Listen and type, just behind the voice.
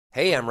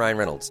Hey, I'm Ryan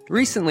Reynolds.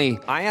 Recently,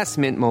 I asked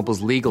Mint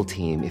Mobile's legal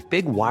team if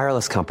big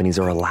wireless companies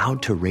are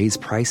allowed to raise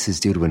prices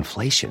due to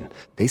inflation.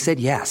 They said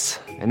yes.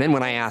 And then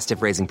when I asked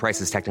if raising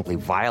prices technically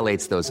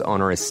violates those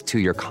onerous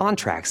two-year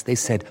contracts, they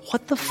said,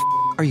 "What the f***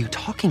 are you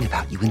talking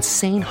about, you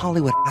insane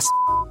Hollywood ass?"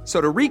 So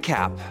to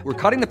recap, we're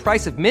cutting the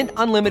price of Mint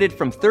Unlimited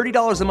from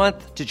 $30 a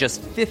month to just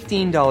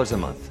 $15 a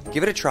month.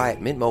 Give it a try at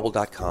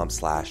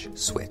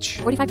mintmobile.com/switch.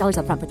 $45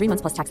 up front for 3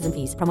 months plus taxes and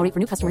fees. Promo rate for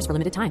new customers for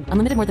limited time.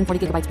 Unlimited more than 40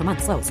 gigabytes per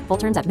month. Slows full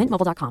terms at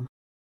mintmobile.com.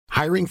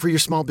 Hiring for your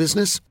small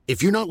business?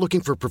 If you're not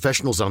looking for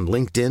professionals on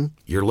LinkedIn,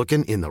 you're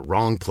looking in the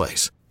wrong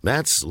place.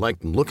 That's like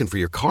looking for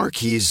your car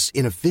keys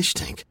in a fish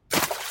tank.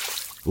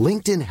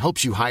 LinkedIn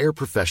helps you hire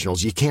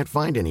professionals you can't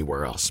find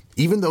anywhere else,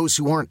 even those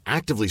who aren't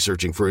actively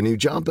searching for a new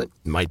job but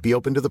might be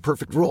open to the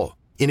perfect role.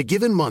 In a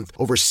given month,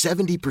 over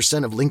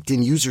 70% of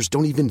LinkedIn users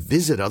don't even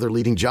visit other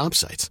leading job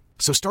sites.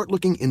 So start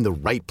looking in the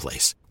right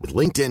place. With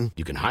LinkedIn,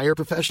 you can hire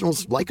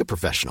professionals like a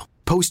professional.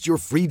 Post your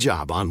free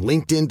job on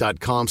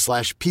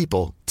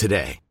linkedin.com/people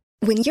today.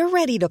 When you're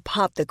ready to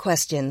pop the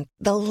question,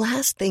 the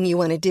last thing you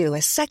want to do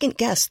is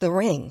second-guess the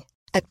ring.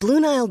 At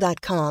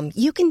BlueNile.com,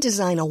 you can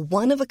design a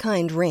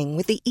one-of-a-kind ring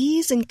with the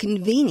ease and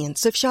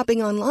convenience of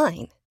shopping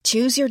online.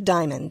 Choose your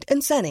diamond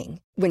and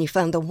setting. When you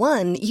find the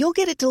one, you'll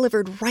get it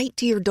delivered right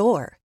to your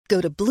door. Go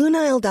to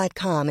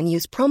BlueNile.com and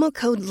use promo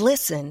code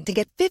LISTEN to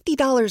get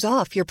 $50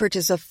 off your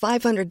purchase of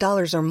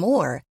 $500 or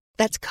more.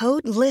 That's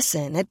code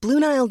LISTEN at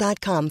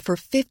BlueNile.com for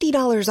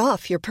 $50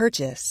 off your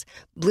purchase.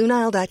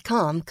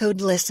 BlueNile.com,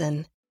 code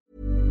LISTEN.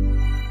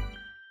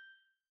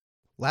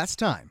 Last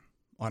time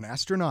on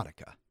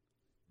Astronautica.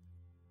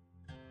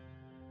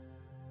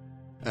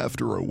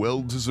 After a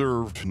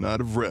well-deserved night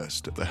of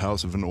rest at the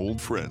house of an old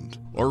friend,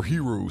 our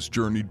heroes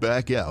journeyed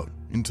back out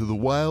into the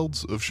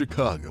wilds of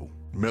Chicago.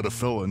 Met a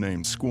fella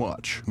named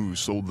Squatch who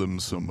sold them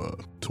some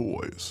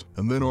toys.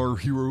 And then our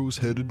heroes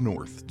headed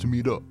north to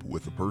meet up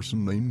with a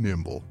person named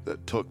Nimble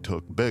that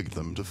Tuk-Tuk begged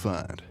them to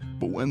find.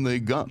 But when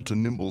they got to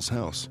Nimble's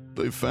house,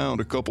 they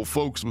found a couple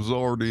folks was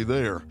already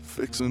there,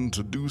 fixin'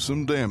 to do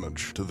some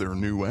damage to their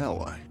new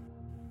ally.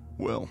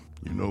 Well,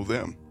 you know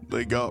them.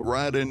 They got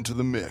right into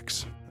the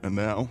mix. And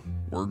now,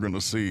 we're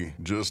gonna see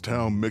just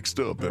how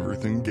mixed up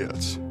everything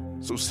gets.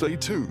 So stay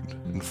tuned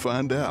and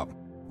find out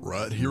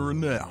right here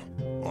and now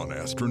on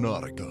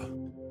Astronautica.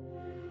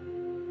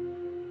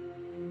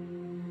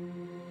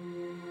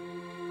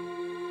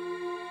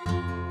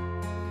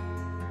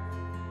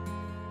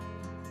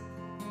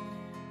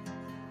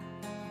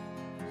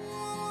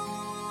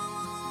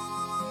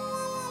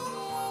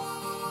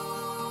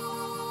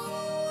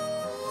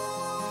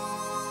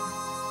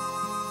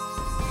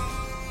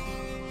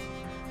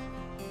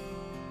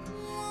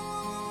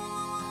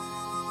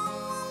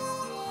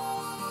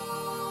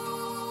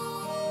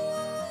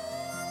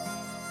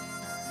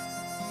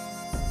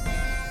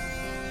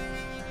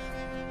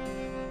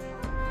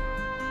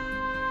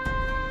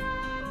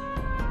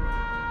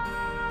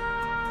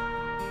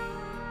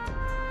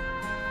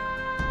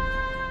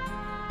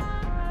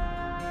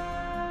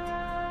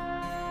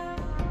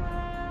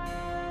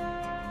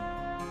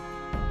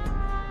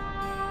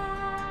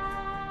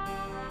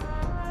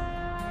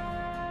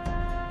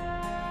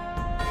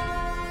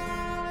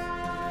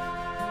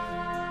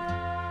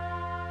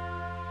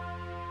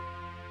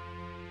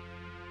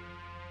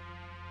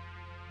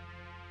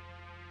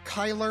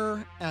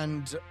 Kyler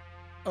and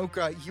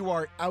Oka, you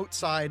are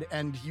outside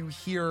and you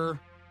hear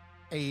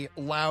a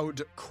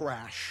loud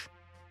crash.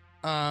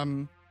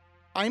 I'm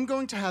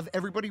going to have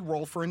everybody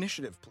roll for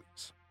initiative,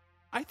 please.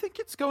 I think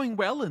it's going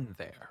well in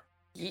there.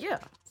 Yeah,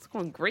 it's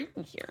going great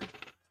in here.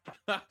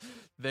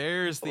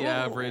 There's the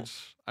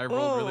average. I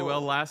rolled really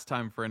well last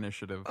time for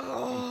initiative.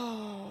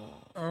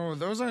 Oh,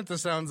 those aren't the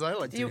sounds I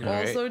like to hear. Do you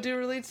also do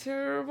really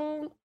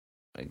terrible?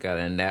 I got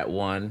a nat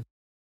 1.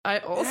 I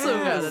also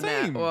got a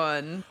same. nat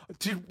 1.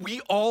 Did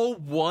we all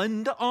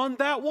won on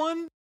that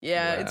one?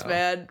 Yeah, Wow. it's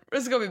bad.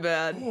 It's gonna be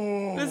bad.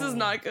 This is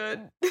not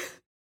good.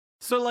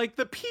 So, like,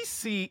 the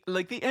PC,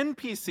 like, the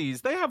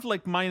NPCs, they have,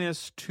 like,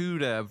 -2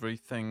 to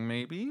everything,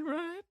 maybe,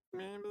 right?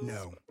 Maybe.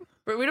 No.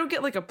 But we don't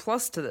get, like, a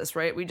plus to this,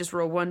 right? We just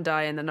roll one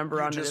die and the number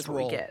You on it just is what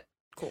we roll. get.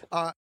 Cool.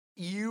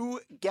 You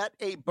get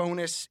a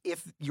bonus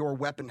if your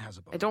weapon has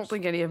a bonus. I don't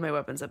think any of my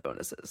weapons have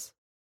bonuses.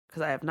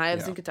 Because I have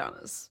knives Yeah. and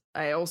katanas.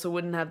 I also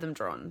wouldn't have them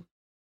drawn.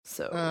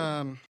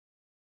 So...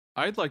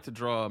 I'd like to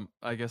draw.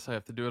 I guess I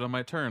have to do it on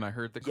my turn. I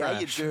heard the Yeah,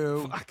 crash. you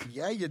do. Fuck.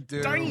 Yeah, you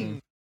do.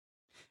 Dang.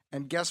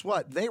 And guess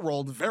what? They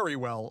rolled very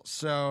well,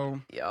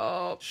 so...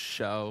 Yup.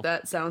 Show.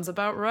 That sounds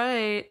about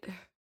right.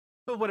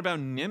 But what about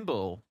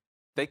Nimble?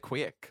 They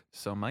quick,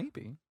 so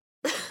maybe.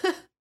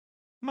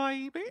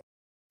 Maybe.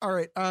 All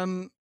right,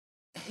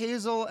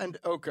 Hazel and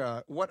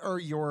Oka, what are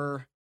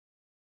your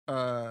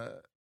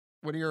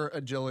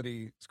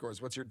agility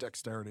scores? What's your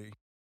dexterity?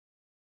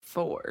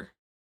 4.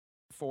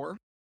 4?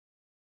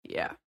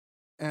 Yeah.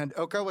 And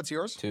Oka, what's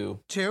yours? 2.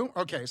 2?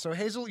 Okay, so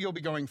Hazel, you'll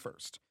be going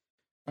first.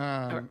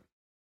 Okay.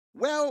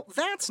 Well,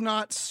 that's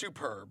not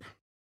superb.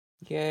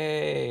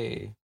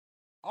 Yay.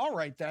 All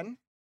right, then.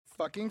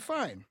 Fucking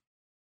fine.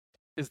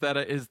 Is that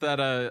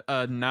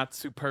a not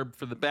superb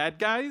for the bad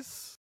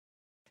guys?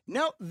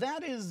 No,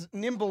 that is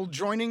Nimble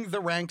joining the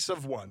ranks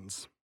of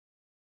ones.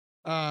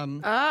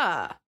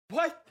 Ah.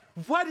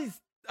 What is...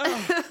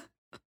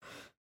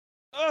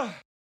 All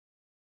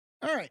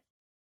right.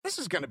 This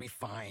is going to be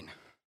fine.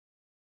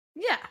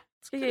 Yeah.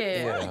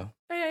 Yeah.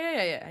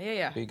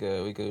 We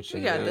good. We good. We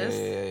got this.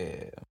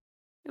 Yeah.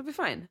 It'll be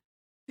fine.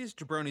 These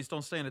jabronis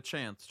don't stand a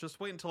chance. Just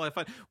wait until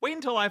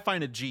I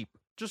find a Jeep.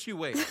 Just you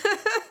wait.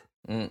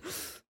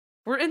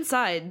 We're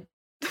inside.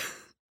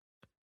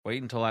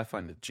 Wait until I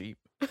find a Jeep.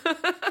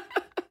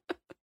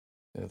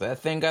 That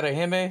thing got a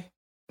Hemi?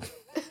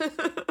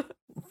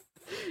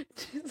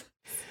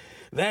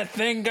 That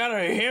thing got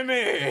a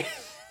Hemi!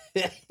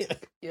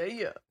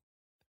 Yeah.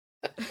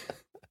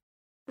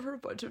 We're a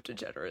bunch of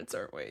degenerates,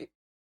 aren't we?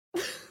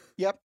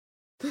 Yep.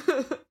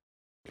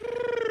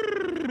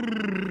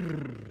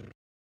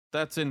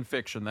 That's in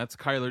fiction. That's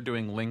Kyler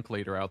doing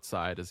Linklater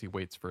outside as he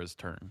waits for his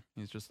turn.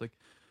 He's just like...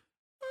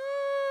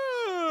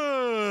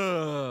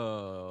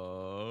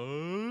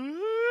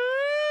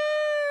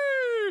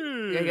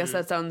 Yeah, I guess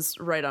that sounds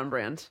right on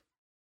brand.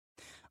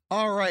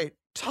 All right.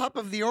 Top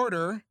of the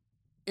order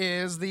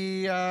is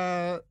the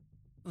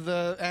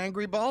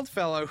angry bald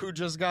fellow who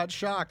just got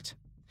shocked.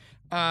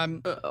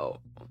 Uh-oh.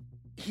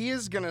 He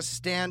is going to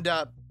stand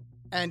up,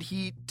 and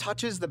he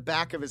touches the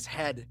back of his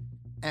head,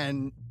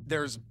 and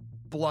there's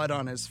blood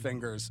on his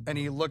fingers. And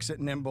he looks at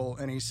Nimble,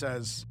 and he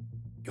says,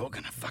 "You're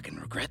going to fucking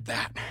regret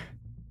that."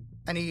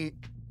 And he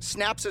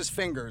snaps his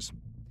fingers,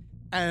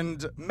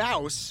 and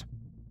Mouse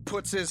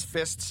puts his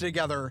fists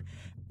together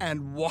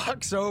and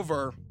walks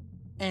over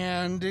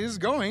and is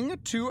going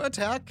to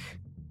attack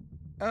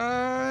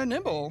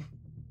Nimble.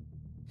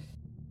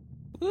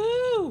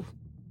 Woo!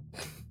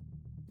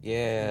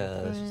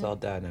 Yeah, let's just all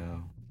die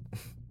now.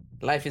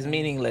 Life is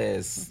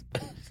meaningless.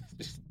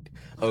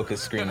 Oka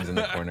screams in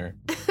the corner.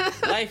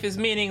 Life is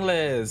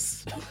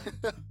meaningless.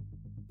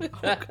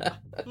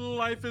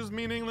 Life is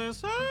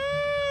meaningless. Life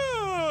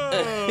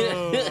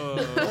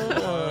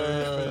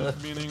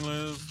is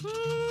meaningless.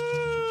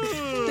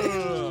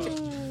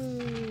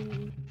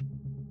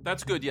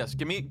 That's good. Yes,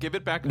 give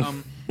it back.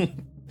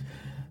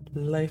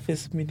 Life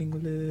is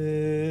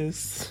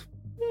meaningless.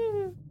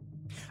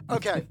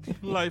 Okay.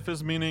 Life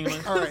is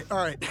meaningless. All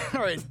right,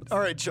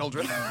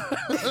 children.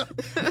 So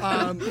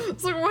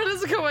what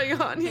is going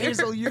on here?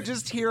 Hazel, you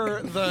just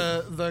hear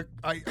the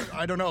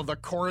I don't know, the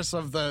chorus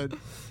of the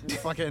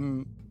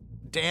fucking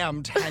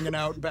Damned hanging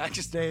out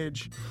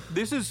backstage.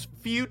 This is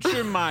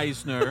future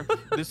Meisner.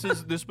 This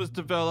was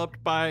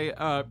developed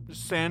by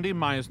Sandy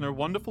Meisner,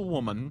 wonderful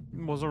woman,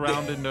 was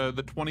around in the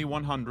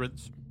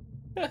 2100s.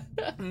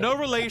 No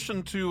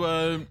relation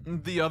to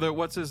the other,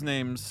 what's his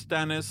name,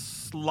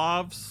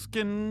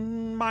 Stanislavsky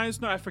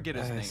Meisner? I forget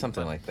his name.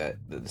 Something like that.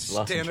 It's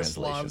lost in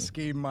translation.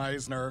 Stanislavsky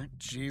Meisner.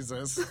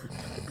 Jesus.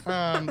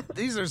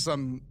 These are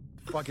some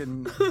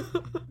fucking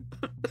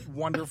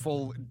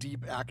wonderful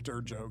deep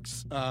actor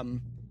jokes.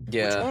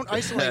 Yeah. Which won't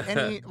isolate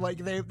any, like,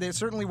 they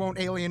certainly won't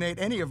alienate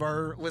any of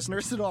our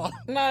listeners at all.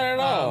 Not at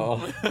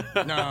all.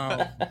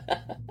 No.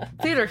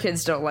 Theater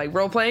kids don't like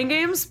role-playing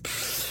games?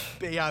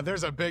 But yeah,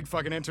 there's a big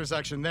fucking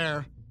intersection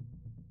there.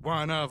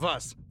 One of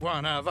us.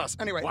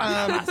 Anyway,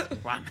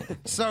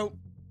 so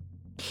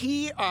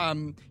he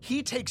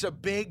takes a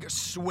big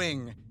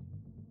swing,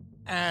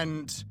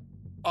 and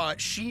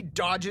she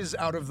dodges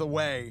out of the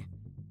way,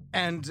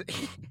 and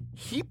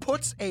he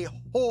puts a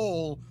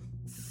hole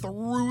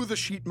through the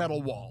sheet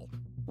metal wall.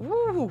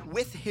 Woo.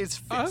 With his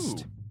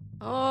fist.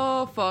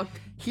 Oh, fuck.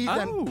 He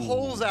then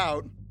pulls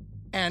out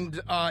and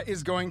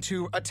is going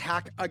to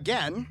attack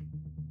again.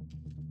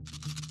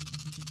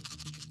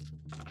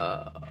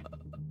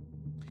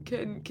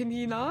 Can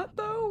he not,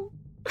 though?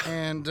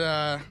 And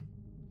Dad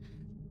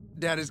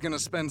is going to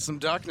spend some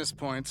darkness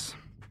points.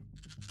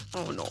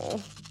 Oh,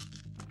 no.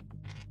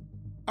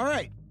 All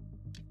right.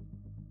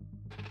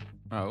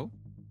 Oh?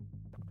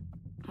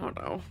 Oh,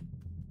 no.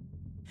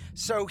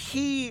 So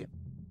he,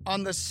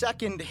 on the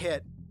second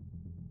hit,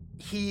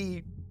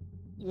 he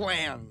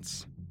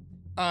lands.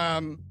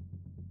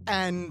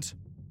 And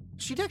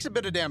she takes a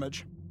bit of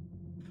damage.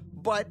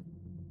 But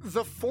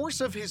the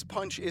force of his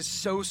punch is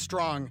so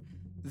strong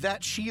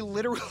that she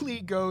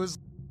literally goes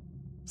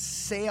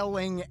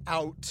sailing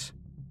out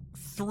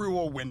through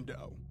a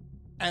window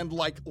and,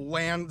 like,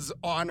 lands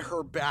on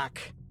her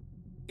back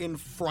in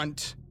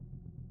front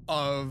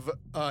of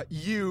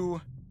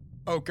you,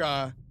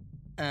 Oka,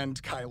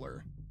 and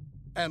Kyler,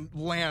 and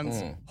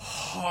lands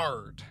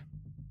hard.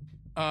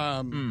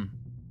 And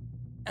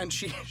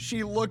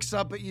she looks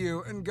up at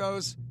you and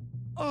goes,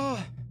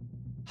 "Oh,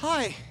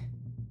 hi.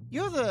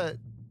 You're the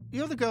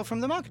girl from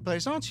the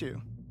marketplace, aren't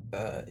you?"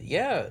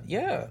 Yeah.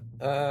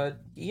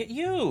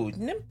 You,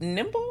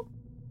 Nimble?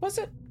 Was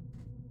it?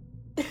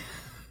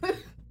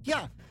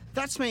 Yeah,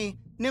 that's me,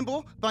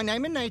 Nimble, by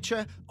name and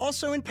nature,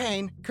 also in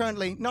pain,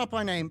 currently, not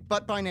by name,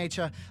 but by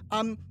nature.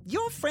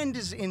 Your friend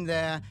is in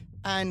there,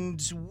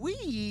 and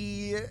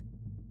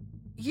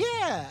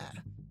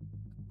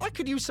I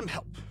could use some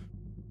help.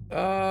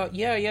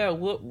 Yeah.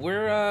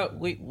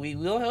 We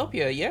will help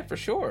you. Yeah, for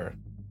sure.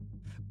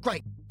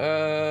 Great.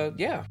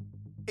 Yeah.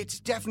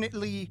 It's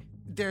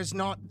there's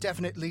not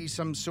definitely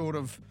some sort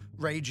of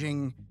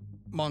raging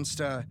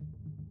monster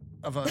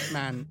of a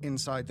man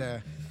inside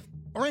there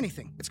or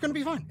anything. It's going to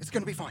be fine. It's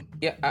going to be fine.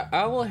 Yeah,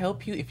 I will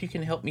help you if you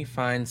can help me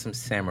find some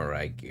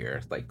samurai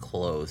gear, like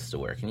clothes to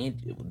wear.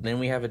 Then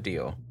we have a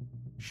deal.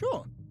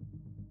 Sure.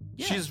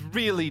 Yeah. She's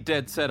really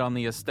dead set on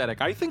the aesthetic.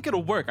 I think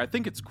it'll work. I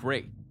think it's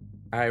great.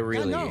 I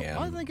really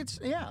am. I think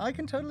I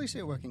can totally see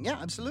it working. Yeah,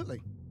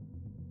 absolutely.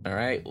 All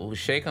right, we'll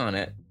shake on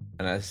it.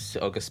 And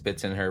Oka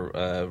spits in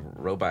her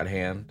robot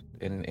hand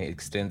and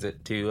extends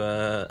it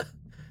to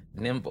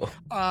Nimble.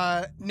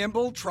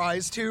 Nimble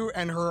tries to,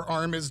 and her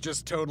arm is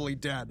just totally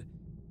dead.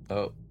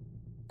 Oh.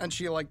 And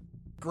she,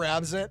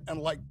 grabs it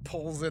and,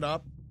 pulls it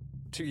up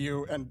to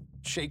you and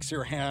shakes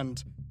your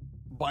hand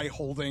by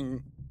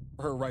holding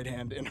her right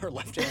hand in her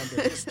left hand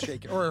and just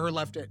shaking, or her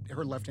left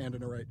hand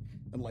in her right,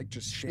 and,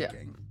 just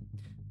shaking.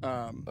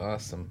 Yeah.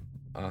 Awesome.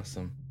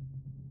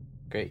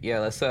 Great. Yeah,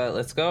 let's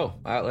go.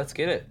 Let's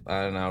get it.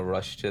 And I'll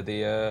rush to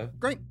the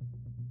Great.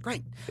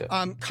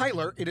 Yeah.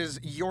 Kyler, it is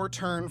your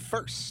turn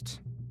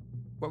first.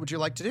 What would you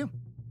like to do?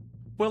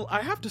 Well,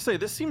 I have to say,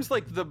 this seems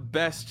like the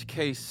best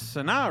case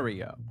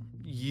scenario.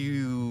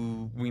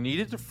 We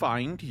needed to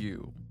find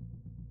you.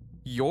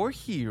 You're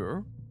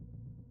here.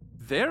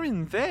 They're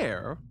in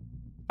there.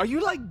 Are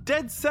you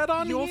dead set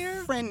on your here?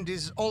 Your friend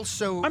is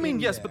also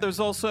yes, there. But there's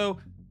also,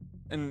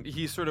 and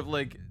he sort of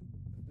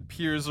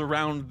peers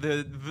around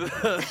the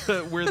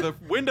where the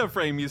window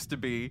frame used to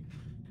be,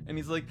 and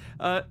he's like,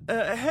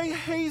 hey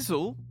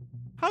Hazel,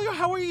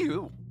 how are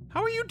you?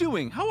 How are you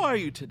doing? How are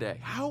you today?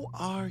 How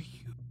are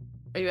you?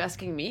 Are you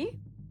asking me?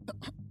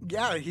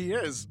 Yeah, he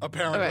is,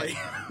 apparently. Okay.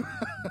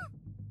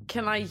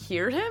 Can I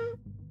hear him?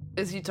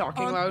 Is he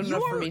talking loud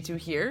enough for me to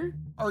hear?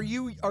 Are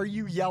you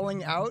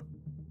yelling out,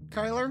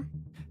 Kyler?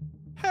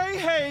 Hey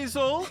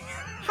Hazel,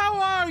 how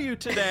are you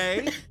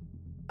today?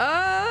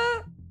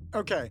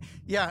 Okay,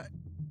 yeah.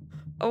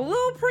 A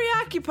little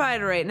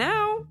preoccupied right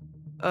now.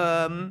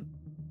 I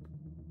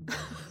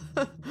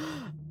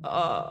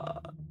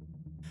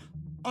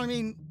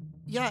mean,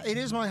 yeah, it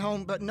is my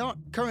home, but not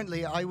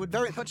currently. I would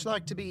very much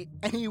like to be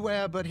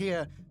anywhere but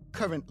here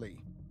currently.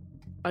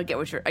 I get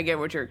what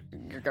you're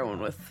going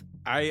with.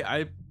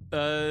 I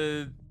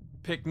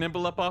pick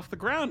Nimble up off the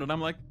ground, and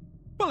I'm like,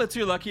 well, it's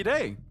your lucky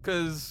day,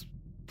 because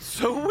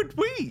so would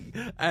we.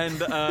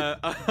 And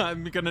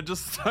I'm gonna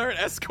just start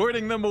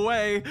escorting them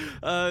away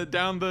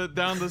down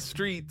the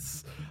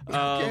streets.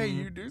 Okay,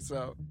 you do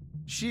so.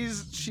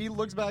 She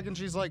looks back and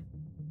she's like,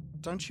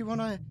 don't you want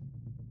to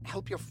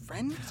help your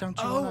friend? Don't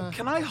you wanna...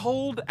 Can I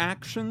hold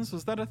actions?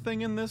 Is that a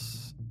thing in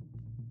this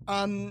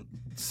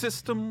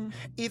system?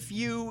 If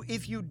you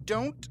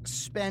don't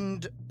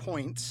spend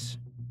points,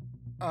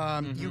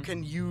 you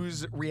can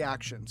use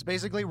reactions.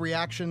 Basically,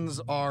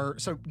 reactions are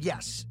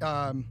yes.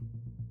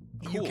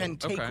 Cool. You can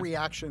take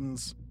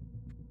reactions,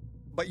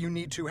 but you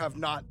need to have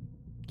not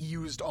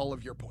used all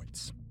of your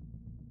points.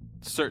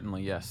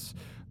 Certainly, yes.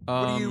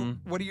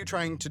 What are you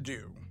trying to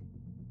do?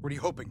 What are you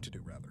hoping to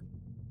do, rather?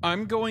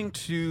 I'm going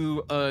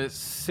to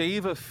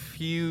save a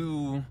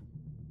few.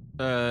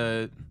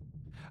 I'd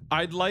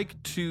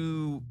like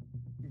to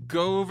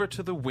go over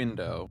to the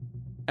window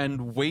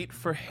and wait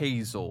for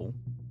Hazel,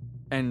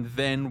 and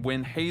then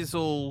when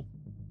Hazel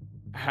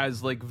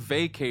has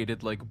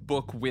vacated,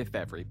 book with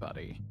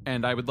everybody,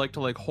 and I would like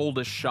to hold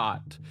a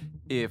shot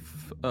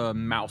if a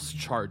mouse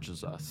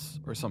charges us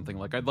or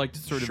something. I'd like to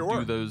sort of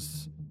do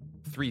those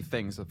three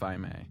things, if I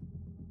may.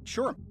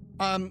 Sure.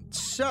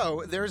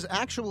 So there's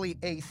actually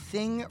a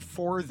thing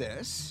for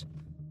this,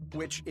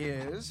 which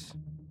is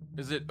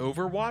it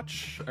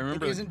Overwatch? I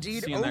remember it is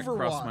indeed seeing that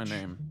cross Overwatch. my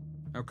name.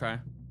 Okay.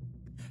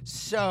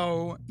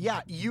 So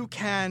yeah, you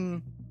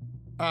can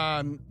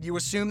you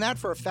assume that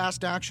for a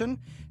fast action,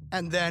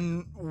 and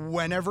then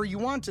whenever you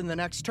want in the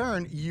next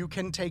turn, you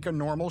can take a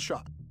normal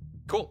shot.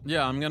 Cool.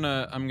 Yeah, I'm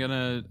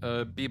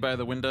gonna be by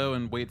the window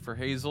and wait for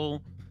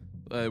Hazel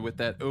with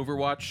that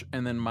Overwatch,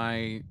 and then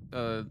my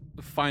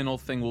final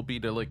thing will be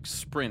to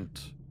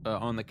sprint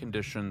on the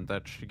condition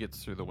that she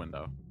gets through the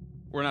window.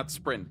 Or not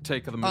sprint,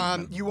 take the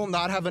movement. You will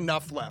not have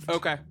enough left.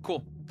 Okay,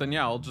 cool. Then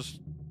yeah,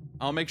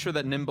 I'll make sure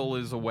that Nimble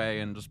is away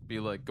and just be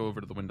go over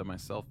to the window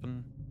myself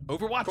and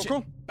Overwatch it.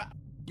 Cool.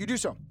 You do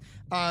so.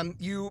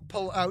 You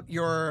pull out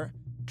your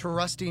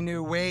trusty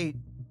new wait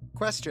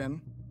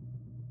question.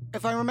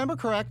 If I remember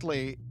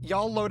correctly,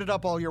 y'all loaded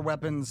up all your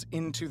weapons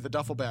into the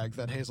duffel bag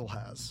that Hazel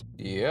has.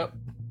 Yep.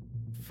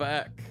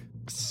 Fuck.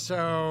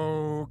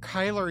 So,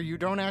 Kyler, you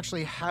don't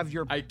actually have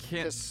your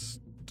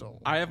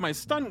pistol. I have my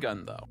stun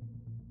gun, though.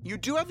 You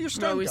do have your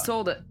stun gun. No, we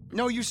sold it.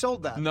 No, you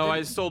sold that. No,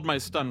 I sold my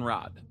stun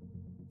rod.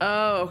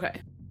 Oh, okay.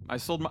 I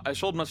sold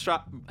my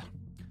shot.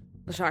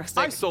 The shock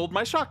stick. I sold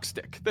my shock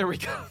stick. There we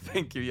go.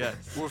 Thank you. Yes.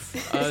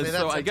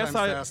 So I guess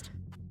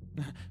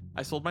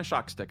I sold my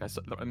shock stick.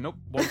 Nope,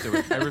 won't do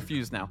it. I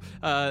refuse now.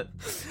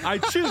 I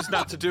choose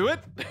not to do it.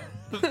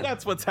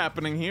 That's what's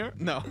happening here.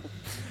 No.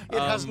 It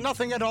has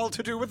nothing at all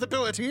to do with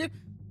ability.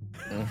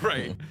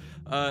 Right.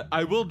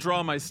 I will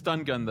draw my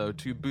stun gun, though,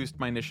 to boost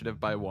my initiative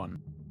by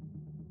 1.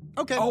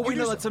 Okay. Oh, wait, you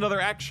no, do that's so.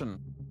 another action.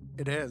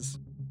 It is.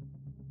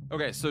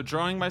 Okay, so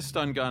drawing my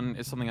stun gun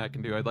is something I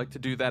can do. I'd like to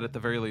do that at the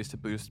very least to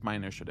boost my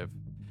initiative.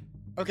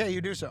 Okay,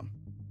 you do so.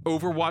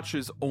 Overwatch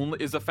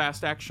is a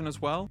fast action as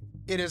well?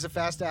 It is a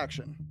fast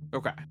action.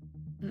 Okay.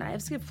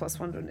 Knives give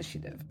 +1 to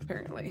initiative,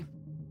 apparently.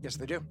 Yes,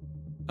 they do.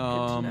 Good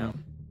to know.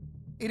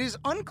 It is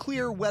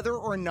unclear whether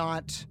or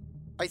not.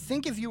 I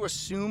think if you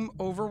assume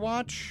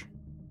Overwatch,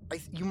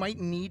 you might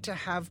need to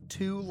have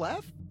 2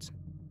 left.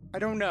 I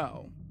don't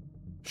know.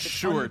 It's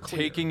Sure,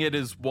 unclear. taking it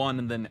as 1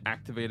 and then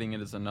activating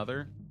it as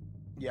another.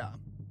 Yeah.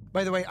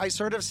 By the way, I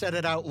sort of said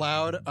it out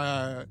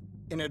loud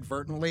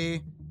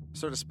inadvertently,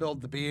 sort of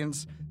spilled the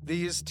beans.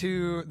 These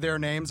two, their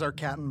names are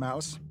Cat and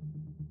Mouse.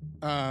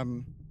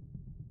 Mouse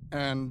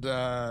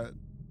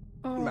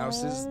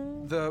is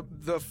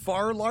the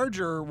far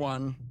larger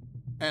one,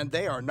 and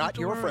they are not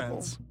your Adorable.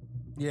 friends.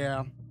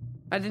 Yeah.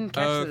 I didn't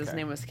catch that his Okay.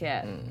 name was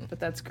Cat, but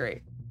that's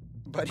great.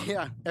 But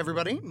yeah,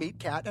 everybody meet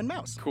Cat and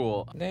Mouse.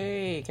 Cool.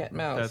 Hey, cat and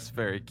mouse. That's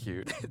very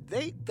cute.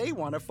 They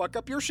want to fuck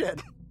up your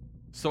shit.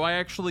 So I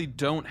actually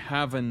don't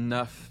have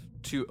enough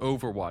to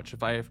Overwatch.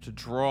 If I have to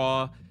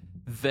draw,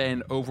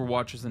 then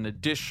Overwatch is an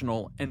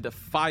additional, and to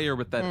fire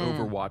with that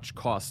Overwatch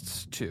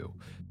costs 2.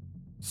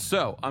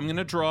 So I'm going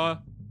to draw.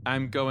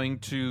 I'm going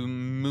to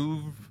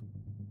move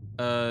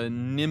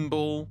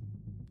nimble.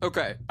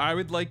 Okay, I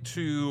would like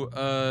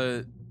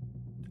to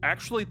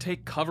actually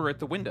take cover at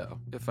the window,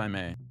 if I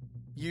may.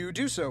 You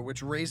do so,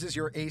 which raises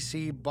your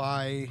AC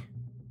by...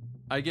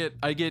 I get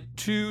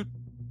 2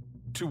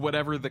 to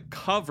whatever the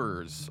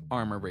cover's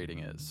armor rating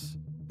is.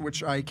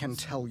 Which I can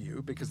tell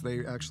you because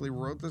they actually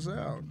wrote this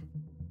out.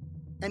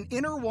 An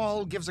inner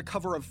wall gives a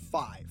cover of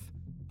 5.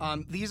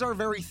 These are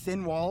very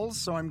thin walls,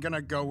 so I'm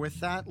gonna go with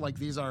that. Like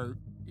these are,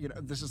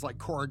 this is like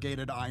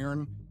corrugated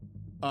iron.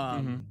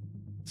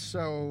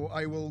 So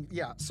I will,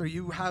 so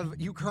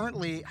you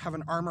currently have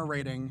an armor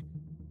rating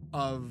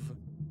of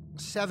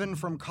 7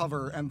 from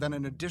cover and then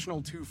an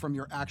additional 2 from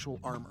your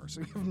actual armor.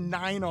 So you have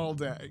 9 all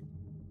day.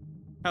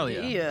 Hell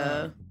yeah.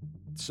 Yeah.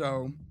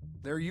 So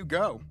there you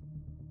go.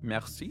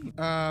 Merci.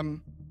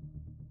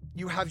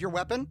 You have your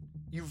weapon.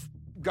 You've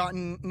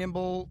gotten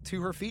Nimble to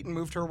her feet and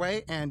moved her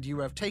away, and you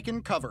have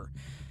taken cover.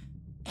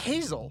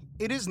 Hazel,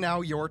 it is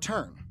now your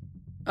turn.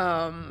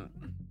 Can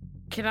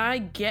I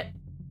get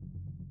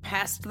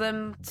past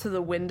them to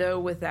the window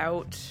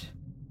without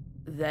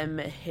them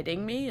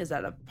hitting me? Is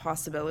that a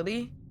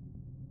possibility?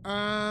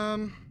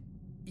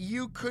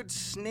 You could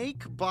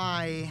snake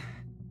by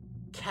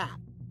Cat.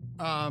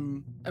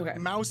 Okay.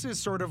 Mouse is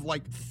sort of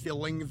like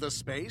filling the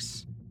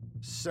space,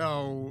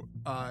 so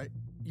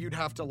you'd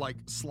have to like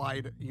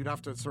slide. You'd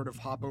have to sort of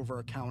hop over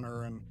a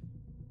counter and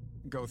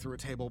go through a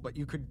table. But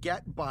you could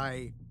get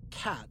by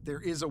Cat. There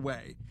is a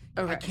way.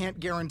 Okay. I can't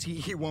guarantee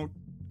he won't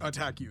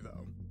attack you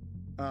though.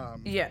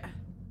 Yeah,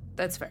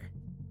 that's fair.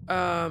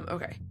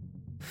 Okay.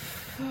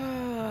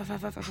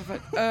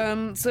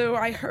 So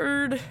I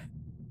heard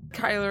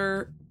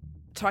Kyler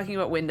talking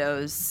about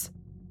windows,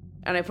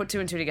 and I put 2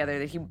 and 2 together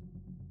that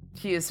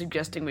he is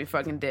suggesting we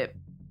fucking dip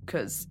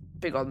because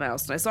big old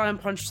mouse. And I saw him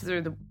punch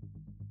through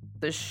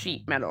the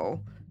sheet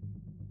metal,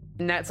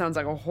 and that sounds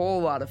like a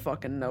whole lot of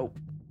fucking nope.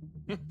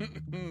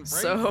 Right?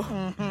 So,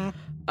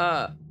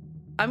 I'm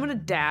gonna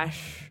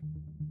dash.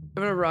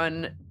 I'm gonna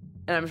run,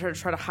 and I'm gonna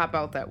try to hop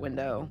out that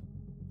window,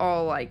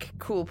 all like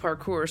cool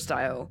parkour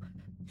style.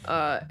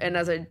 And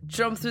as I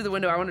jump through the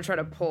window, I want to try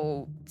to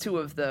pull 2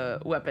 of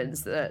the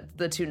weapons,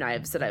 the 2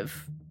 knives that I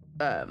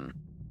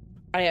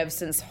have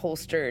since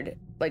holstered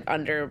like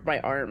under my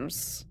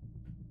arms,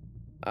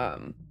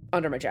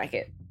 under my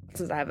jacket,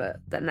 since I have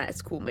that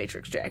nice cool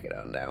Matrix jacket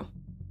on now.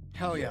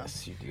 Hell yeah.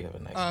 Yes, you do have a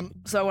nice.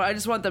 So I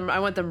want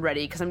them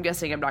ready because I'm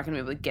guessing I'm not going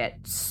to be able to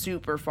get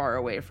super far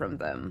away from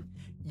them.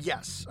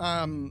 Yes,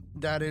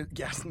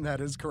 that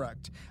is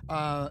correct.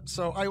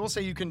 So I will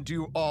say you can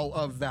do all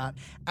of that.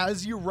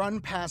 As you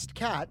run past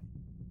Cat,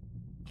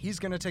 he's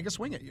gonna take a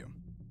swing at you.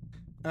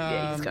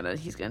 Yeah,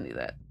 he's gonna do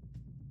that.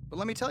 But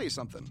let me tell you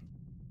something.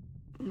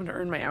 I'm gonna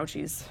earn my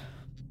ouchies.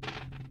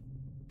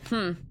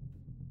 All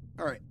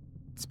right,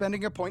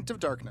 spending a point of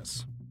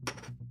darkness.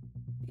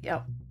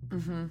 Yep.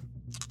 Mm-hmm.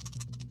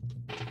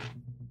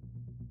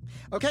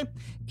 Okay,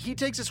 he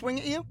takes a swing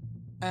at you,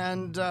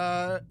 and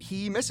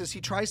he misses. He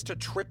tries to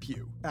trip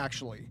you,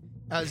 actually,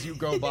 as you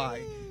go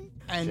by.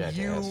 And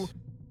Jackass.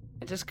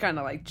 I just kind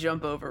of like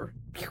jump over.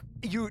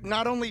 you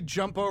not only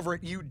jump over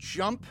it, you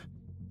jump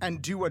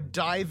and do a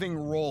diving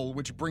roll,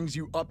 which brings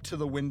you up to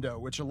the window,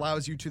 which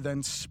allows you to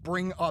then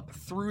spring up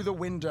through the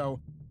window,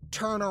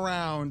 turn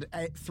around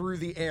through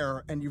the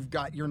air, and you've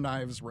got your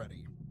knives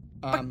ready.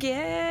 Fuck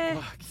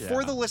yeah.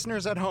 For the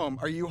listeners at home,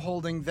 are you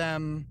holding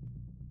them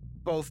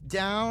both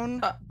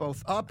down,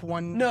 both up,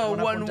 one? No,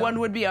 one one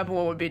would be up and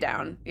one would be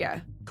down.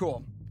 Yeah.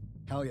 Cool.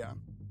 Hell yeah.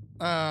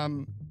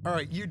 All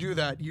right, you do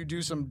that. You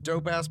do some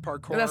dope-ass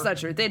parkour. But that's not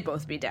true. They'd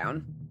both be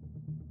down.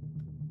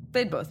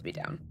 They'd both be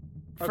down.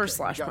 For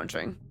slash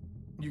punching.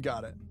 You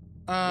got it.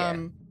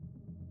 Yeah.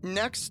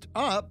 Next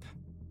up,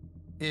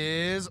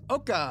 is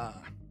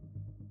Oka.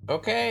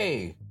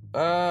 Okay.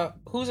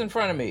 Who's in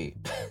front of me?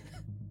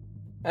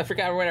 I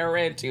forgot what I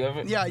ran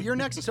to. Yeah, you're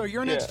next. So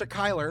you're next to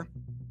Kyler.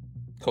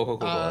 Cool.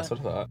 That's what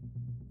I thought.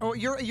 Oh,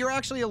 you're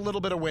actually a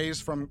little bit a ways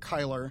from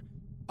Kyler.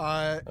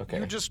 Okay.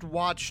 You just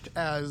watched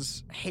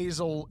as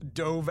Hazel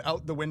dove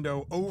out the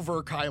window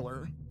over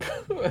Kyler.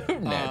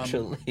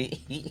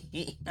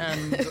 Naturally.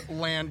 And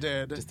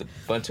landed. Just a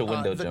bunch of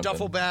window jumping. The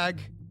duffel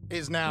bag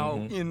is now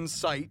in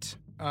sight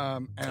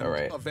and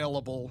right.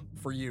 available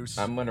for use.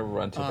 I'm going to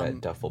run to that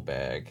duffel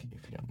bag,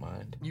 if you don't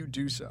mind. You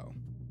do so.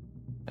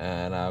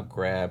 And I'll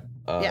grab...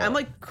 yeah, I'm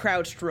like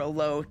crouched real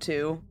low,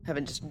 too,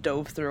 having just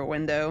dove through a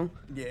window.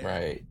 Yeah.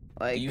 Right.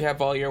 Like, do you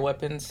have all your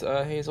weapons,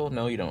 Hazel?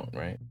 No, you don't,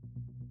 right?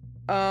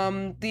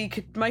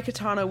 My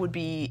katana would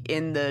be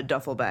in the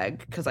duffel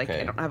bag, because I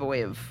don't have a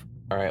way of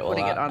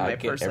putting it on my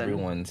person. Get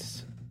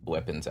everyone's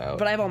weapons out.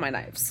 But I have all my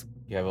knives.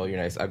 You have all your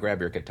knives. I'll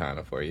grab your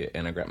katana for you,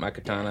 and I grab my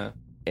katana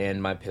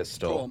and my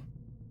pistol. Cool.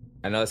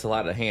 I know that's a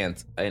lot of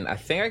hands, and I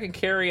think I can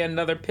carry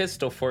another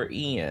pistol for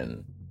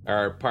Ian,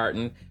 or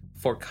pardon,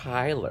 for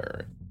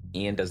Kyler.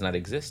 Ian does not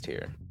exist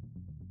here.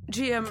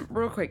 GM,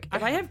 real quick,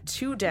 if I have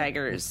 2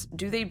 daggers,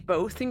 do they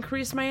both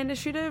increase my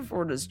initiative,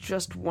 or does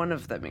just one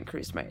of them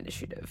increase my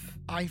initiative?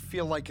 I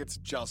feel like it's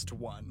just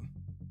one.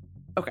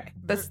 Okay,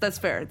 that's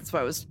fair. That's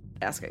why I was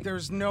asking.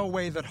 There's no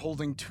way that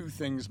holding 2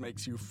 things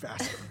makes you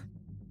faster.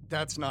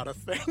 That's not a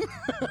thing.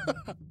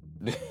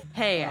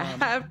 Hey,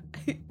 I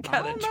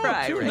gotta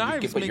try. Two right?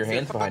 knives You can put your makes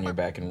hands behind your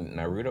back and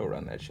Naruto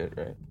run that shit,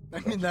 right? I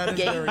mean, that is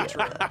very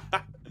true.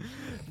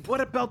 What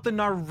about the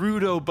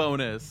Naruto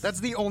bonus? That's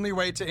the only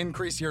way to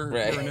increase your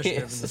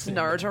initiative. Yes.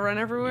 Naruto run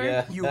everywhere?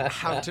 Yeah. You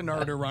have to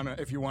Naruto run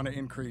it if you want to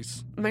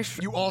increase.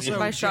 You also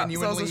my shop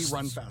genuinely sells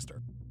run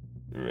faster.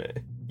 Right.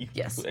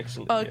 Yes.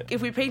 Actually,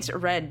 If we paint it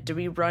red, do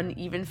we run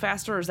even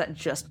faster, or is that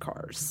just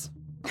cars?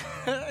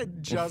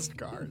 Just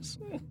cars.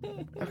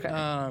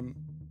 Okay.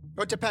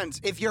 It depends.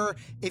 If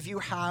you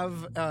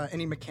have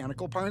any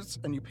mechanical parts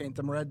and you paint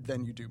them red,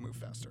 then you do move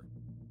faster.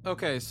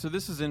 Okay, so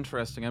this is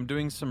interesting. I'm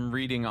doing some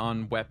reading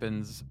on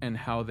weapons and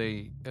how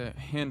they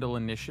handle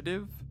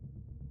initiative,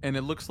 and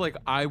it looks like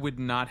I would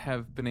not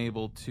have been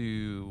able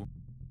to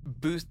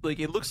boost.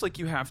 Like, it looks like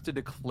you have to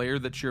declare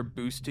that you're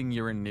boosting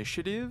your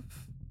initiative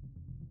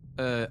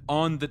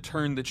on the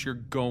turn that you're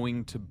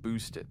going to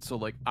boost it. So,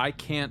 like, I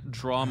can't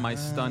draw my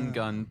stun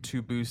gun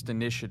to boost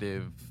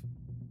initiative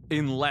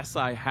unless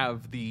I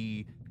have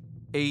the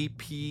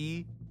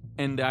AP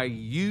and I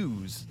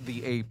use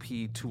the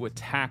AP to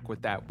attack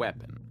with that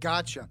weapon.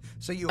 Gotcha.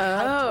 So you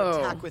have to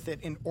attack with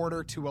it in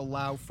order to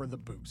allow for the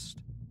boost.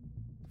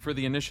 For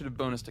the initiative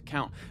bonus to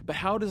count. But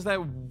how does that,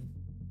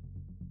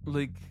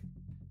 like,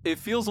 it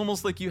feels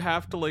almost like you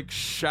have to, like,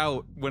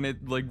 shout when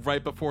it, like,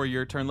 right before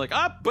your turn, like,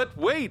 but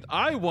wait,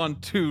 I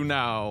want to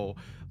now.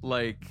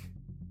 Like,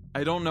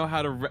 I don't know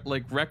how to,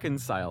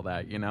 reconcile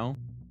that, you know?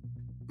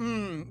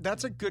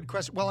 That's a good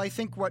question. Well, I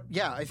think what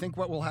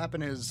will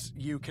happen is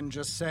you can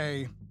just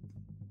say,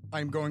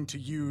 I'm going to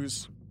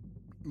use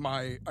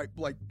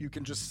you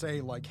can just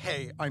say, like,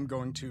 hey, I'm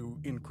going to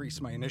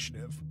increase my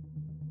initiative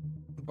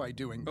by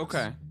doing this.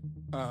 Okay.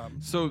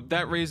 So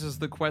that raises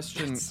the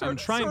question. I'm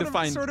trying to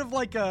find sort of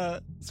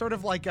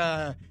like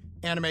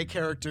anime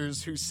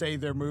characters who say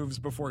their moves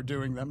before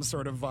doing them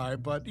sort of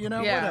vibe, but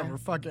whatever,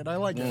 fuck it, I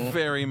like it.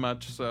 Very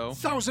much so.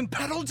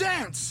 1,000-petal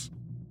dance.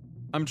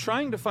 I'm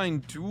trying to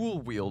find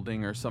dual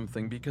wielding or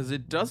something because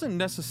it doesn't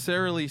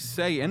necessarily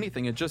say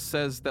anything. It just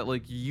says that,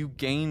 like, you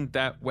gain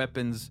that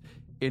weapon's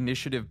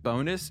initiative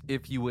bonus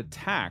if you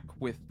attack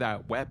with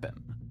that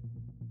weapon.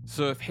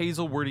 So if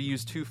Hazel were to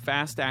use 2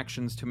 fast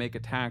actions to make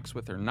attacks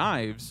with her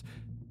knives,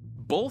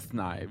 both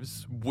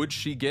knives, would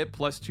she get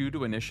 +2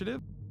 to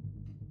initiative?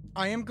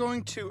 I am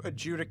going to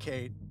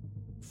adjudicate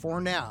for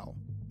now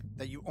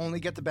that you only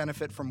get the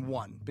benefit from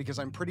one, because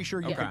I'm pretty sure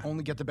you can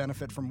only get the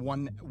benefit from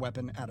one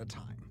weapon at a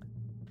time.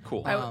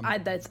 Cool. I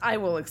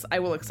will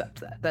accept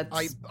that.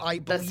 I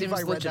believe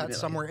I read that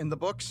somewhere in the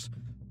books.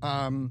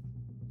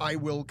 I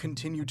will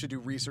continue to do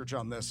research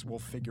on this. We'll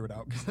figure it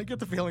out, because I get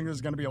the feeling there's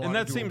going to be a lot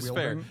of dual wielding. And that seems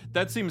fair.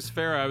 That seems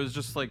fair. I was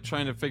just, like,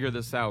 trying to figure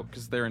this out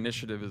because their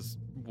initiative is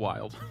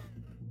wild.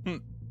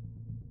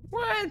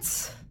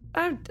 What?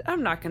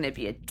 I'm not going to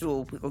be a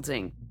dual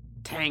wielding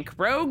tank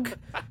rogue.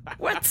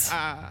 What?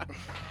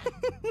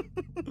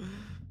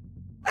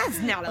 That's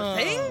not a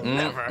thing.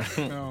 Never.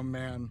 Oh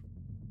man.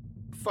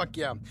 Fuck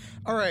yeah.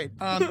 All right.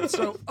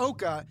 So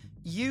Oka,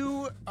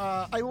 you,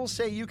 I will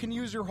say you can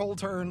use your whole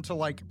turn to,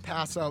 like,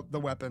 pass out the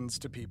weapons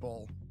to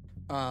people.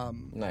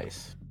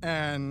 Nice.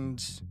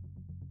 And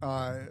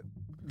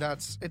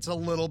it's a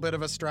little bit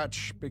of a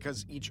stretch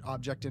because each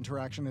object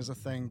interaction is a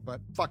thing,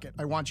 but fuck it.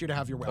 I want you to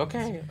have your weapons.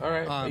 Okay. All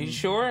right. Are you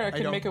sure I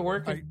can make it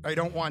work? I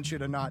don't want you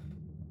to not.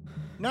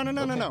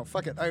 No.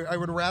 Fuck it. I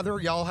would rather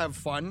y'all have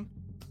fun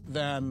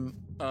than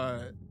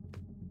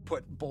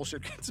put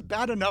bullshit. It's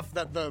bad enough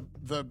that the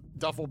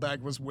duffel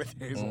bag was with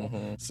Hazel.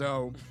 Mm-hmm.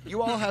 So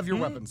you all have your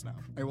weapons now.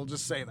 I will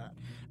just say that.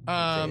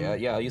 Okay,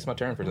 yeah, I'll use my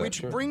turn for that.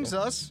 Which brings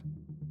us.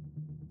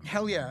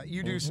 Hell yeah,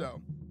 you do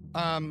so.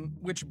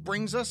 Which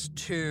brings us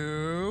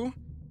to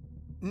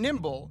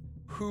Nimble,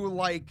 who,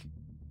 like,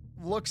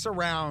 looks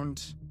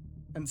around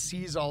and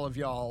sees all of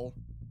y'all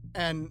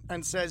and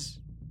says,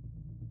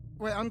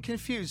 wait, I'm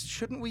confused.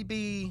 Shouldn't we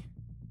be...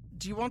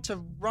 Do you want to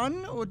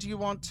run or do you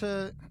want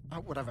to...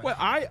 whatever. Well,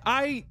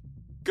 I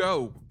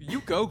go.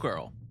 You go,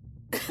 girl.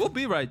 We'll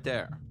be right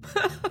there.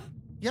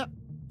 Yep.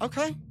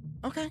 Okay.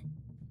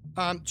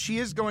 She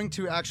is going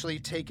to actually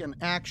take an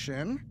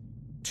action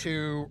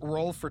to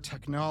roll for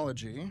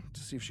technology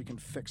to see if she can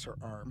fix her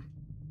arm.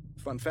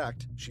 Fun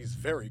fact, she's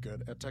very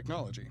good at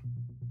technology.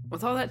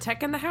 With all that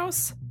tech in the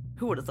house?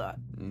 Who would have thought?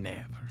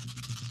 Never.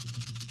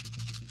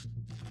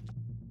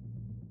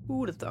 Who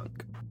would have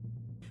thunk?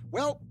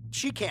 Well,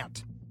 she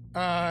can't.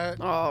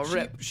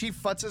 Rip. She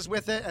futzes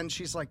with it, and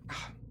she's like,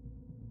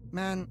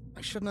 man,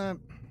 I shouldn't have...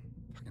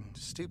 Fucking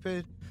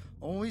stupid.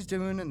 Always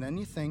doing, and then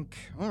you think,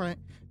 all right.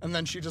 And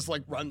then she just,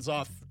 like, runs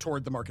off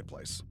toward the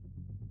marketplace.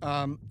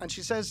 And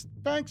she says,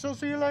 thanks, I'll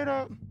see you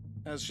later,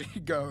 as she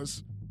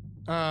goes.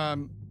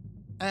 And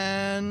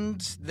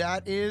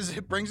that is...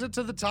 It brings it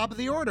to the top of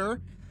the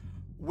order,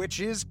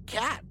 which is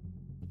Kat,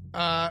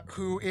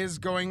 who is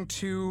going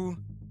to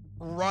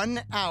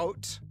run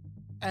out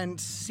and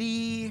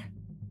see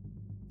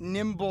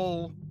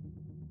Nimble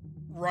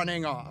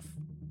running off.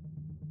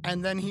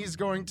 And then he's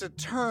going to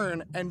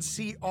turn and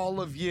see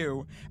all of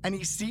you. And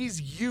he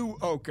sees you,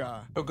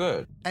 Oka. Oh,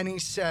 good. And he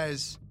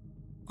says,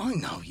 I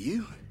know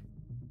you.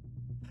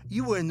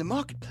 You were in the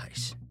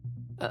marketplace.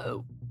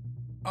 Uh-oh.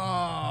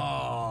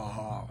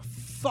 Oh,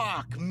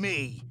 fuck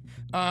me.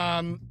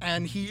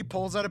 And he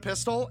pulls out a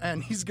pistol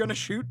and he's gonna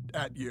shoot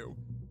at you.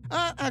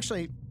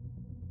 Actually,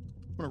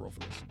 I'm gonna roll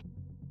for this.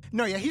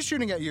 No, yeah, he's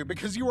shooting at you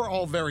because you are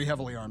all very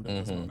heavily armed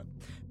at this moment.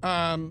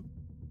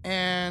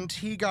 And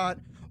he got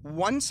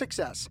 1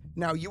 success.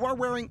 Now, you are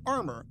wearing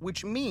armor,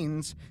 which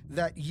means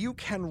that you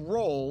can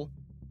roll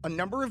a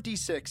number of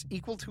d6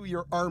 equal to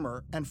your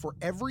armor, and for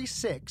every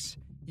 6,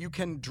 you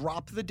can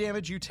drop the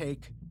damage you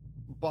take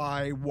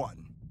by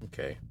 1.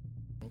 Okay.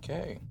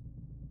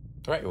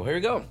 All right, well, here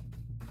we go.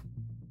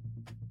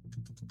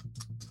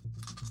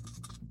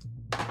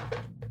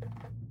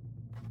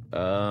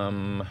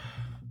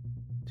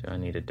 Do I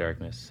need a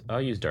darkness?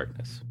 I'll use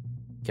darkness.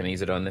 Can I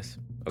use it on this?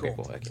 Okay,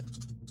 cool. I can.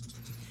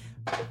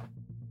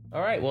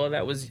 All right, well,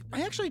 that was...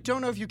 I actually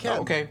don't know if you can.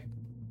 Oh, okay.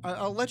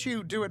 I'll let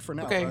you do it for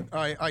now. Okay.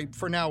 I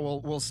for now,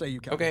 we'll say you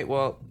can. Okay,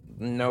 well,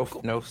 no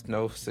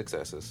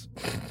successes.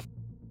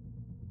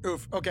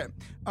 Oof, okay.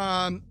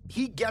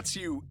 He gets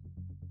you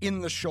in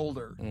the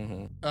shoulder.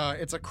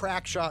 It's a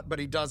crack shot, but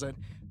he does it.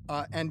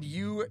 And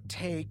you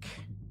take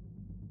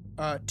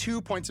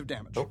 2 points of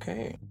damage.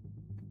 Okay.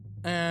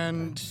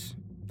 And...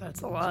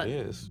 That's a lot. It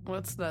is.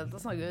 What's that?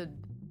 That's not good.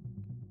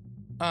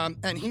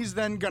 And he's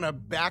then gonna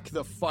back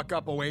the fuck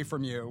up away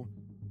from you,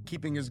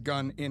 keeping his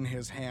gun in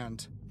his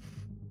hand.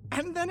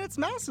 And then it's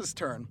Mouse's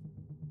turn.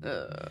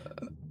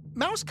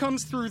 Mouse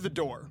comes through the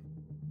door.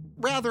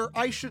 Rather,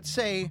 I should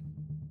say,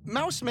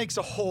 Mouse makes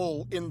a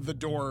hole in the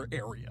door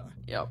area.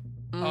 Yep.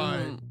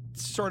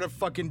 Sort of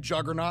fucking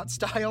Juggernaut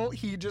style.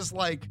 He just,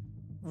 like,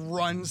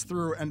 runs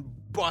through and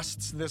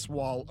busts this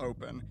wall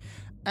open.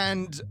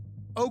 And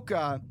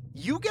Oka,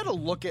 you get a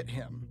look at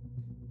him.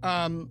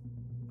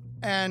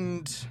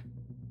 And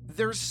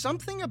there's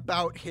something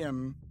about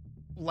him,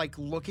 like,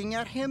 looking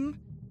at him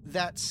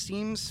that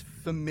seems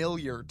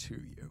familiar to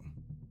you.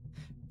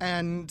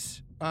 And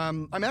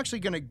I'm actually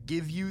going to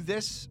give you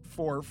this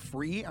for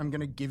free. I'm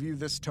going to give you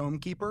this Tome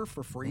Keeper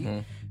for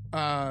free.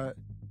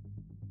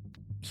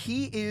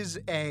 He is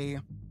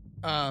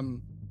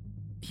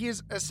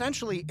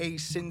essentially a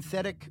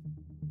synthetic,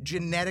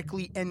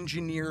 genetically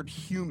engineered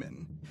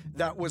human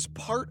that was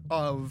part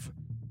of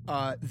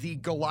the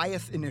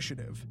Goliath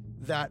Initiative,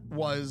 that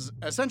was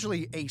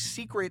essentially a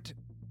secret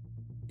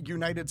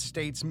United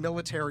States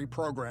military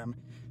program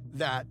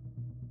that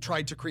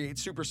tried to create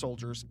super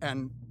soldiers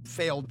and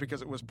failed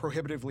because it was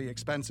prohibitively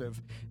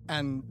expensive,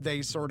 and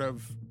they sort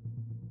of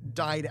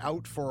died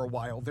out for a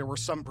while. There were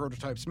some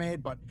prototypes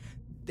made, but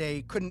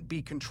they couldn't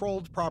be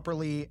controlled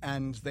properly,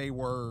 and they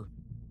were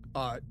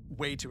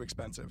way too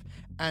expensive.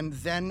 And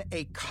then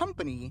a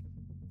company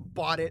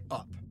bought it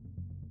up,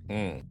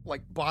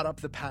 like bought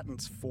up the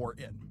patents for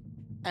it,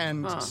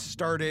 and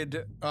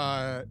started,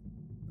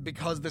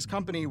 because this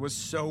company was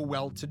so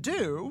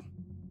well-to-do,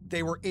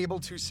 they were able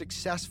to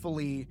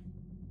successfully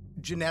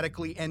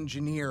genetically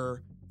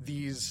engineer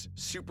these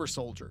super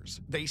soldiers.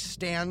 They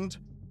stand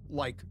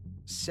like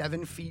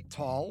 7 feet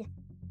tall.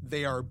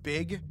 They are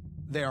big.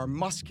 They are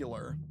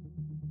muscular.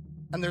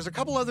 And there's a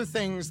couple other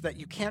things that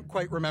you can't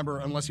quite remember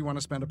unless you want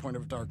to spend a point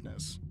of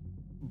darkness.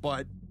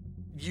 But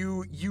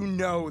you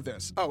know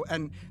this. Oh,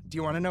 and do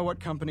you want to know what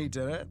company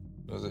did it?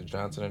 Was it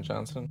Johnson &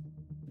 Johnson?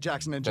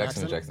 Jackson &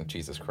 Jackson.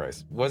 Jesus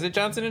Christ. Was it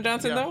Johnson &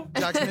 Johnson, though?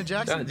 Jackson &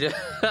 Jackson.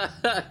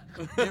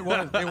 It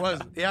was.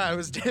 Yeah, it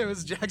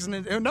was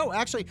Jackson & no,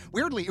 actually,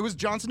 weirdly, it was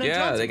Johnson &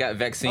 Johnson. Yeah, they got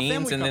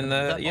vaccines and then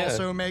the... That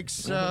also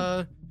makes...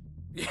 that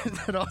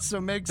also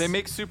makes... They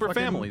make super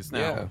families now.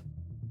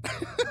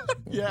 Yeah.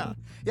 Yeah.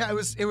 Yeah, it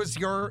was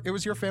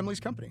your family's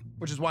company,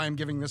 which is why I'm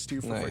giving this to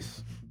you for free.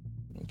 Nice.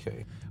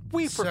 Okay.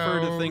 We prefer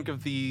to So- think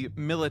of the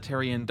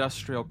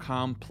military-industrial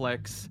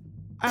complex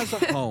as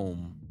a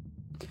home.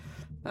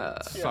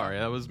 Sorry,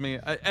 that was me.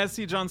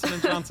 SC Johnson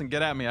 & Johnson,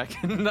 get at me. I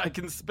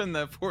can spin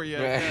that for you I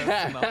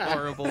guess, in a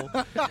horrible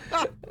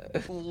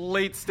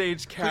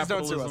late-stage Please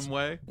don't sue us. capitalism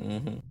way.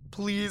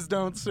 Please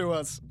don't sue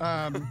us.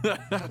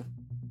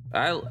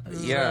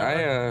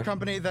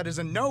 Company that is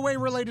in no way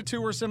related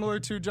to or similar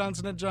to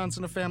Johnson &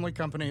 Johnson, a family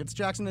company. It's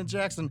Jackson &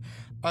 Jackson,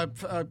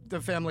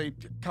 the family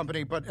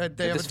company, but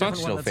they have a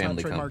different one that's not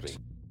trademarked.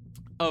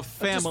 A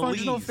family's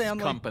dysfunctional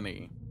family.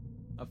 company.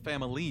 A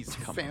family's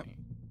company.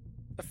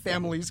 A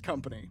family's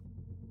company.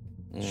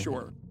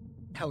 Sure.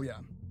 Hell yeah.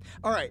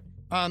 All right.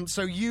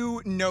 So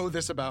you know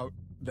this about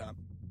them.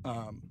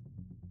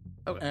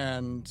 Okay.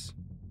 And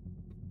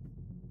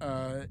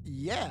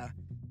yeah.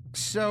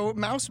 So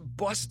Mouse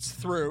busts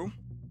through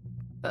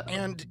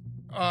and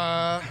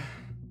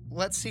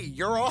let's see.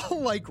 You're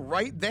all like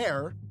right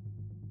there.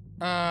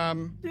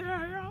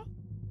 Yeah.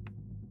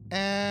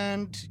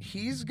 And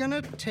he's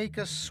gonna take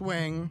a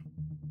swing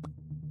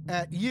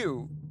at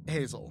you,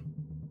 Hazel.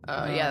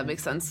 Yeah, that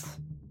makes sense.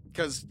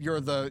 Because you're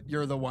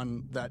the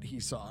one that he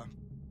saw.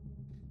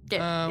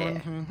 Yeah.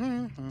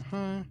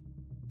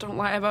 Don't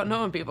lie about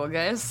knowing people,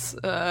 guys.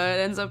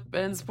 It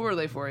ends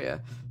poorly for you.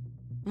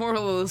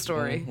 Moral of the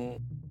story.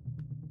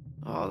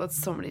 Oh, that's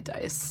so many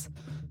dice.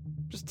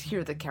 Just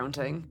hear the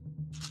counting.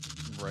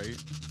 Right.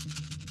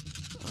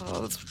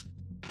 Oh, that's.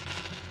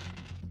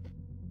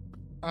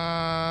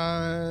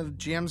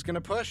 GM's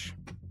gonna push.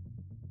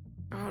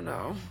 Oh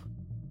no.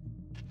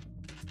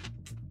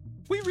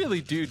 We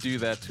really do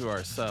that to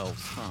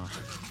ourselves, huh?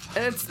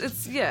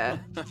 It's yeah.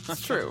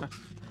 It's true.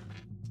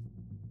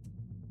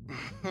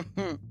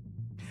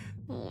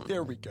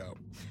 There we go.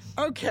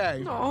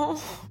 Okay.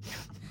 Oh,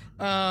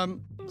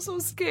 Um. I'm so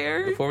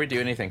scared. Before we do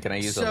anything, can I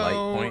use a light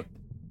point?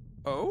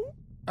 Oh?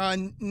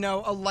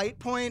 No, a light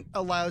point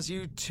allows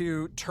you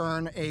to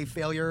turn a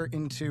failure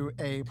into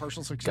a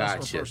partial success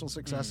Gotcha. or partial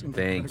success into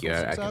Thank you.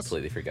 critical I success.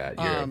 completely forgot.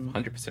 You're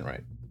 100%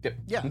 right. Yep.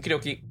 Yeah. Okie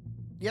dokie.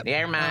 Yep.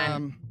 Never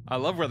mind. I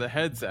love where the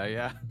head's at,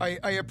 yeah.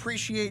 I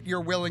appreciate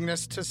your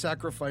willingness to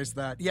sacrifice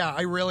that. Yeah,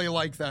 I really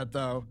like that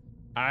though.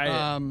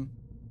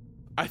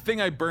 I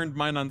think I burned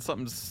mine on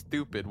something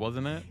stupid,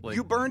 wasn't it? Like,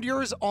 You burned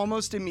yours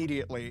almost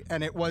immediately,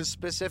 and it was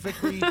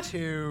specifically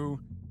to,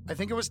 I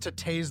think it was to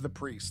tase the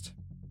priest.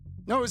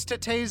 No, it was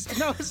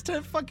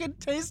to fucking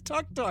tase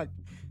Tuk Tuk.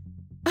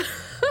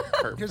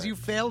 Because you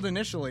failed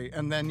initially,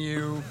 and then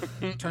you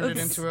turned it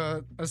into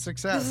a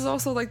success. This is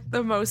also like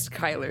the most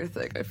Kyler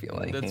thing, I feel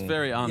like. that's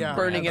very on Yeah.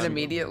 Burning it brand.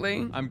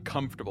 immediately. I'm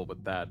comfortable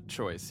with that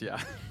choice,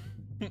 yeah.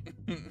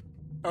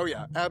 Oh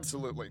yeah,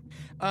 absolutely.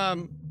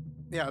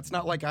 Yeah, it's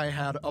not like I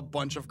had a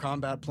bunch of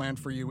combat planned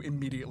for you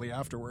immediately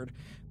afterward.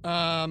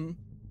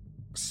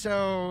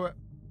 So,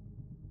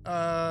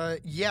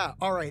 yeah,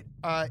 all right.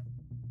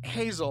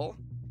 Hazel,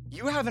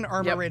 you have an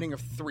armor Yep. rating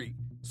of 3,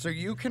 so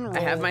you can roll.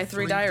 I have my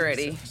 3 die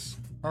ready. 3d6.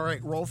 All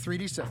right, roll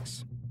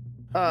 3d6.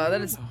 That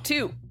is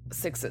 2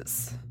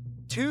 6s.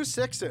 2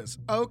 6s.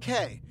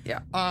 Okay.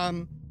 Yeah.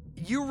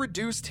 You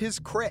reduced his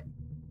crit,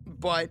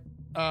 but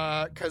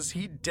because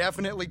he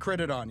definitely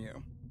critted on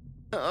you.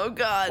 Oh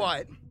God.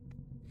 But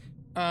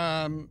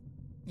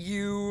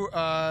you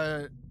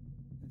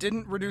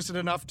didn't reduce it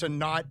enough to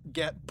not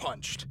get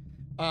punched.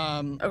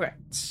 Okay.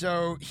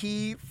 So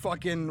he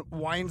fucking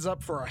winds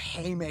up for a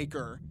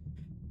haymaker,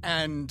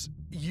 and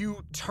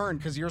you turn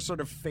because you're sort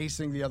of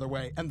facing the other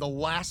way. And the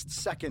last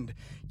second,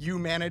 you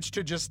manage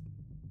to just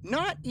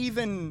not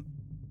even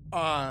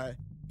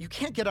you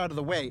can't get out of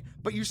the way,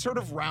 but you sort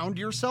of round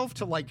yourself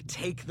to like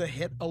take the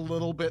hit a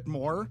little bit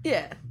more.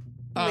 Yeah.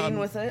 Lean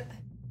with it.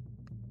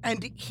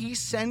 And he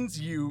sends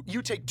you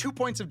take 2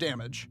 points of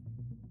damage,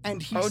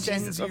 and he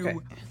sends Jesus, you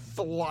okay.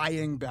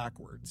 flying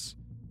backwards.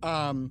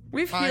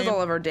 We've healed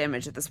all of our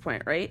damage at this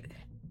point, right?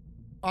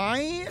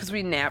 Because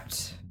we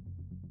napped.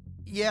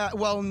 Yeah,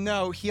 well,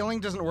 no, healing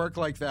doesn't work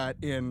like that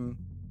in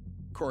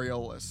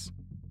Coriolis.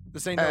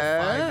 This ain't no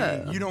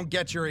 5e. You don't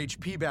get your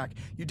HP back.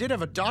 You did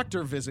have a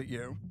doctor visit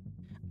you.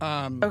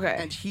 Okay.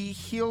 And he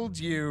healed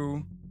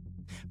you,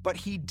 but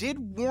he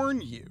did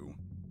warn you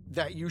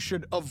that you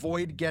should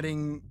avoid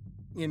getting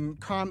in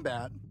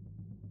combat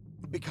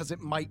because it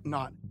might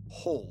not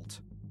hold.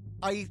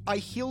 I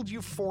healed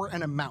you for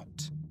an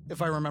amount,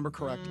 if I remember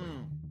correctly.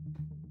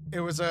 It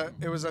was a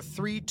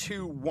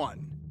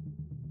 3-2-1.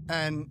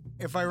 And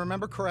if I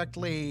remember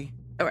correctly,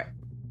 Okay.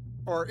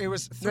 or it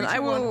was 3-2-1 Then I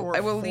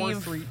will leave.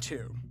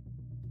 4-3-2.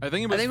 I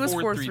think it was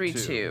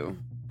 4-3-2.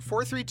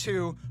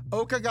 4-3-2.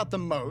 Oka got the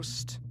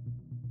most.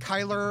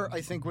 Kyler,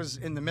 I think, was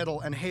in the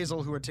middle, and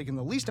Hazel, who had taken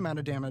the least amount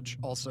of damage,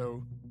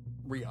 also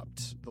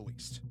re-upped the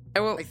least. I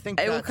will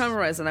that's-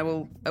 compromise, and I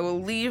will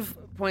leave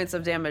points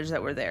of damage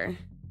that were there.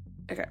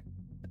 Okay.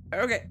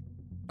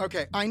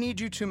 Okay, I need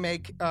you to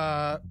make,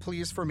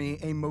 please, for me,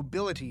 a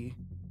mobility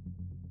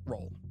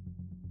roll.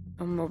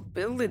 A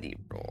mobility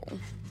roll.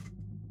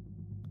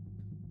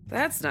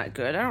 That's not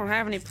good. I don't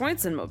have any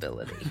points in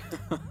mobility.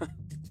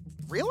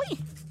 Really?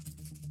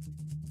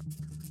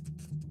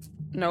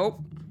 Nope.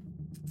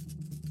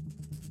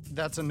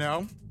 That's a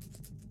no?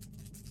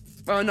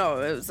 Oh,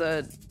 no, it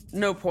was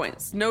no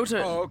points. No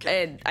to... Oh,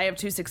 okay. And I have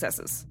 2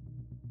 successes.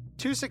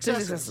 2 2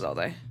 successes. successes all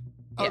day.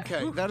 Yeah.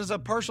 Okay, that is a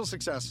partial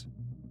success.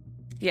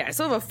 Yeah, I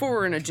still have a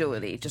 4 in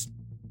agility. Just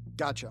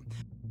Gotcha.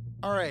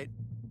 All right,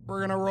 we're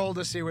going to roll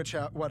to see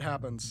what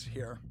happens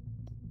here.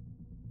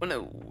 oh,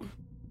 no.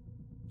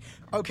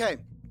 Okay.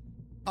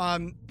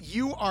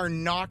 You are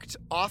knocked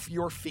off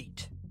your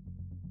feet.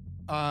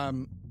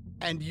 And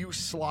you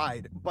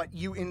slide, but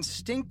you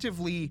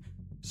instinctively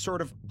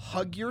sort of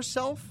hug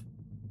yourself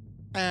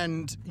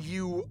and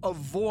you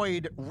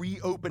avoid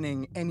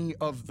reopening any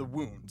of the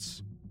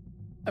wounds.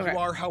 Okay. You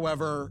are,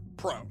 however,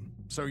 prone,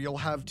 so you'll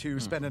have to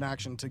spend an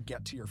action to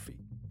get to your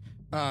feet.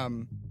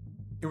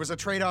 It was a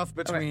trade-off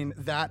between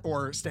that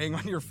or staying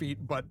on your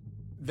feet, but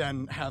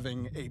then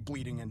having a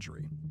bleeding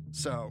injury.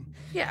 So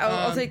Yeah,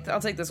 I'll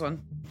take this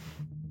one.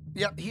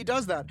 yeah, he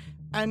does that,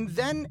 and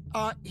then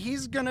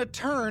he's gonna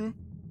turn,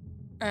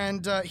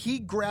 and he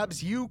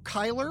grabs you,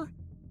 Kyler,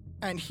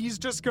 and he's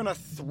just gonna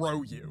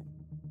throw you.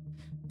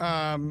 So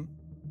I'm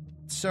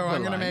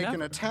gonna make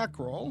an attack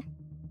roll.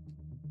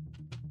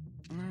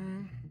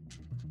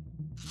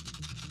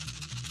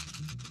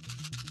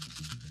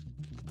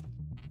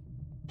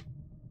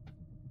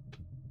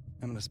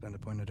 I'm gonna spend a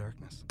point of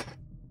darkness.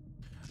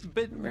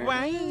 But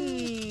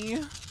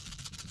why?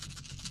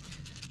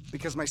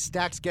 Because my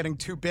stack's getting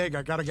too big,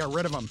 I gotta get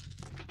rid of them.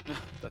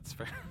 That's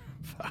fair.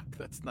 Fuck,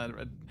 that's not...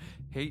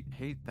 Hate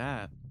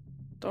that.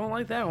 Don't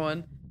like that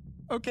one.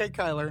 Okay,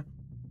 Kyler.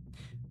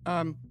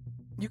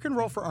 You can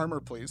roll for armor,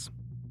 please.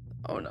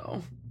 Oh,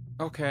 no.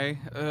 Okay,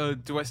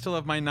 do I still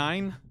have my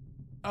 9?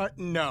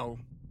 No.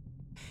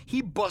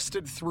 He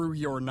busted through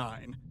your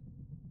 9.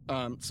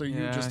 So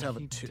you just have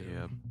a 2. Did.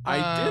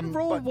 I did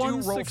roll but do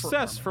one roll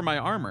success for for my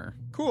armor.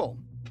 Cool.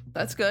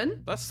 That's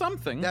good. That's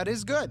something. That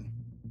is good.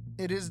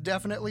 It is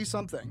definitely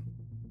something.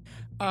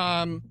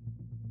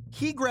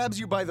 He grabs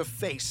you by the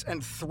face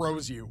and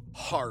throws you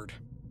hard.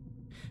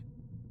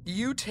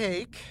 You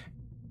take,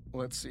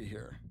 let's see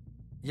here.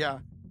 Yeah.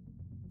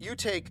 You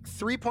take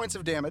 3 points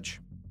of damage.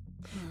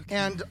 Okay.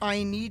 And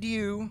I need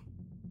you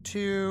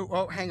to,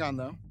 oh, hang on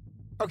though.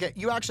 Okay,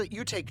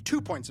 you take 2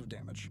 points of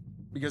damage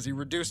because he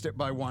reduced it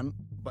by 1,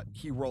 but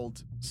he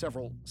rolled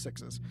several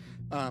 6s.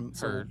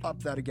 So we'll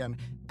up that again.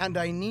 And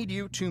I need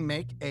you to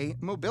make a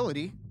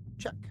mobility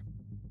check.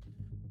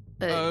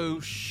 Oh,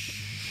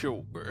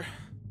 sure.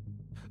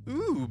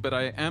 Ooh, but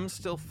I am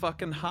still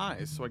fucking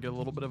high, so I get a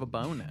little bit of a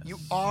bonus. You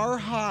are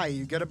high.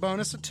 You get a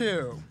bonus of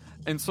 2.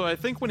 And so I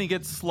think when he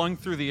gets slung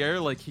through the air,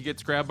 like he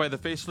gets grabbed by the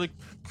face, like,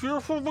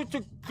 careful with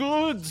the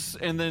goods!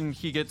 And then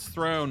he gets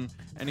thrown,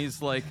 and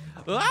he's like,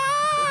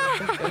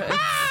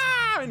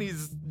 ah! And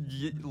he's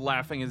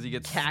laughing as he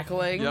gets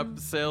cackling. Yep,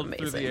 sailed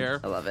through the air.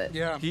 I love it.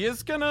 Yeah. He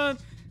is gonna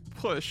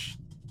push.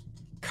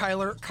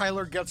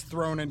 Kyler gets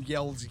thrown and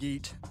yells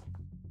yeet.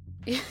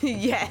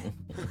 Yeah.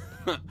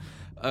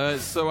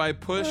 So I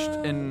pushed,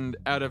 and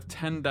out of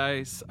 10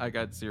 dice, I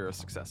got 0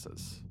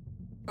 successes.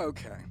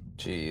 Okay.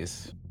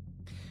 Jeez.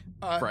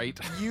 Right.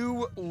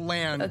 You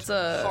land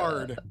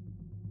hard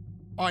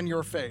on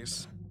your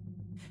face,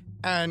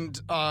 and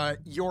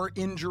your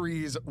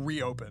injuries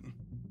reopen.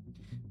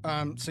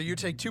 So you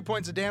take 2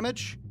 points of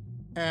damage,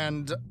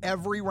 and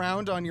every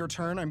round on your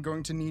turn, I'm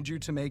going to need you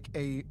to make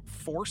a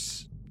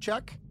force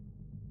check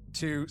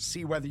to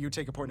see whether you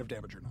take a point of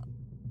damage or not.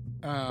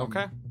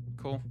 Okay,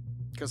 cool.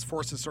 Because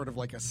force is sort of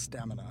like a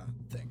stamina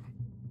thing.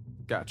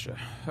 Gotcha.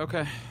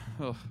 Okay.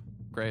 Oh,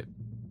 great.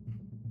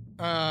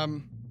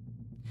 And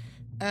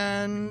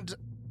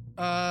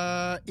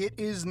it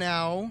is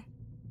now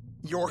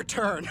your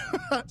turn.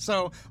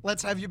 So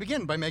let's have you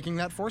begin by making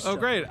that force check. Oh,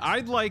 great.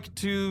 I'd like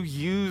to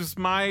use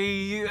my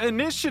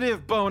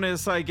initiative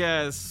bonus, I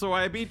guess. So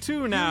I be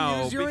 2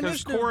 now. use your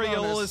because initiative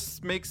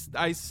Coriolis makes...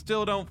 I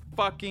still don't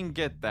fucking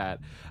get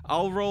that.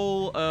 I'll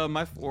roll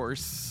my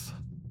force,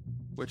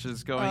 which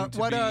is going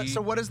to be...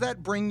 So what does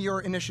that bring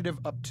your initiative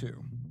up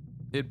to?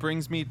 It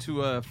brings me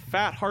to a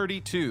fat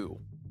hearty 2.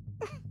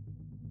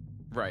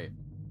 Right.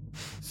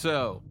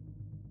 So...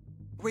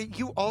 Wait,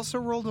 you also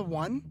rolled a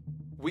 1?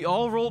 We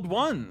all rolled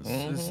 1s.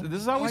 Mm-hmm.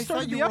 This is how we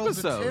started the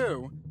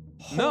episode.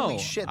 Holy No,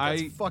 shit,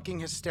 that's fucking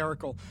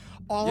hysterical.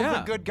 All of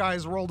the good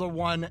guys rolled a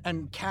 1,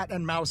 and Cat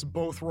and Mouse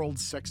both rolled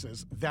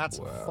 6s. That's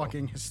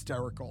fucking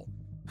hysterical.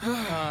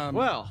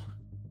 Well,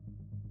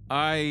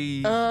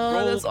 I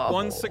rolled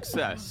 1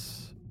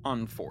 success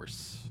on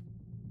force.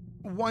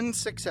 1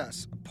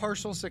 success,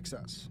 partial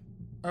success.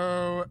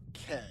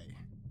 Okay.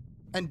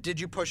 And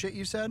did you push it,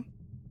 you said?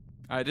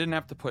 I didn't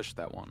have to push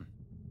that one.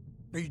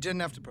 No, you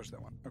didn't have to push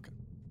that one. Okay.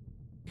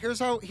 Here's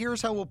how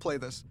we'll play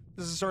this.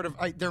 This is sort of,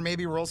 there may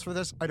be rules for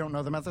this. I don't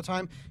know them at the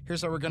time.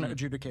 Here's how we're going to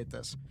adjudicate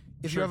this.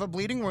 If you have a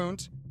bleeding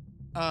wound,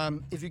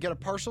 if you get a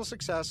partial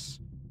success,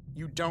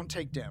 you don't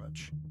take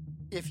damage.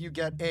 If you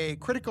get a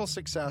critical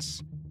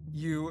success,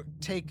 you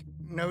take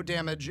no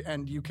damage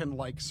and you can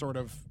sort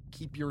of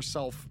keep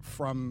yourself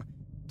from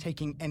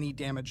taking any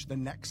damage the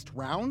next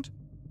round.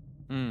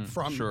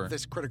 from sure.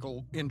 this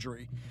critical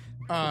injury.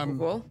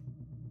 Cool.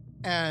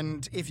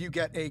 And if you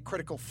get a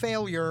critical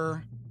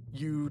failure,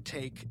 you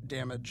take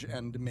damage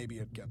and maybe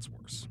it gets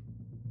worse.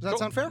 Does that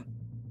sound fair?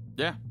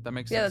 Yeah, that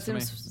makes Yeah, sense that to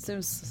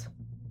me. seems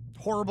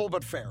Horrible,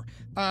 but fair.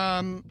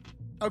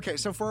 Okay,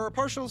 so for a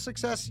partial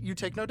success, you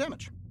take no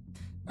damage.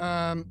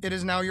 It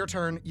is now your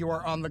turn. You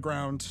are on the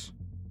ground.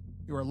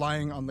 You are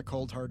lying on the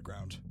cold, hard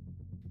ground.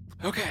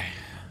 Okay.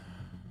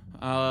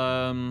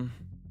 I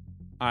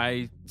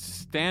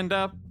stand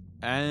up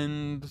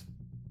and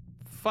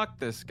fuck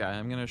this guy.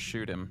 I'm gonna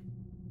shoot him.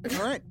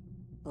 All right.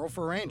 Roll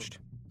for ranged.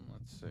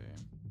 Let's see.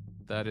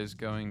 That is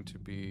going to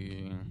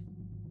be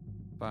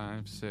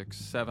 5, 6,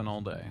 7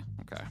 all day.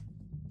 Okay.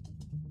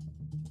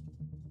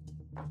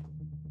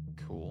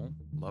 Cool.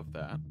 Love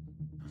that.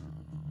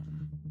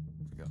 Here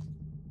we go.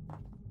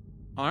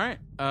 All right.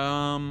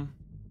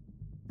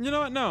 You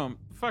know what? No.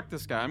 Fuck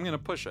this guy. I'm gonna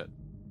push it.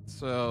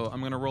 So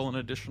I'm gonna roll an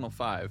additional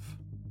 5.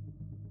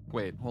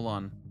 Wait. Hold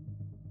on.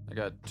 I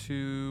got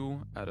 2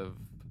 out of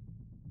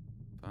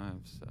 5,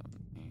 7,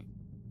 8.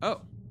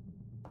 Oh.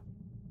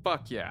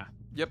 Fuck yeah.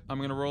 Yep,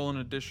 I'm gonna roll an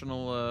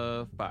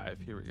additional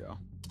 5. Here we go.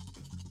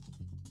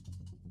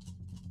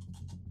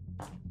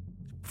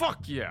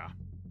 Fuck yeah.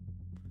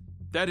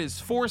 That is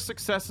 4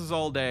 successes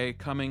all day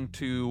coming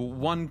to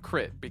 1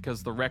 crit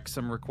because the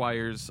Wrexham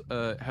has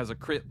a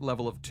crit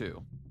level of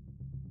 2.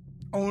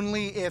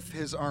 Only if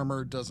his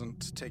armor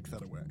doesn't take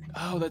that away.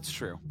 Oh, that's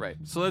true. Right.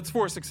 So that's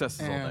 4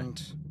 successes all day.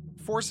 And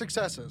 4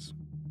 successes.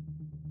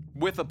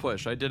 With a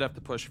push. I did have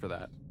to push for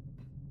that.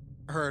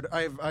 Heard.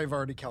 I've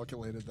already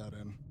calculated that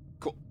in.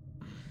 Cool.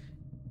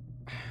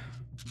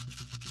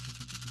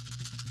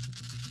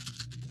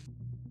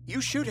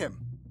 You shoot him.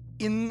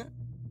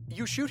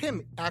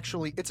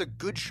 Actually, it's a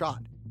good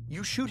shot.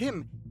 You shoot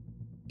him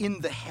in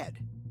the head,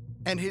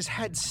 and his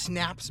head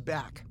snaps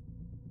back.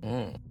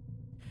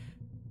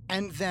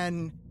 And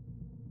then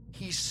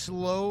he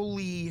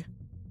slowly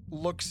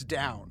looks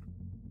down,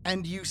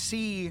 and you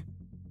see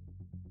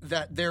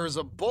that there's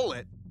a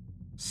bullet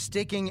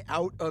sticking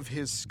out of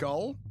his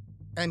skull,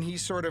 and he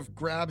sort of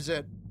grabs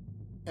it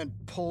and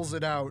pulls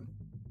it out,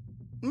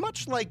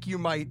 much like you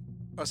might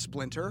a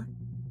splinter,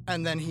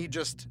 and then he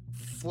just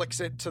flicks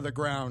it to the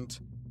ground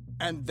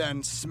and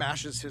then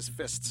smashes his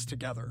fists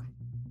together.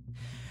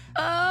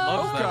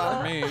 Loves that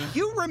for me.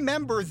 You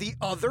remember the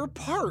other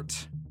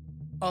part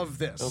of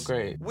this. Oh,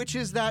 great. Which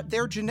is that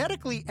they're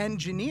genetically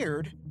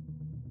engineered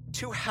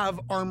to have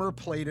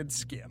armor-plated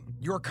skin.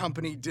 Your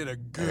company did a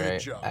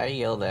good job. I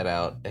yell that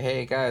out.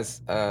 Hey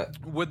guys,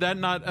 Would that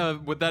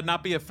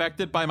not be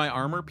affected by my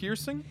armor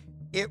piercing?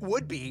 It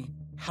would be.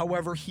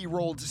 However, he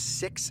rolled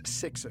 6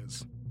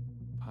 6s.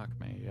 Fuck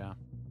me, yeah.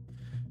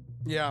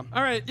 Yeah.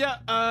 All right,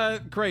 yeah,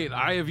 great.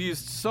 I have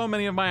used so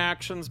many of my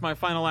actions. My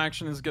final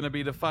action is going to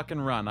be to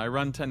fucking run. I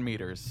run 10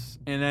 meters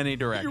in any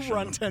direction. You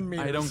run 10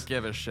 meters. I don't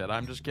give a shit.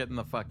 I'm just getting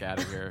the fuck out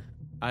of here.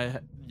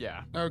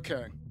 Yeah.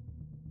 Okay.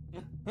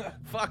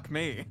 Fuck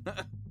me.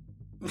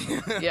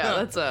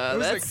 Yeah, that's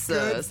was a good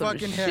some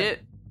fucking shit.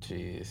 hit.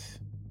 jeez.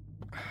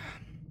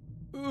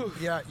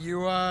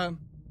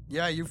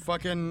 Yeah, you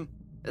fucking...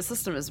 The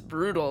system is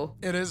brutal.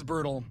 It is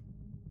brutal.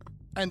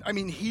 And, I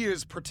mean,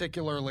 he's,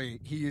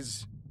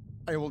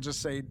 I will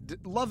just say,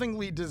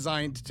 lovingly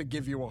designed to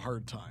give you a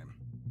hard time.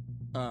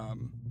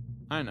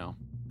 I know.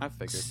 I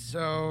figured.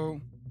 So,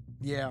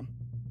 yeah.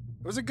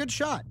 It was a good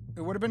shot.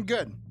 It would have been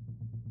good.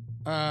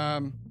 Yeah,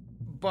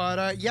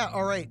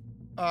 all right.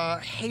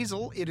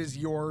 Hazel, it is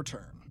your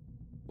turn.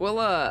 Well,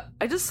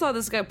 I just saw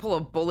this guy pull a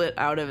bullet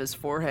out of his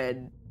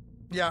forehead.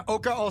 Yeah,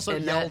 Oka also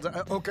And yelled.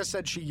 that- Oka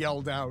said she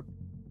yelled out,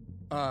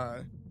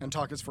 and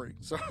talk is free.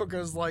 So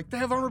Oka's like, they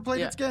have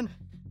armor-plated Yeah. skin.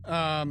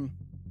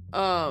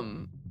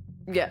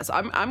 Yes,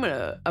 I'm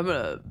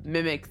gonna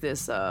mimic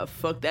this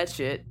fuck that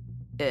shit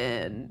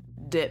and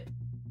dip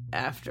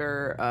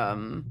after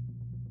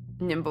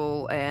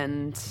Nimble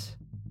and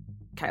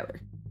Kyler.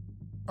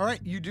 All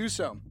right, you do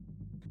so.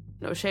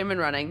 No shame in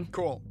running.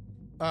 Cool.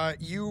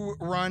 You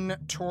run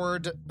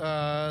toward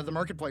the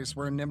marketplace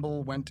where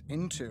Nimble went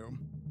into.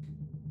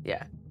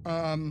 Yeah.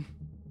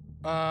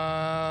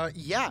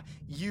 Yeah.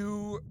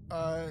 You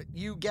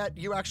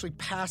actually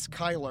pass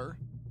Kyler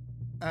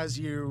as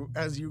you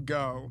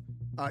go.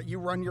 You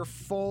run your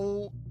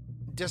full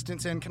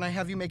distance in. Can I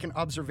have you make an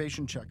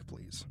observation check,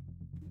 please?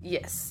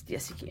 Yes, you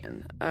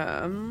can.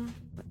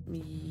 Let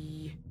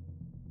me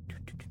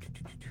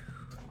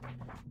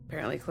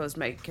apparently closed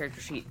my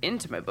character sheet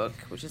into my book,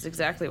 which is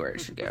exactly where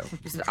it should go.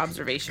 It's an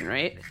observation,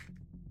 right?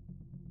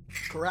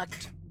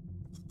 Correct.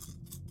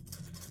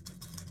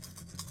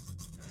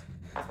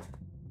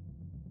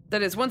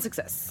 That is 1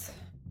 success.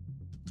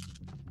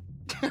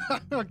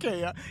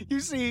 Okay, yeah. You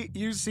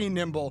see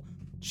Nimble.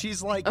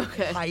 She's like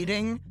Okay.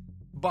 hiding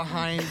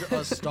behind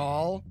a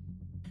stall.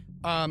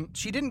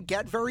 She didn't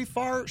get very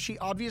far. She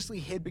obviously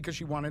hid because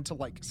she wanted to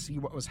like see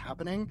what was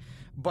happening,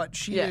 but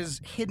she Yeah. is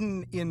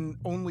hidden in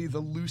only the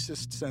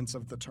loosest sense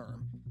of the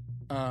term.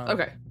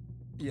 Okay.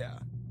 Yeah.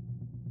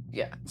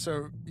 Yeah.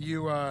 So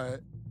you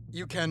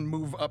can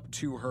move up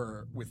to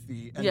her with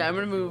the Yeah, I'm end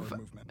gonna of your move-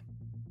 movement.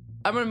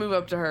 I'm gonna move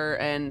up to her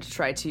and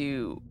try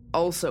to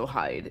also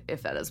hide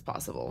if that is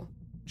possible.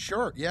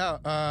 Sure,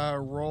 yeah.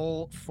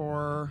 Roll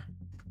for...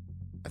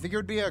 I think it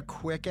would be a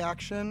quick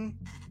action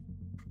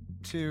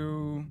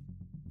to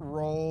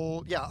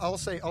roll... Yeah, I'll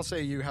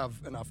say you have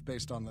enough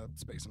based on the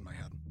space in my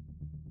head.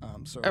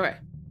 Okay.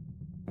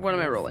 What am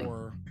I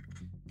rolling?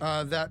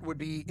 That would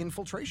be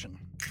infiltration.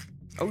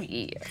 Oh,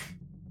 yeah.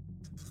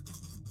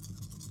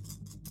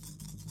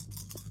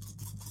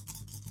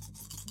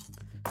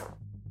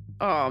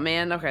 Oh,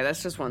 man. Okay,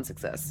 that's just one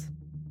success.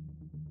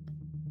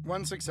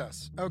 One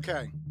success.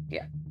 Okay.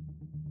 Yeah.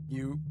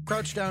 You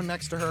crouch down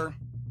next to her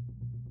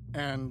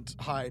and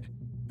hide.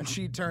 And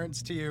she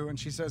turns to you and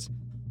she says,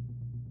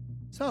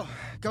 "So,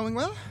 going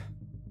well?"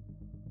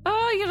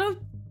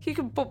 He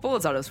could put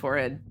bullets out his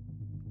forehead.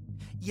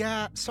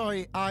 Yeah,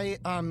 sorry, I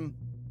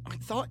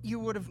thought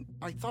you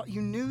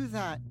knew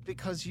that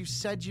because you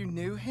said you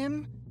knew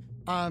him.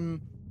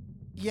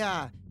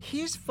 Yeah,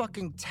 he's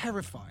fucking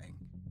terrifying.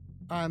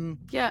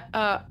 Yeah,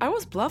 I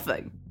was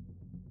bluffing.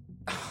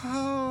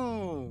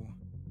 Oh.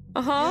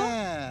 Uh-huh.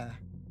 Yeah.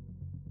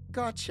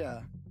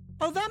 Gotcha.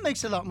 Oh, that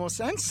makes a lot more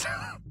sense.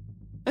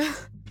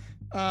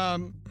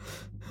 Oka,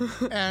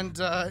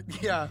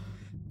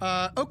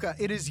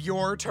 it is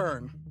your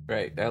turn.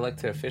 Right. I'd like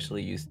to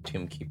officially use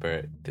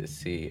Tomekeeper to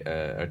see,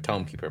 or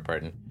Tomekeeper,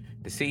 pardon,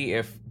 to see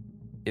if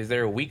is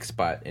there a weak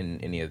spot in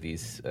any of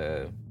these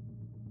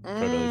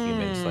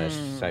proto-human /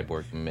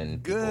 cyborg men.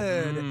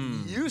 Good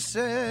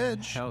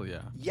usage. Hell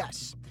yeah.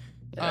 Yes.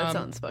 Yeah, that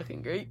sounds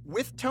fucking great.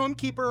 With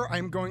Tomekeeper,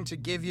 I'm going to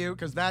give you,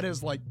 because that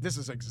is like, this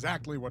is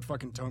exactly what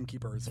fucking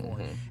Tomekeeper is for.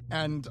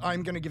 And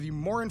I'm going to give you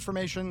more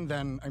information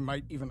than I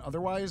might even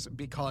otherwise,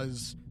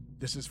 because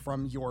this is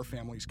from your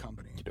family's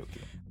company.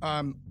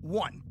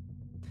 One,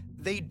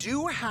 they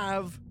do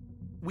have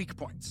weak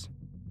points.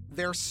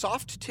 Their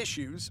soft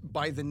tissues,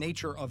 by the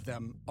nature of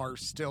them, are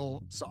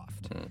still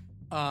soft.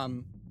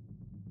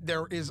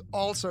 There is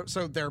also,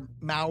 so their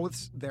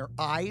mouths, their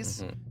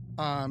eyes,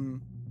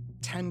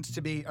 tend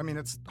to be, I mean,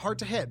 it's hard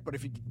to hit, but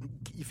if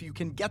you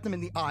can get them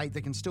in the eye,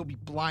 they can still be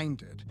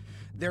blinded.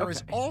 There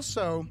is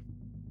also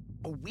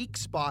a weak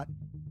spot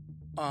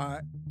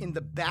in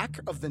the back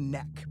of the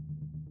neck.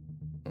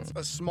 It's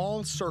a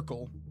small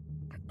circle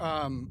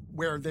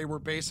where they were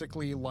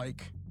basically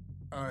like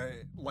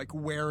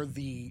where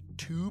the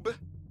tube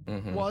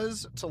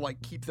was to like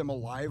keep them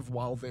alive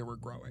while they were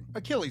growing,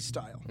 Achilles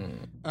style.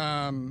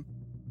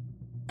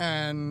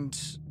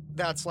 And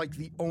that's like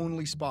the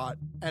only spot,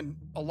 and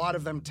a lot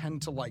of them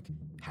tend to like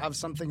have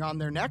something on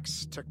their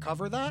necks to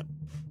cover that.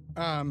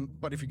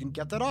 But if you can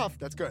get that off,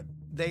 that's good.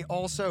 They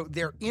also,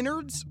 their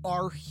innards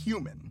are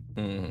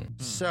human.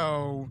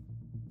 So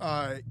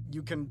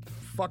you can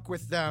fuck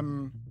with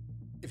them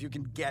if you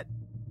can get,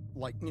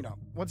 like, you know,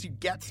 once you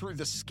get through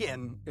the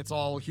skin, it's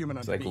all human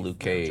It's underneath. like Luke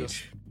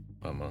Cage.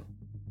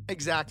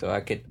 Exactly. So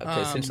I could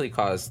essentially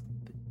cause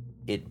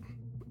it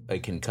a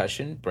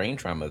concussion, brain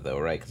trauma though,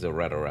 right? Because it'll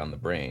rattle around the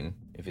brain.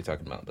 If you're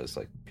talking about this,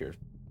 like pure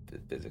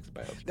physics,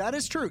 biology. That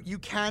is true. You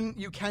can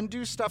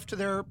do stuff to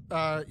their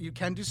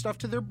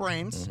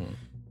brains.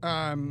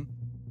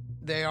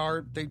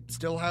 They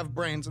still have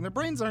brains, and their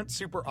brains aren't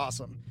super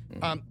awesome.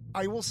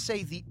 I will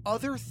say the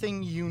other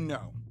thing you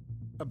know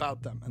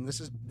about them, and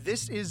this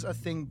is a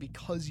thing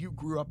because you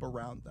grew up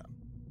around them.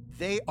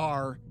 They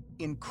are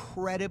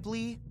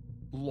incredibly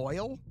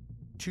loyal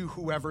to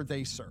whoever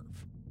they serve.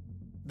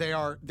 They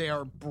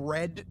are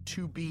bred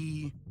to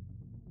be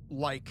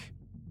like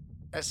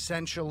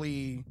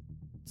essentially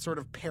sort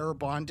of pair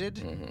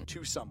bonded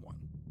to someone.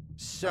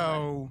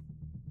 So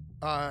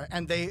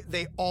and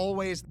they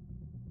always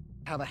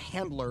have a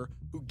handler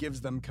who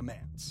gives them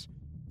commands.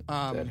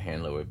 That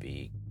handler would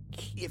be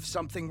if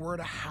something were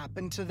to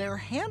happen to their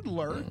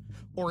handler,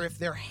 or if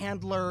their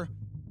handler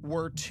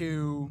were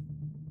to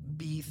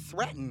be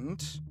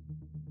threatened,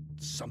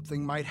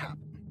 something might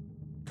happen.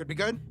 Could be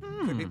good,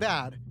 could be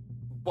bad,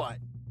 but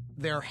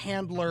their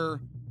handler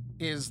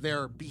is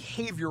their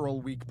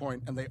behavioral weak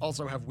point, and they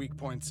also have weak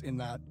points in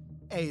that,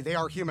 A, they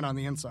are human on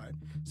the inside.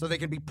 So they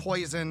can be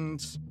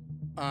poisoned,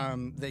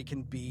 they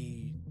can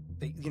be,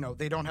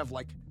 they don't have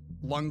like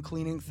lung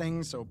cleaning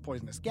things, so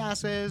poisonous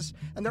gases,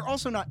 and they're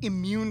also not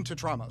immune to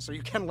trauma, so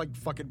you can like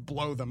fucking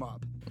blow them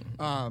up.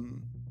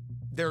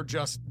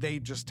 They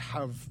just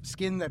have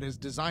skin that is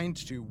designed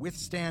to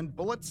withstand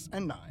bullets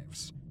and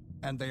knives,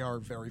 and they are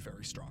very,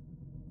 very strong.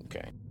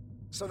 Okay.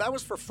 So that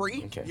was for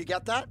free. Okay. You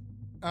get that?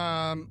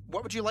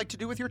 What would you like to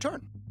do with your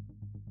turn?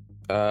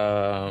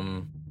 I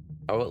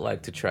would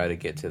like to try to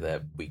get to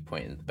that weak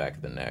point in the back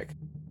of the neck.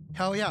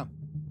 Hell yeah.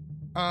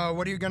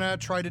 What are you gonna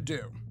try to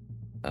do?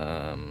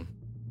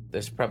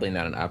 There's probably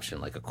not an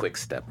option like a quick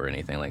step or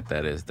anything like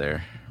that, is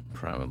there?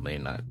 Probably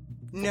not.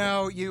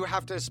 No, you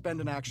have to spend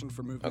an action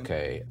for movement.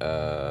 Okay,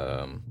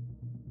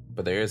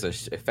 but there is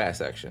a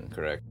fast action,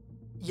 correct?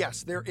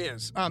 Yes, there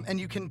is. And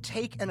you can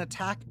take an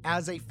attack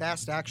as a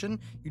fast action.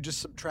 You just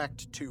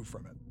subtract 2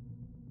 from it.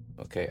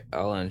 Okay,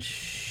 I'll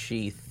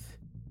unsheath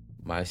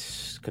my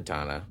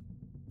katana,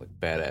 like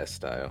badass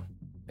style.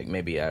 Like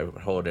maybe I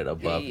hold it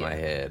above my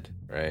head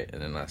right?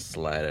 And then I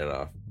slide it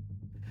off.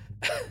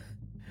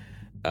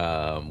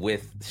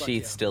 With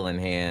sheath still in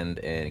hand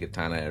and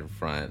katana in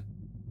front.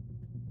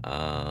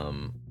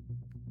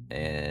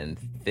 And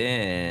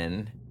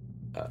then...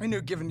 I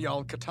knew giving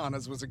y'all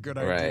katanas was a good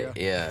idea. Right,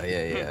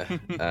 yeah.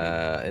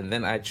 And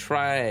then I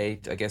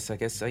tried, I guess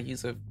I'll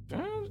use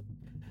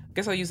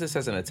this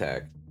as an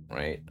attack,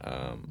 right?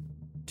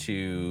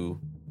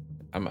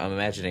 I'm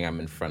imagining I'm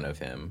in front of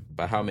him.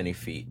 By how many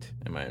feet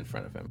am I in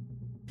front of him?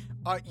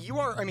 You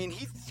are, I mean,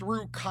 he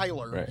threw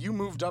Kyler. Right. You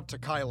moved up to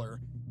Kyler.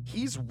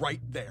 He's right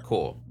there.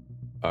 Cool.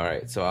 All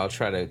right, so I'll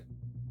try to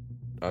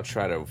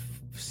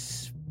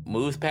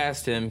move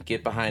past him,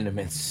 get behind him,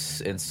 and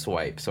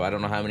swipe. So I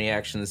don't know how many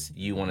actions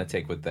you want to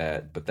take with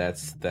that, but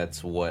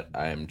that's what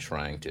I'm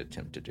trying to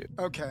attempt to do.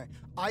 Okay.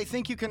 I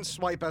think you can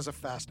swipe as a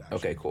fast action.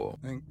 Okay, cool.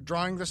 I think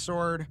drawing the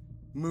sword,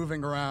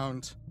 moving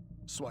around,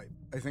 swipe.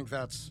 I think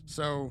that's...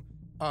 So,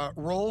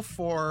 roll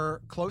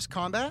for close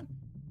combat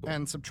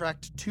and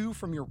subtract 2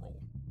 from your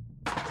roll.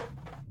 All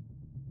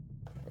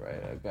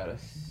right, I've got a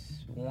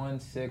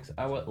 1-6.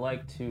 I would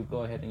like to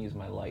go ahead and use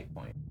my light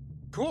point.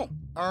 Cool.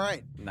 All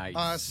right.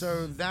 Nice.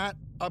 So that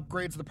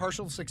upgrades the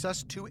partial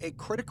success to a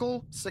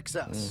critical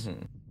success.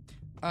 Mm-hmm.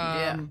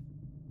 Yeah.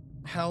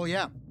 Hell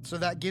yeah. So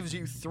that gives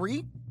you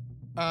 3.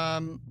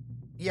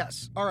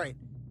 Yes. All right.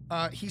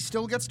 He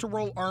still gets to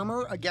roll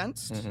armor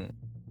against,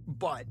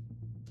 but...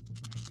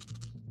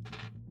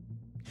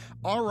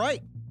 All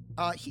right.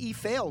 He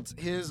failed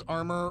his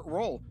armor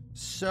roll.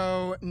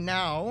 So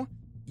now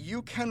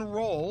you can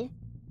roll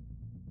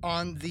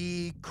on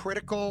the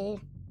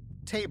critical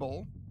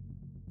table.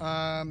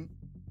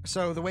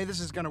 So the way this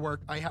is going to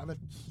work, I have it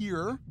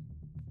here.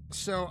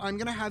 So I'm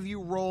going to have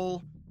you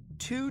roll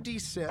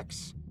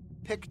 2d6,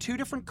 pick 2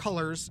 different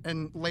colors,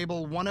 and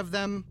label one of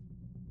them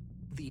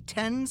the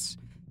 10s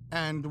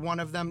and one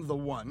of them the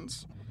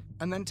 1s,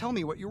 and then tell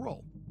me what you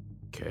roll.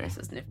 Okay. This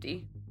is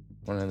nifty.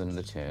 One of them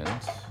the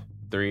 10s.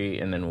 3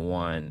 and then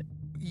 1.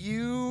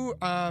 You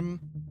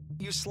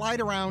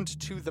slide around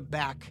to the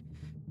back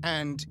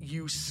and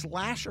you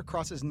slash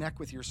across his neck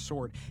with your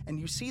sword, and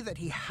you see that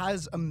he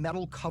has a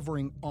metal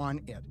covering on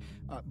it,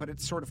 but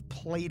it's sort of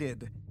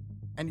plated,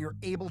 and you're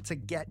able to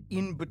get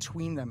in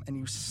between them, and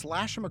you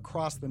slash him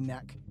across the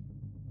neck,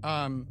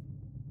 and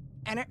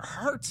it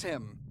hurts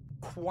him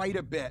quite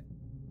a bit,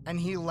 and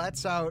he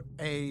lets out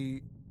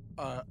a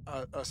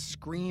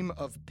scream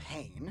of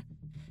pain,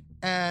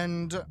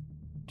 and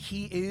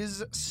he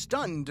is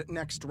stunned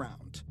next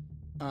round,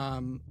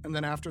 and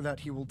then after that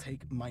he will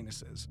take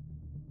minuses.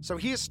 So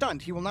he is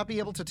stunned. He will not be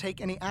able to take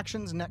any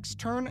actions next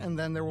turn, and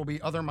then there will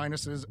be other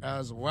minuses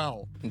as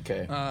well.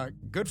 Okay.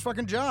 Good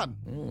fucking job.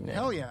 Yeah.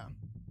 Hell yeah.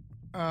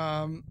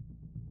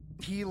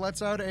 He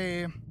lets out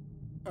a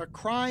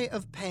cry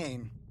of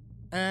pain,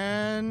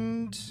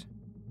 and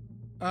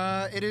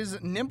it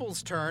is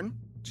Nimble's turn.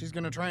 She's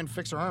going to try and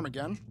fix her arm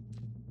again.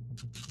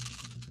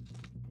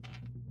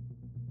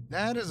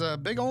 That is a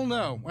big ol'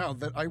 no. Wow,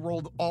 that I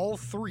rolled all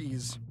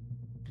 3s.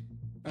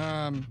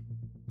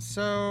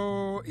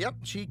 So, yep,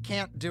 she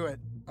can't do it.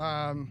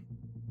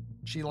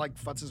 She,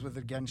 futzes with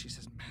it again. She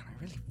says, man, I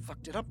really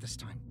fucked it up this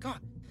time. God.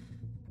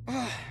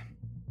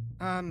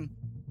 Are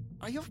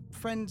your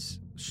friends...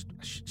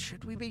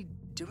 should we be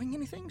doing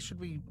anything? Should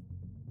we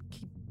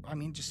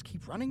just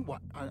keep running?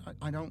 What?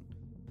 I don't...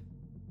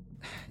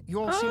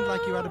 You all seemed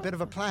like you had a bit of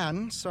a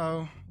plan,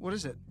 so what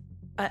is it?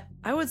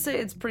 I would say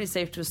it's pretty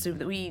safe to assume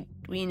that we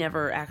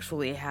never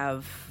actually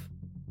have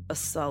a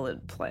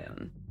solid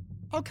plan.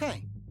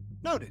 Okay.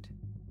 Noted.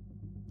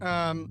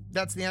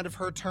 That's the end of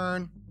her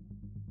turn.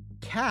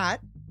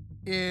 Kat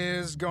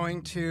is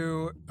going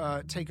to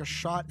take a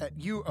shot at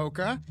you,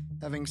 Oka,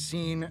 having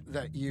seen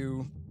that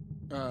you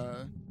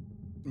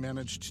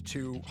managed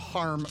to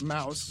harm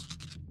Mouse.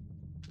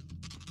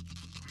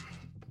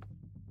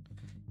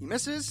 He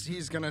misses.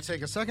 He's going to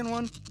take a second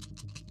one.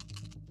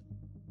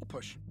 We'll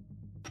push.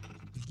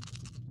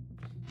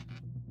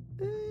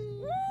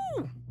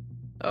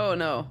 Oh,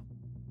 no.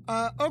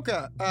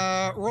 Oka,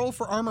 roll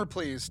for armor,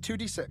 please.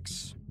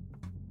 2d6.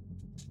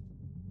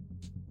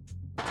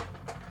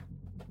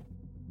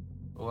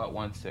 What about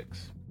 1-6?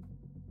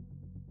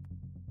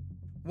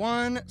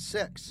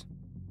 1-6.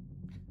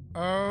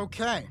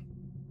 Okay.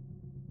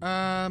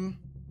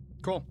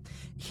 Cool.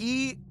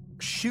 He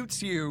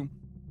shoots you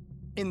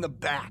in the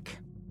back,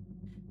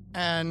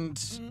 and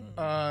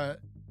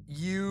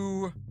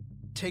you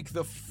take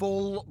the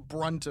full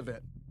brunt of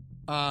it.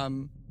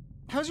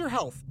 How's your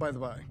health, by the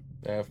way?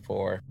 I have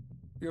 4.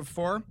 You have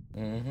 4?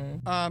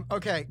 Mm-hmm.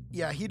 Okay.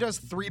 Yeah, he does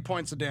 3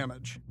 points of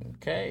damage.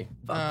 Okay.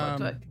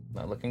 Fuck.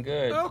 Not looking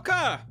good.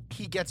 Oka!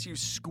 He gets you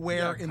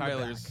square in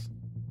Kyler's. the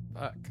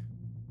back. Fuck.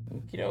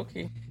 Okie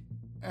dokie.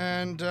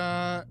 And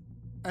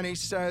he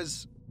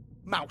says,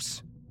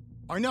 Mouse,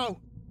 I know,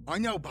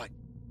 but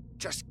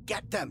just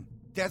get them.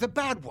 They're the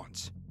bad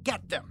ones.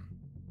 Get them.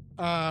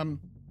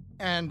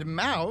 And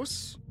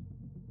Mouse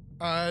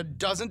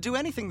doesn't do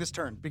anything this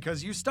turn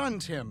because you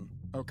stunned him,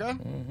 okay?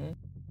 Mm-hmm.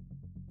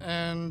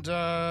 And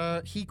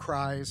he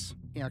cries.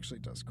 He actually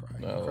does cry.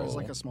 He cries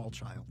like a small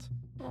child.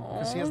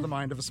 Because he Oh. has the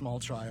mind of a small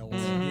child.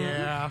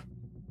 Yeah.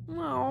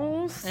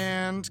 No.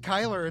 And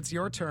Kyler, it's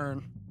your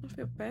turn. I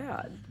feel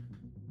bad.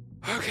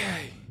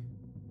 Okay.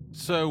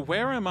 So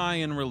where am I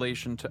in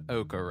relation to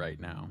Oka right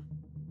now?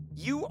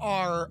 You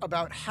are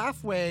about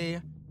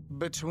halfway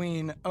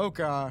between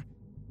Oka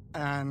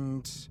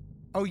and...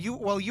 you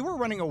were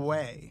running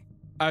away.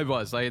 I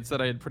was. I had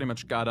said I had pretty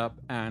much got up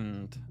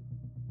and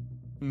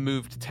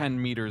moved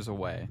 10 meters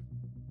away.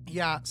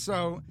 Yeah,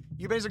 so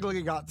you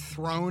basically got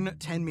thrown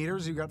 10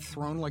 meters. You got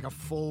thrown like a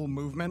full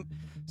movement.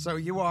 So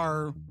you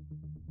are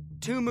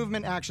 2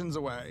 movement actions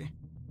away,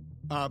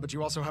 but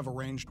you also have a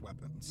ranged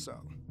weapon, so...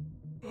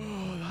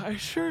 I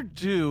sure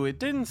do. It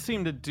didn't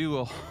seem to do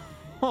a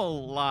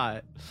whole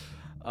lot.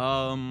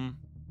 Am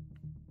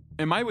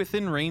I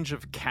within range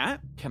of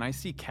Cat? Can I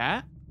see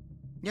Cat?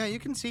 Yeah, you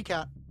can see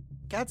Cat.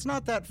 Cat's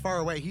not that far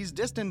away. He's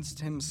distanced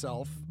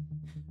himself,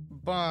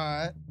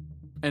 but...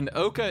 And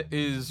Oka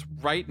is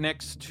right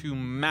next to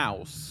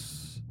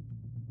Mouse.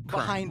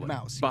 Behind currently.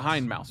 Mouse,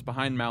 yes.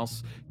 Behind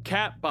Mouse.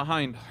 Cat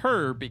behind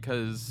her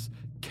because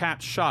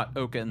Cat shot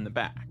Oka in the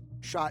back.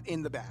 Shot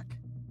in the back.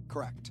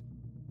 Correct.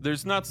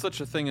 There's not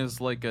such a thing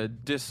as like a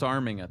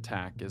disarming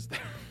attack, is there?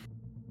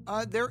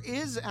 There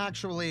is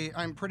actually,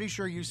 I'm pretty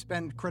sure you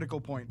spend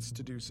critical points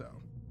to do so.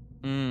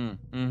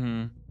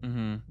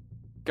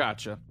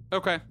 Gotcha.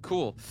 Okay,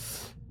 cool.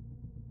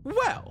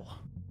 Well,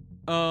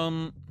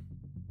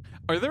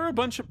 are there a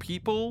bunch of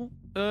people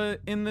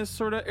in this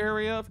sort of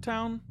area of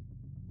town?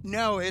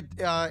 No,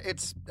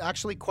 it's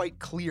actually quite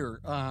clear.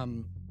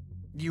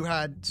 You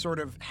had sort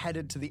of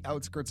headed to the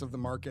outskirts of the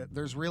market.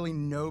 There's really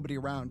nobody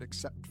around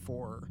except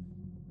for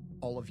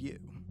all of you.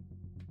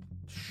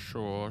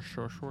 Sure.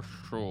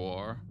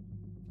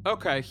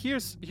 Okay,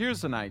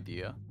 here's an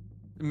idea.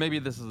 Maybe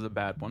this is a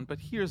bad one, but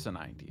here's an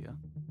idea.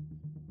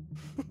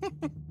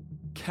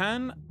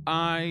 Can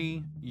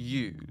I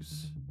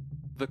use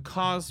the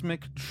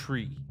cosmic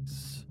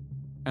trees?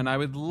 And I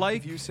would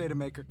like... If you say to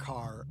make a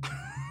car...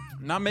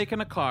 Not making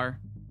a car.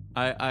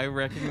 I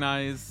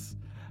recognize...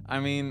 I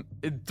mean,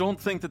 don't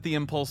think that the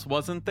impulse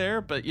wasn't there,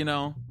 but, you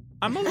know,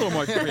 I'm a little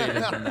more creative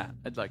than that,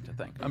 I'd like to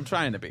think. I'm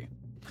trying to be.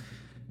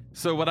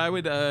 So what I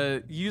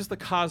would use the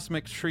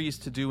cosmic trees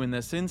to do in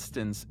this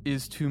instance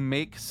is to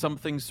make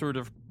something sort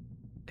of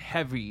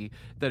heavy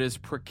that is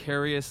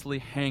precariously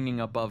hanging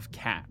above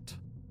Cat.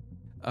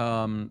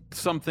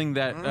 Something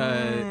that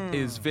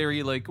is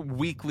very like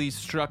weakly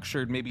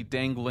structured, maybe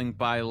dangling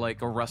by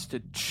like a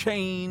rusted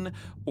chain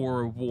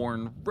or a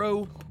worn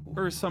rope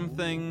or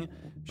something,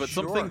 but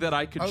Sure. something that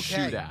I could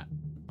shoot at.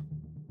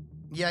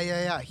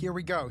 Yeah. Here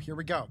we go.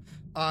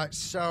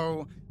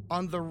 So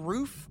on the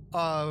roof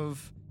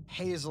of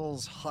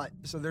Hazel's hut,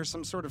 so there's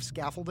some sort of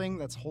scaffolding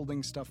that's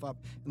holding stuff up,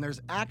 and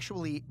there's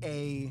actually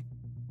a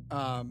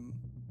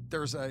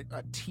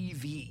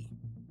TV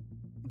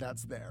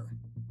that's there.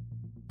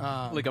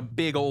 Like a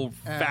big old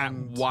fat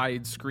and-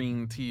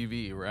 widescreen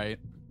TV, right?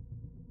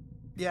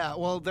 Yeah,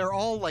 well, they're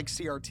all like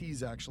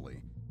CRTs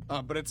actually,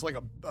 but it's like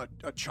a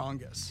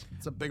Chongus.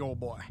 It's a big old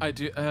boy. I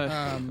do.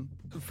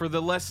 For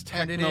the less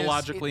and it is-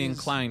 technologically it is-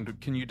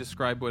 inclined, can you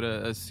describe what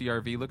a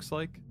CRV looks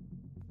like?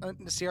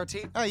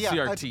 CRT? Oh yeah.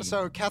 CRT.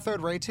 So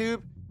cathode ray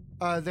tube.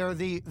 They're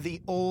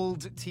the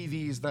old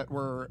TVs that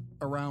were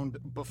around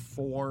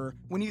before.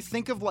 When you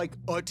think of like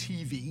a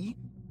TV,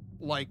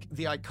 like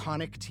the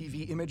iconic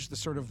TV image, the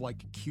sort of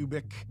like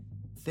cubic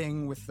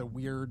thing with the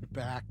weird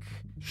back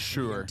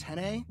Sure.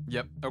 antennae,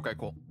 Yep. Okay,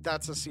 cool.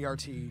 that's a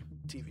CRT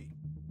TV.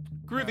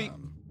 Groovy.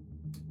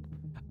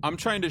 I'm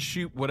trying to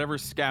shoot whatever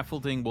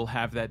scaffolding will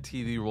have that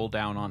TV roll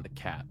down onto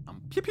Cat.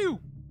 Pew pew.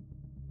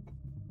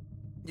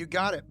 You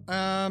got it.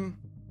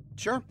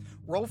 Sure.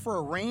 Roll for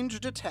a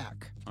ranged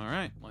attack. All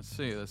right. Let's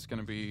see. That's going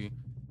to be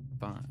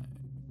 5,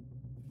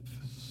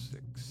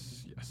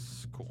 6.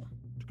 Yes. Cool.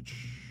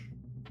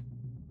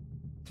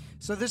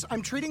 So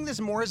I'm treating this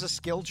more as a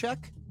skill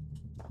check.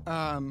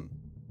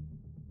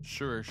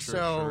 Sure.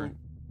 So,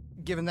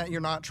 given that you're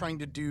not trying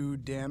to do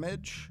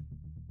damage,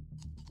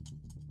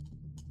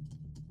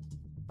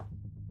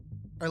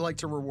 I like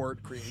to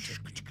reward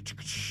creativity.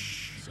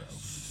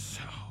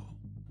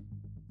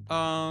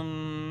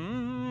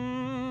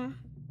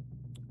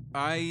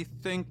 I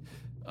think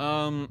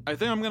I'm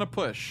gonna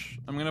push.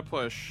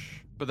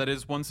 But that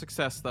is one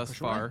success thus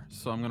Push away. far,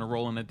 so I'm gonna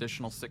roll an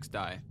additional 6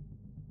 die.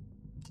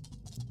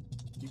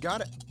 You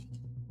got it.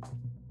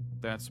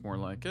 That's more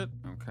like it.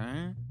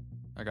 Okay.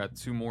 I got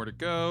 2 more to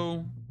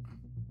go.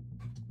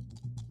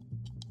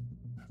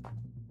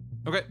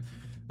 Okay.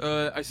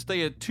 I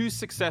stay at 2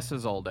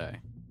 successes all day.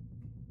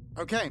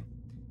 Okay.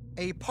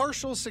 A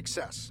partial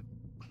success.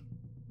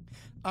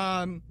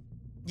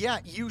 Yeah,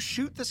 you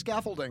shoot the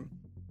scaffolding,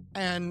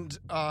 and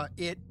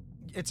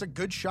it's a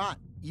good shot.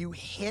 You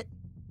hit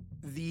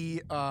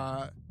the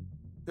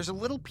there's a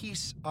little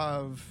piece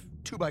of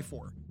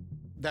 2x4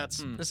 that's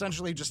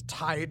essentially just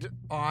tied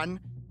on,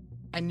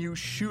 and you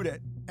shoot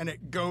it, and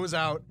it goes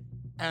out,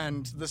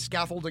 and the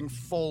scaffolding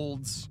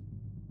folds,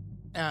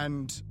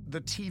 and the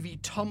TV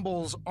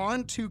tumbles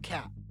onto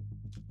Cat.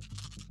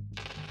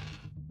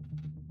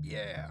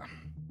 Yeah.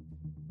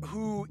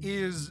 Who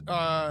is,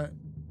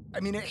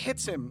 it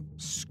hits him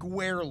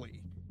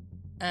squarely.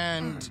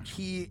 And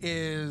he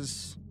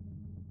is,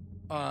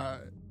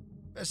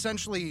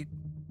 essentially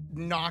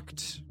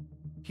knocked.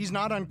 He's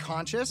not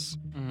unconscious,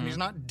 and he's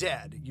not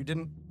dead. You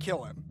didn't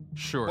kill him.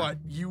 Sure. But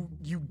you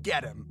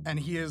get him, and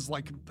he is,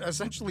 like,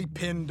 essentially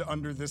pinned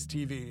under this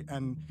TV.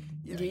 And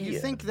you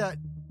think that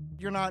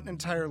you're not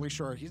entirely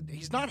sure.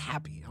 He's not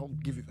happy. I'll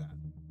give you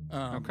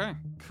that. Okay,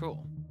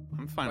 cool.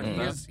 I'm fine with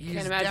that.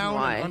 He's down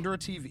and under a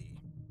TV.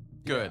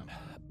 Good.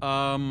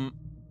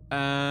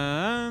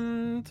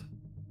 And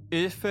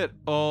if at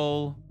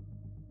all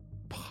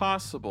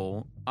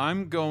possible,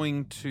 I'm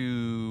going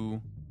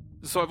to...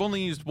 So I've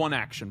only used one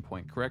action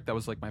point, correct? That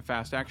was like my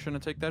fast action to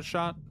take that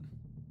shot?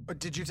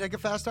 Did you take a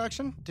fast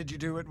action? Did you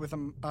do it with a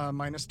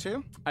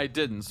 -2? I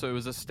didn't, so it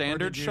was a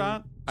standard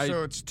shot?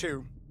 So it's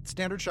 2.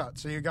 Standard shot.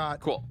 So you got...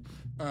 Cool.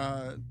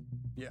 Yeah.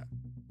 You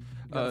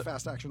got a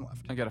fast action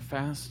left. I got a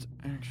fast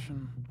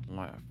action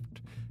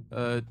left.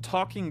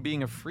 Talking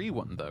being a free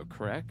one, though,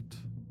 correct?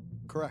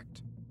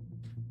 Correct.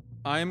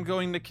 I'm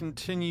going to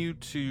continue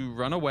to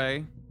run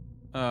away,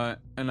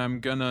 and I'm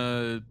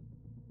gonna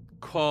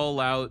call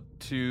out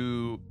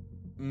to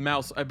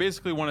Mouse. I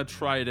basically want to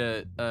try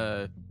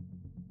to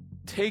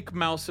take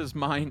Mouse's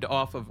mind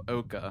off of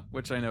Oka,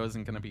 which I know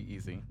isn't going to be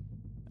easy.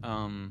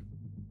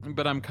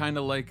 But I'm kind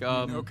of like...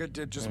 Oka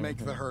did just make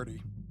the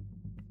hurdy.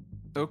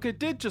 Oka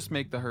did just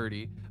make the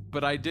hurdy,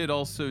 but I did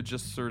also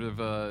just sort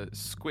of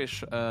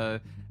squish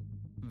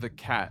the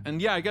cat.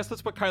 And yeah, I guess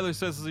that's what Kyler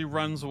says as he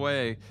runs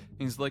away.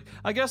 He's like,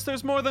 I guess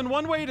there's more than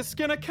one way to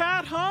skin a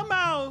cat, huh,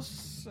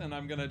 Mouse? And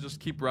I'm going to just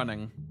keep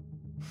running.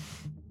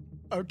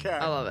 Okay.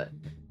 I love it.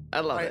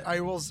 I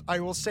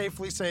will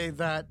safely say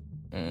that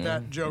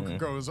that joke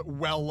goes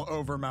well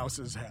over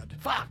Mouse's head.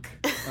 Fuck.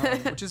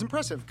 Which is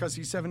impressive because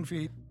he's 7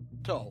 feet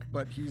tall,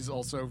 but he's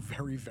also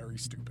very, very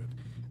stupid.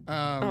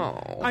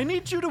 I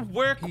need you to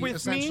work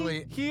with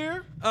me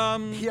here.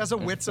 He has a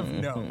wits of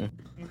no.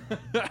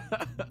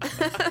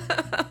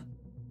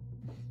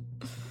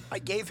 I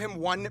gave him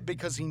 1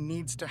 because he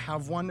needs to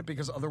have 1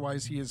 because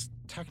otherwise he is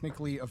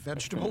technically a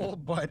vegetable,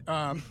 but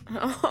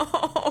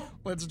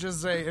let's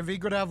just say if he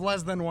could have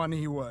less than 1,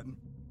 he would.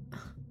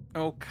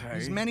 Okay.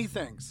 He's many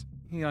things.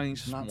 Yeah,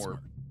 he's not smart.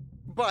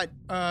 But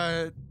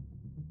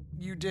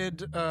you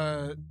did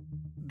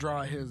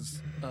draw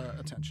his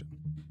attention.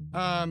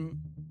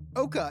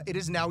 Oka, it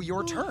is now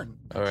your turn.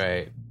 All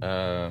right.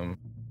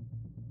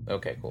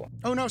 Okay, cool.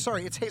 Oh, no,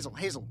 sorry. It's Hazel.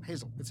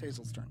 It's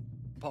Hazel's turn.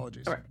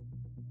 Apologies. All right.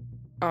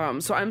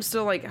 So I'm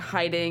still, like,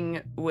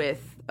 hiding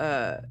with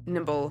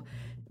Nimble,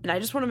 and I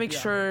just want to make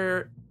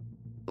sure,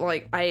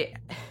 like, I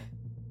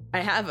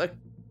have a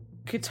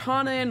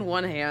katana in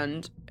one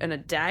hand and a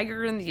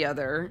dagger in the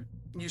other,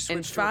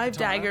 and 5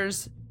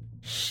 daggers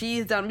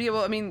sheathed on me.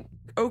 Well, I mean,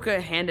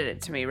 Oka handed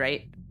it to me,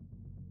 right?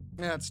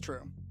 Yeah, that's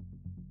true.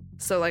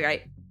 So, like,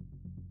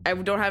 I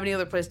don't have any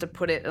other place to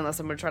put it unless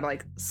I'm going to try to,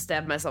 like,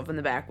 stab myself in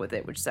the back with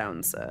it, which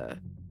sounds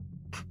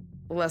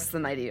less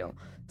than ideal.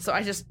 So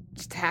I just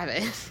have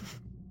it.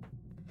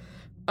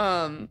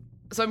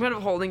 So I'm kind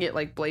of holding it,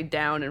 like, blade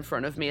down in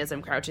front of me as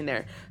I'm crouching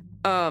there.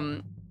 I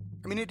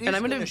mean, it is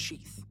in a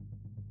sheath.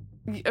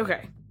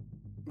 Okay.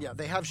 Yeah,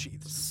 they have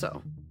sheaths.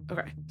 So,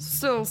 okay.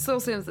 Still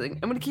same thing.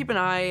 I'm going to keep an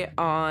eye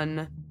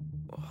on...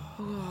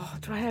 Oh,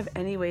 do I have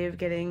any way of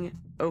getting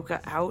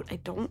Oka out? I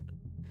don't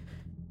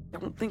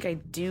think I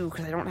do,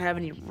 because I don't have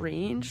any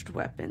ranged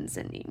weapons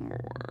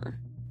anymore.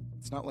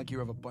 It's not like you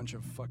have a bunch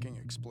of fucking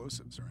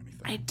explosives or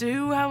anything. I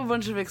do have a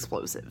bunch of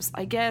explosives.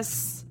 I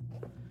guess...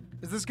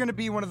 Is this going to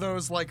be one of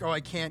those, like, oh,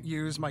 I can't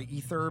use my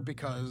ether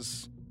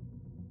because,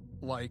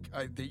 like,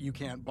 that you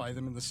can't buy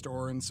them in the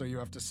store, and so you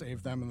have to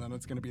save them, and then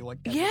it's going to be like...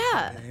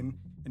 Yeah! And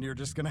you're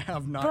just going to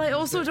have not... But I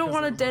also don't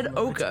want a dead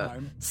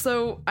Oka.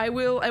 So I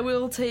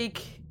will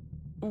take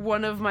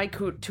one of my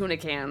tuna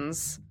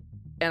cans,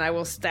 and I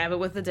will stab it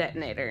with the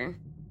detonator.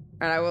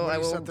 And I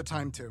will set the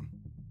time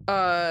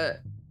to?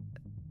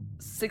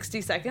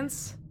 60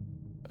 seconds.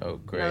 Oh,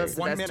 great. No,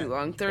 that's too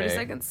long. 30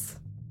 seconds.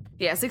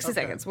 Yeah, 60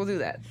 seconds. We'll do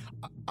that.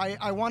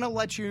 I want to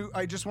let you...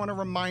 I just want to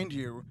remind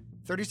you,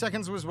 30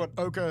 seconds was what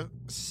Oka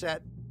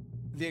set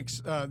the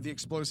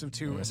explosive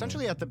to,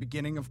 essentially at the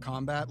beginning of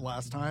combat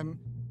last time,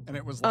 and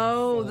it was like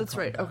oh, that's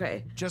combat. right.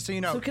 Okay. Just so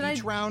you know, so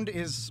each round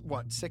is,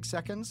 what, 6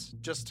 seconds?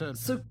 Just to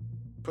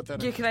put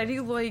that in. Yeah, can I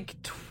do,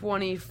 like,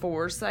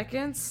 24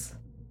 seconds?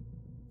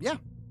 Yeah.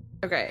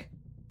 Okay.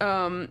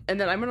 And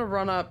then I'm going to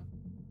run up,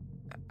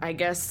 I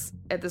guess,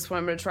 at this point,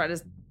 I'm going to try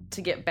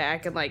to get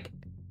back and, like,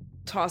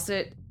 toss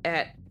it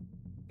at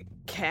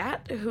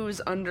Cat, who's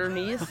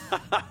underneath the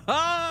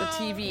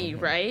TV,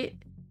 right?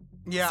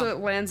 Yeah. So it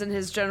lands in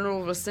his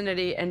general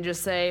vicinity and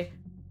just say,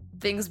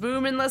 things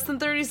boom in less than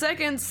 30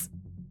 seconds.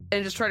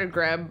 And just try to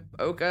grab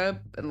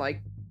Oka and,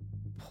 like,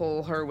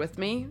 pull her with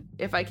me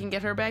if I can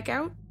get her back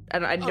out.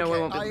 I know I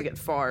won't be able to get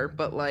far,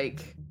 but,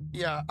 like...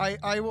 Yeah,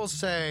 I will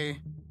say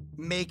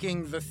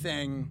making the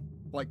thing,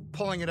 like,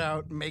 pulling it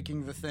out,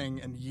 making the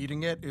thing, and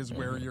yeeting it is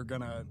where you're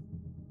gonna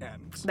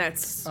end.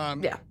 That's...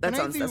 Can that I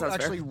sounds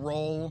actually fair.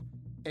 roll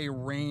a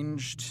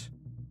ranged,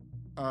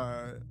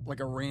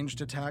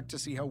 attack to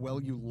see how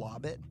well you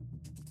lob it.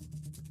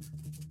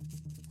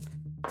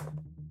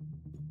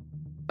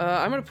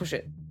 I'm gonna push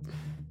it.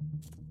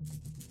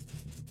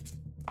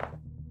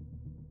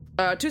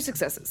 2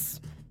 successes.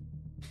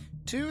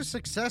 2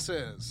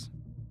 successes.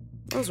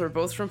 Those were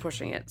both from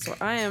pushing it, so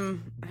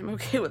I'm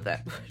okay with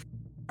that.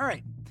 All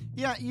right.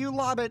 Yeah, you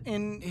lob it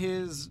in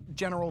his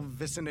general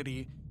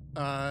vicinity.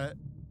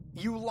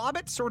 You lob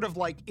it sort of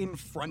like in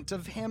front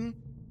of him,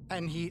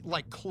 and he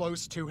like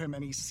close to him,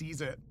 and he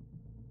sees it.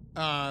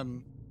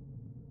 And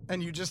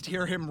you just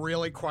hear him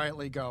really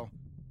quietly go,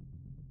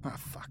 "Oh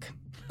fuck."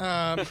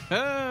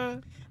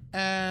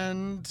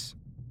 And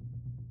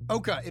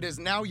Oka, it is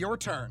now your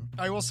turn.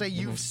 I will say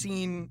you've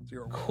seen.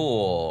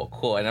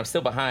 Cool. And I'm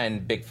still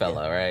behind Big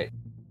Fella, right?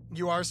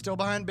 You are still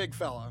behind Big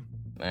Fella.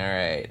 All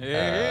right.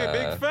 Hey,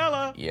 Big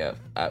Fella. Yeah.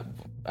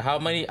 How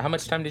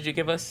much time did you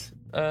give us,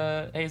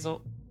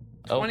 Hazel?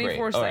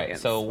 24 seconds. All right.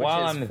 So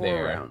while I'm 4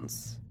 there,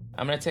 rounds.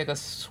 I'm gonna take a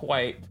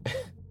swipe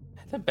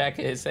at the back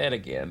of his head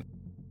again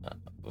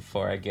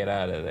before I get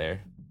out of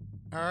there.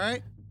 All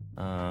right.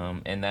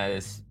 And that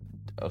is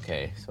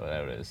okay. So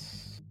that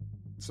is.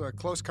 It's a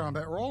close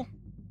combat roll.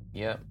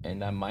 Yep.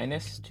 And I'm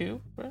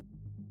 -2, right?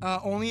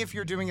 Only if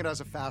you're doing it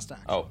as a fast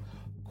action. Oh,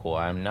 cool.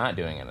 I'm not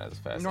doing it as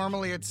fast.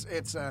 Normally it's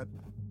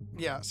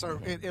yeah. So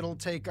it'll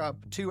take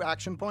up 2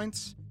 action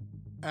points,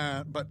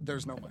 but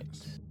there's no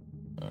minus.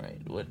 All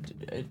right. What?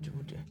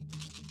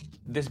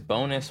 This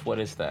bonus? What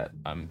is that?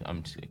 I'm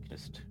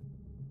just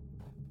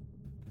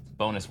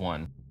bonus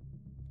 1.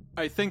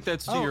 I think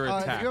that's to your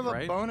attack, if you have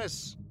right? a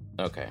bonus.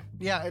 Okay.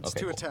 Yeah, it's okay,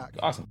 to cool. attack.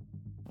 Awesome.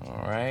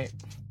 All right.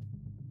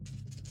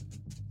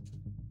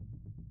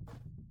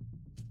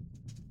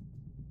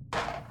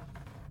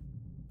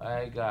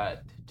 I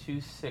got 2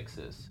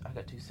 6s. I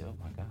got 2 6s. Oh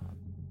my god.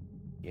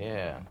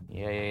 Yeah.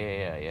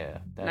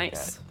 That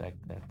Nice.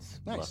 That's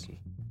Nice.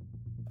 lucky.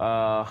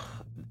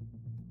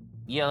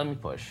 Yeah. Let me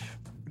push.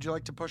 Would you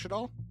like to push it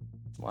all?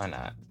 Why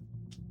not?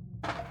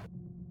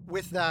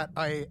 With that,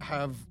 I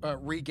have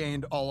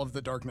regained all of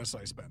the darkness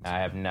I spent. I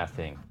have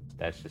nothing.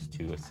 That's just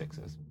 2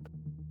 6s.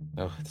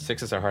 Oh,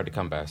 6s are hard to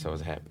come by, so I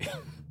was happy.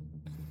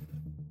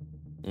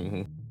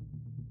 Mm-hmm.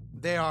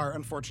 They are,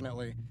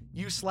 unfortunately.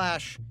 You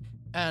slash,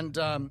 and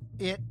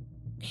it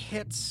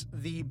hits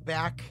the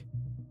back.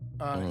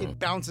 It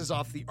bounces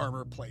off the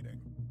armor plating.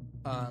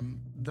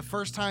 The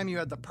first time you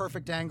had the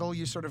perfect angle,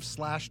 you sort of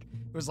slashed.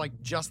 It was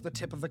like just the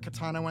tip of the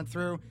katana went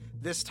through.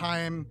 This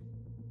time,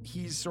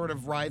 he's sort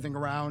of writhing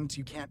around.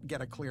 You can't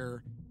get a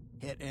clear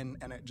hit in,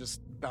 and it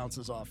just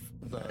bounces off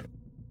the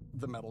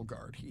metal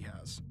guard he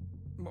has.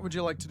 What would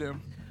you like to do?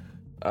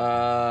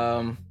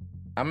 I'm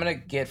gonna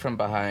get from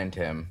behind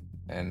him,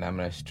 and I'm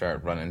gonna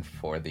start running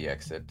for the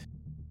exit.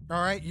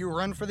 All right, you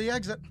run for the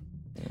exit.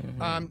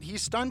 Mm-hmm.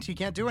 He's stunned. He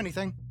can't do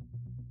anything.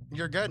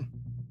 You're good.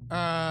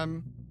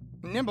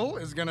 Nimble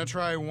is gonna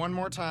try one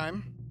more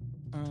time.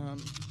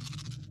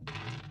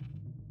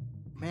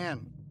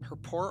 Man, her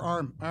poor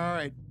arm. All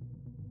right,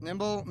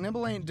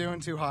 Nimble ain't doing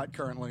too hot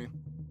currently.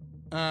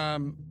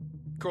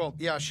 Cool.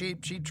 Yeah, she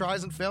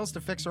tries and fails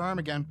to fix her arm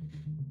again.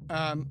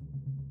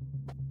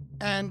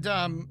 And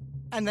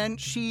then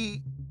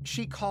she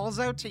calls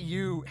out to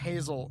you,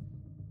 Hazel,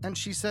 and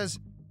she says,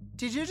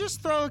 "Did you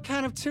just throw a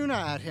can of tuna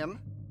at him?"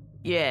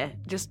 Yeah,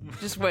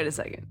 just wait a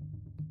second.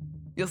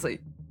 You'll see.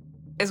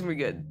 It's gonna be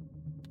good.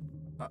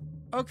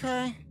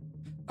 Okay.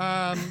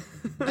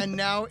 And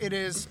now it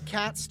is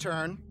Cat's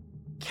turn.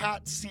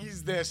 Cat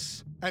sees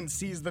this and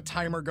sees the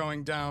timer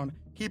going down.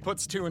 He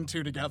puts 2 and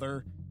 2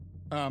 together.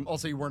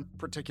 Also, you weren't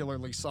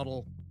particularly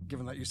subtle,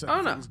 given that you said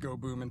things go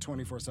boom in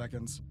 24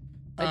 seconds.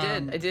 I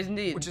did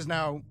indeed. Which is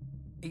now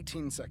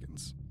 18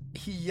 seconds.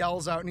 He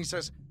yells out and he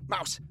says,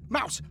 "Mouse,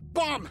 Mouse,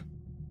 bomb!"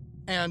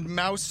 And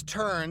Mouse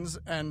turns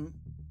and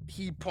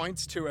he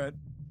points to it.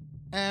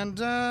 And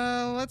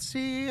let's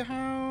see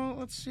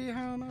how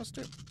Mouse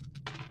did.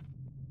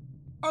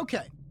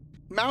 Okay.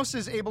 Mouse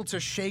is able to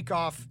shake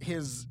off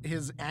his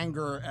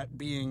anger at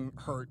being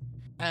hurt,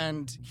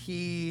 and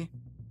he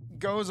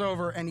goes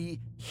over and he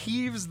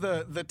heaves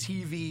the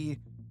TV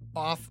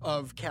off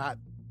of Cat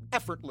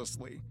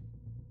effortlessly,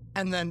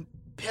 and then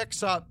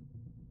picks up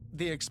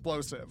the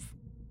explosive.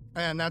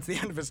 And that's the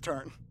end of his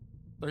turn.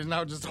 So he's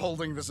now just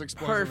holding this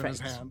explosive in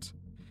his hand.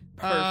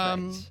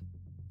 Perfect.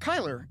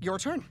 Kyler, your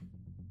turn.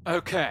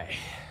 Okay.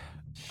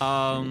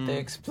 The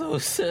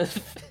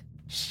explosive.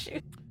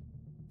 Shoot.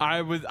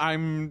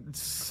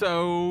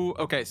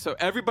 So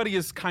everybody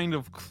is kind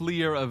of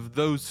clear of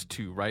those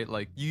two, right?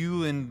 Like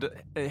you and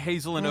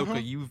Hazel and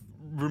Oka, you've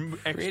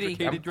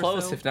extricated I'm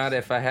close, yourselves? if not,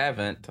 if I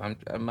haven't.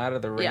 I'm out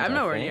of the range. Yeah, I'm I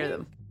nowhere think. near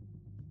them.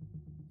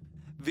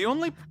 The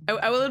only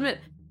I will admit,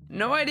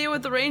 no idea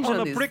what the range on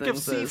a these brick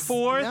of things is.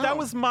 C4. No. That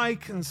was my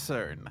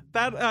concern.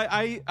 That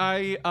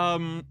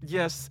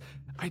yes,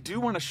 I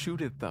do want to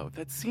shoot it though.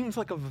 That seems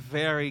like a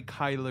very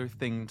Kyler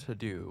thing to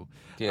do.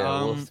 Yeah,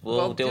 we'll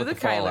well, deal do with the the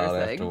fallout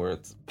Kyler thing.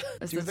 afterwards.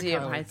 Let's Do the see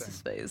him Kyler hides thing.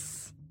 his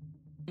face.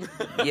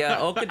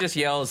 Yeah, Oka just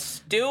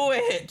yells, "Do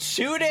it!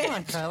 Shoot Come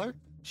on, it!" Kyler.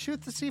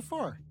 Shoot the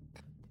C4.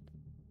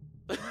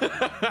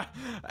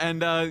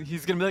 And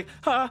he's gonna be like,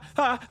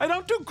 I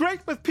don't do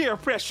great with peer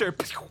pressure.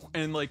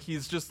 And like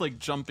he's just like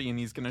jumping and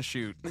he's gonna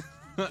shoot.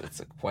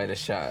 It's quite a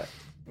shot.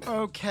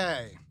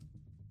 Okay.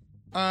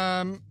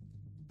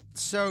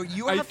 So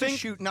you have to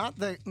shoot not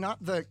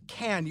the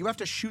can. You have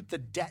to shoot the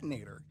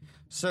detonator.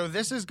 So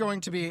this is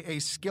going to be a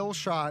skill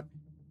shot,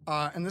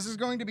 and this is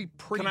going to be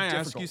pretty Can I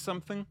difficult. ask you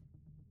something?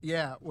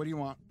 Yeah. What do you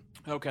want?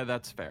 Okay,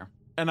 that's fair.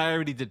 And I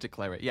already did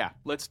declare it. Yeah,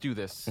 let's do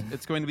this.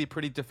 It's going to be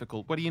pretty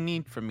difficult. What do you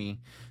need from me?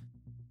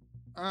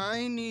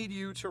 I need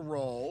you to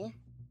roll.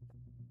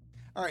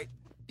 All right.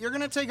 You're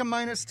going to take a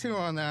 -2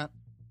 on that.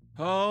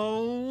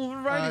 Oh,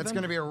 right. It's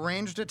going to be a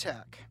ranged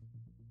attack.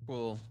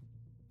 Cool.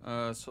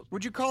 So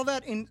Would you call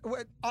that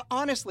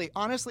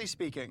honestly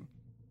speaking,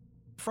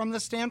 from the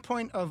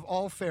standpoint of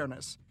all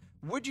fairness,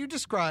 would you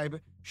describe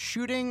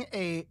shooting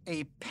a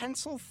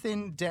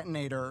pencil-thin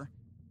detonator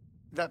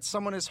that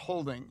someone is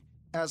holding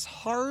as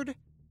hard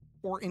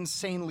or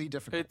insanely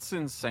difficult? it's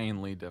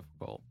insanely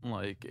difficult.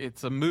 Like,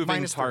 it's a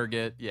moving -3.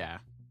 target. Yeah.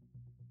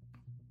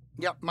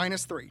 Yep,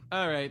 -3.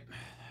 All right.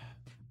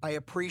 I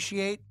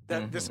appreciate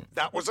that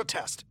that was a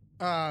test.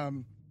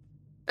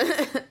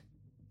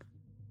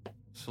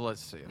 So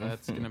let's see.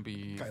 That's going to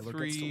be Kyler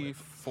gets to 3, live.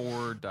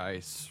 4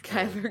 dice.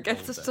 Kyler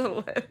gets us to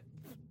live.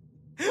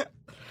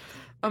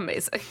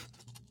 Amazing.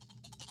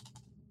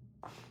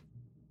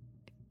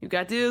 You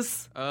got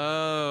this.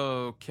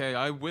 Okay,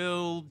 I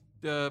will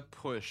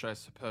push, I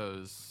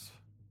suppose.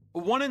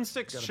 1 in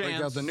 6 Gotta chance.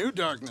 break out the new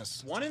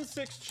darkness. 1 in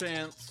 6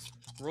 chance.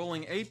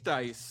 Rolling 8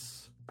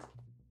 dice,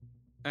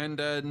 and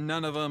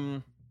none of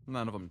them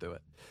do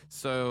it.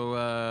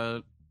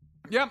 So,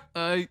 yep.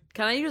 Can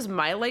I use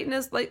my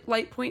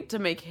light point to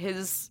make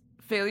his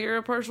failure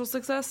a partial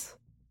success?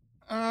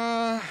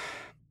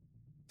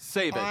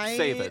 Save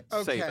it.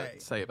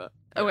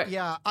 Okay.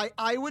 Yeah,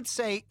 I would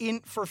say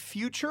for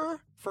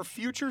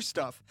future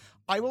stuff,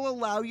 I will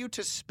allow you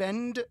to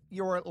spend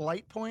your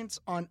light points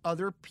on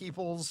other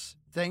people's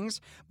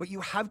things, but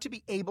you have to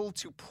be able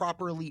to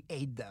properly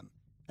aid them.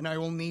 And I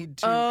will need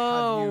to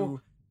have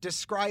you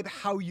describe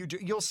how you do.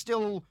 You'll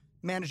still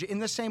manage it in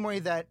the same way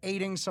that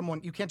aiding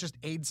someone, you can't just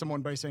aid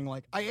someone by saying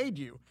like, I aid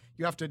you.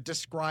 You have to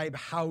describe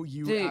how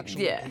you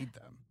actually aid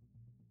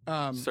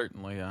them.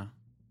 Certainly, yeah.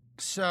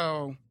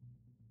 So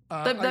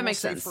that makes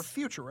sense. For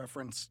future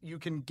reference, you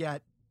can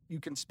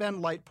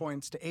spend light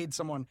points to aid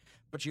someone,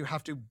 but you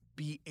have to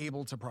be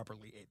able to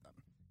properly aid them.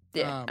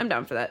 Yeah, I'm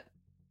down for that.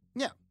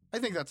 Yeah, I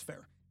think that's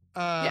fair.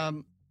 Yeah.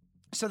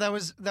 So that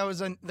was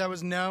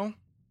no.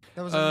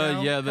 That was a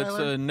no, yeah, that's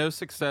Kyler? no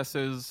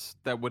successes.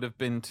 That would have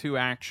been 2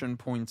 action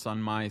points on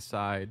my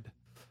side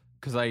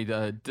because I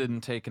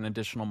didn't take an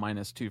additional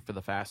 -2 for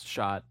the fast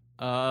shot.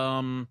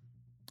 Oh,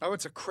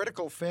 it's a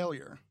critical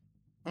failure.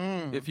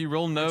 If you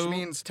roll no, which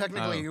means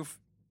technically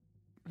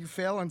you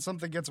fail and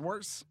something gets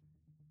worse.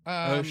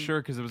 Oh,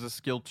 sure, because it was a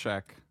skill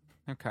check.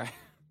 Okay.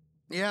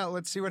 Yeah,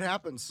 let's see what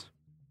happens.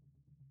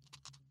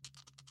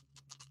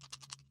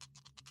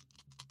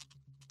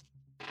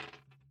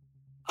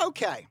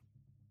 Okay.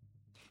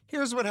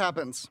 Here's what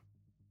happens.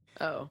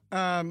 Oh.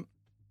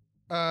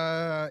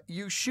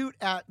 You shoot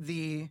at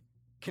the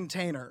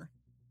container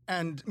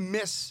and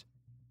miss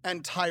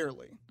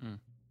entirely.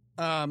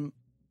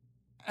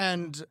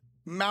 And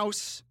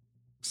Mouse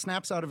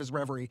snaps out of his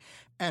reverie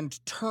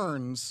and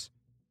turns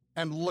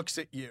and looks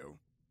at you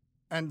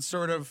and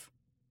sort of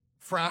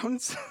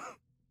frowns.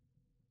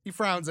 He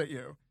frowns at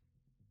you.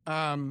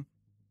 And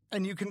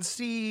you can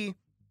see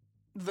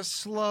the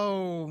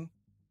slow,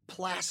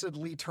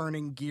 placidly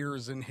turning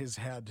gears in his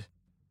head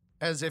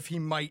as if he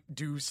might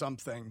do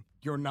something.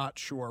 You're not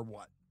sure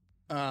what.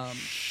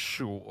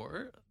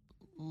 Sure.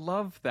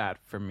 Love that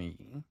for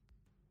me.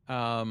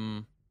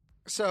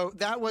 So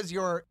that was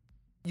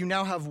you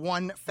now have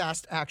 1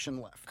 fast action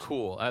left.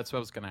 Cool. That's what I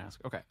was going to ask.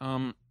 Okay.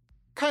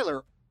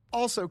 Kyler,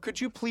 also, could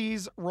you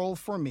please roll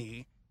for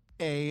me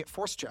a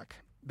force check?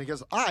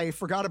 Because I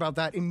forgot about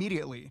that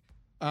immediately.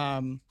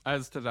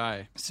 As did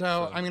I.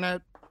 So I'm going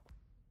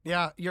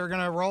to, you're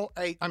going to roll.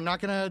 I'm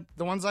not going to,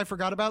 the ones I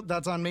forgot about,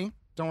 that's on me.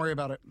 Don't worry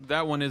about it.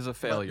 That one is a But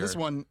failure. this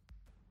one,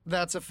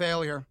 that's a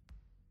failure.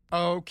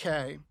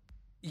 Okay.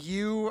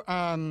 You,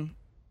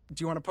 do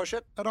you want to push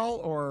it at all,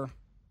 or?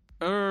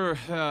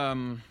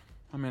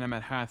 I mean, I'm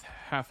at half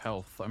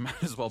health. I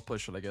might as well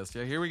push it, I guess.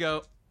 Yeah, here we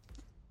go.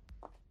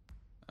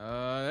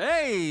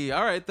 Hey!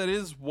 All right, that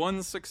is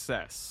 1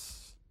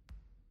 success.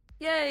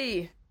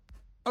 Yay!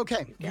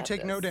 Okay, you got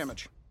take no this.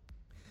 damage.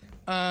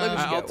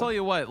 I'll tell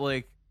you what,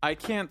 like, I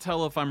can't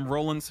tell if I'm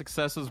rolling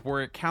successes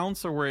where it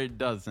counts or where it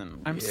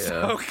doesn't. I'm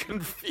so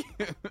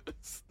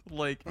confused.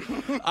 Like,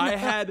 I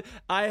had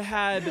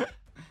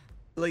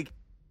like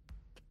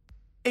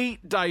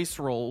 8 dice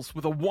rolls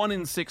with a 1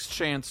 in 6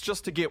 chance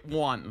just to get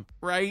 1,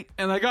 right?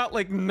 And I got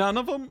like none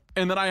of them,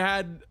 and then I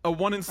had a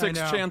 1 in 6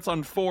 chance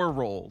on 4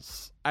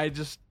 rolls. I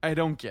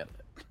don't get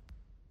it.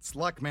 It's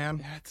luck, man.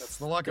 That's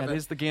the luck of it. That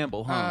is the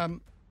gamble, huh?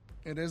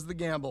 It is the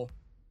gamble.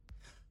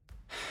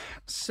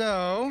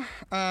 So,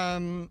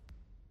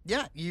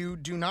 yeah, you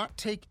do not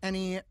take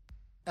any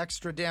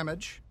extra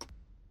damage,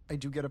 I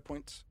do get a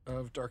point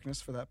of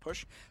darkness for that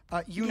push.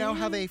 You now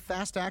have a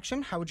fast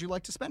action. How would you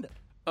like to spend it?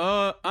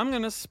 I'm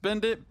gonna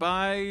spend it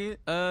by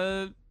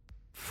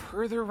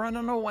further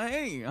running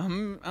away.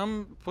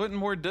 I'm putting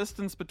more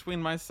distance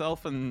between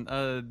myself and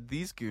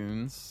these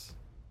goons.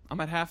 I'm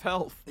at half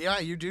health. Yeah,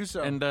 you do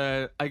so. And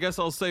I guess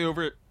I'll say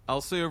over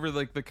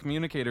like the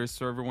communicators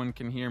so everyone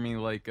can hear me.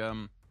 Like,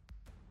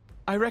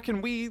 I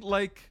reckon we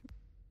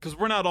because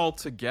we're not all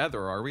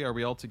together, are we? Are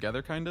we all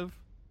together, kind of?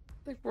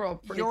 I think we're all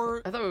pretty.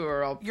 I thought we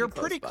were all. You're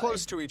pretty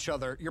close to each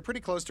other.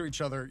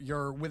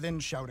 You're within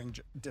shouting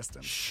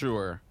distance.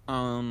 Sure.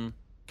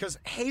 Because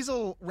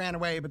Hazel ran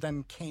away, but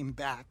then came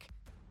back.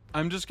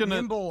 I'm just gonna.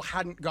 Nimble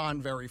hadn't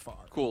gone very far.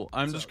 Cool.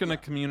 I'm just gonna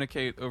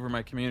communicate over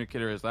my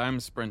communicator as I'm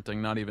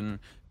sprinting, not even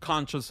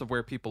conscious of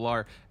where people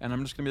are, and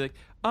I'm just gonna be like,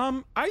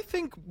 I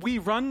think we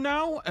run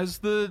now as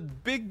the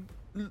big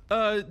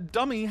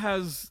dummy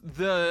has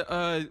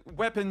the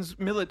weapons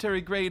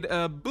military grade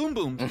boom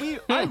booms.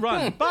 I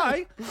run.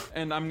 Bye.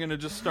 And I'm gonna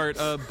just start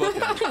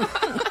booking.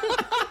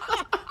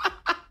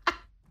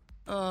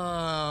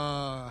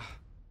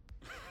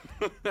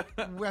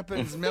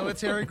 Weapons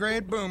military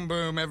grade boom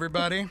boom,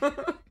 everybody.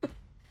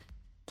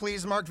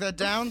 Please mark that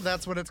down.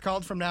 That's what it's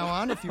called from now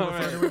on. If you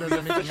refer to it as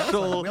anything else, I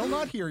will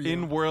not hear you.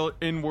 In world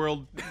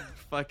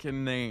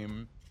fucking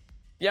name.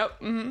 Yep.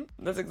 Mm-hmm.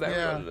 That's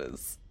exactly what it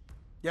is.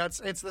 Yeah, it's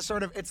the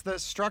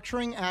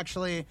structuring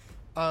actually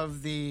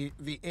of the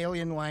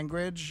alien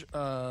language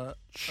of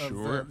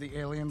the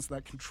aliens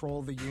that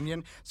control the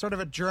Union. Sort of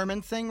a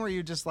German thing where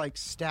you just like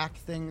stack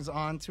things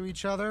onto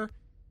each other.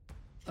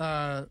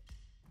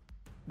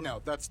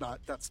 No, that's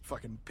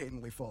fucking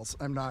patently false.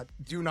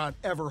 Do not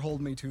ever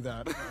hold me to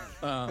that.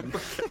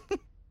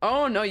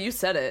 Oh, no, you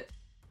said it.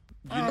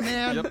 Oh,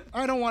 man.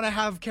 I don't want to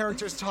have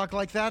characters talk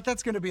like that.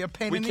 That's going to be a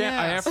pain in the ass.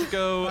 I have to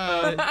go,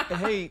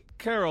 hey,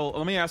 Carol,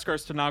 let me ask our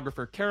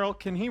stenographer. Carol,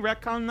 can he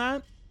retcon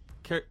that?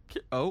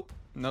 Oh,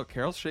 no,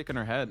 Carol's shaking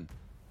her head.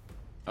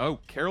 Oh,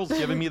 Carol's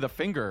giving me the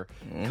finger.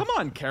 Come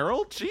on,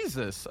 Carol.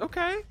 Jesus.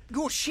 Okay.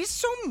 Oh, she's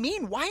so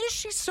mean. Why is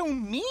she so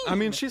mean? I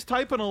mean, she's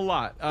typing a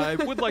lot. I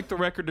would like the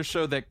record to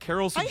show that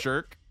Carol's a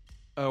jerk.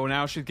 Oh,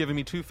 now she's giving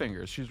me two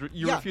fingers.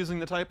 You're refusing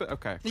to type it?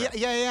 Okay.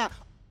 Yeah.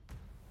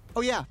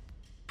 Oh, yeah.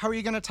 How are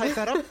you going to type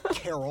that up?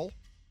 Carol.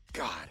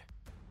 God.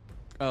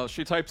 Oh,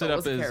 she types it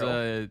up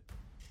as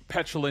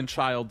petulant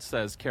child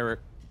says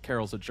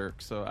Carol's a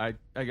jerk. So I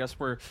guess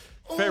we're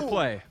fair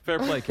play. Fair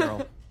play,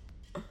 Carol.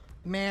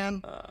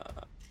 Man.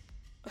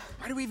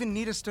 Why do we even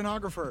need a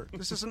stenographer?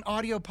 This is an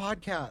audio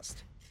podcast.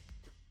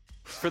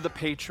 For the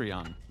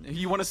Patreon.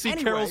 You want to see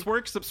Carol's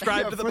work?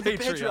 Subscribe to the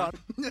Patreon.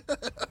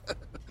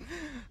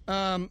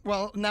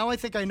 Well, now I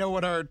think I know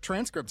what our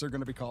transcripts are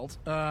going to be called.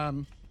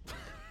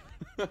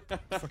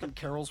 Fucking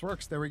Carol's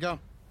works. There we go.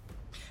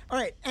 All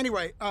right.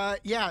 Anyway,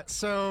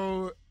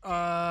 so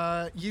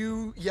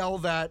you yell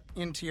that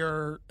into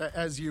your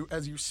as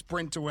you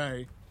sprint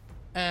away.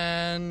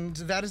 And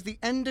that is the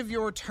end of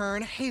your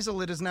turn.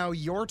 Hazel, it is now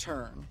your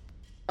turn.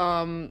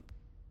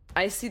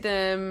 I see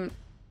them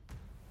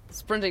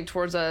sprinting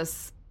towards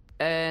us,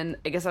 and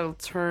I guess I'll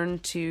turn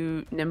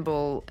to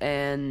Nimble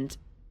and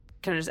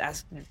kind of just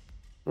ask,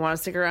 want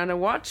to stick around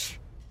and watch,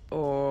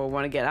 or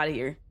want to get out of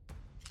here?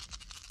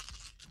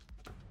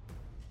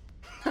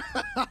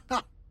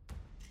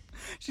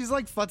 She's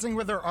like futzing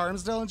with her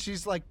arms still, and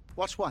she's like,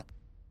 watch what?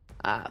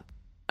 All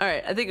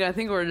right, I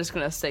think we're just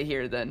gonna stay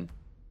here then,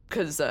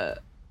 because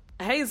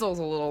Hazel's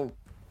a little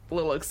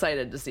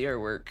excited to see her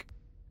work.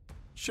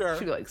 Sure.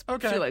 She likes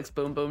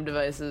boom boom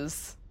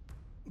devices.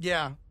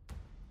 Yeah,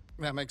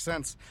 that makes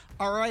sense.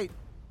 All right.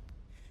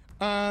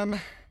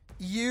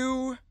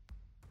 You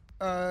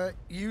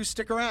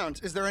stick around.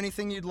 Is there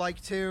anything you'd like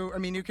to? I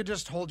mean, you could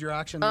just hold your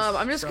actions.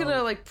 I'm just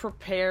gonna like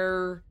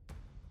prepare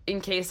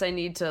in case I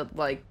need to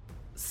like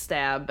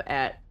stab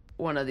at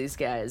one of these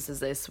guys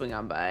as they swing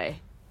on by.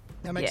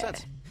 That makes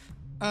sense.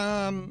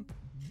 All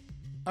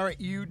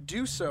right, you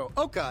do so.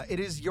 Oka,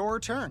 it is your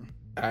turn.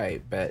 All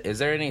right, bet. Is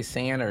there any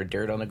sand or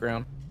dirt on the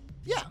ground?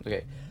 Yeah.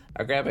 Okay.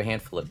 I grab a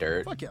handful of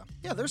dirt. Fuck yeah.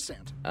 Yeah, there's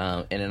sand.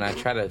 And then I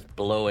try to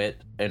blow it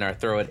and I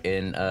throw it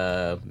in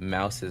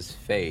Mouse's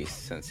face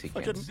since he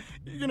can't.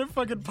 You're gonna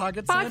fucking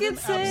pocket sand?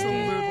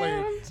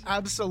 Sand?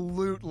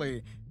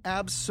 Absolutely.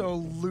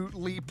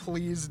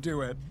 Please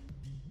do it.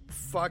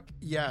 Fuck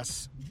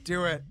yes.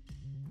 Do it.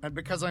 And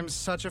because I'm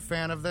such a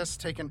fan of this,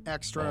 take an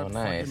extra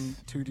fucking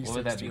 2d6. What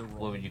would that be?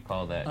 What would you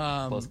call that?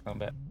 Close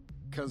combat?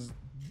 Because,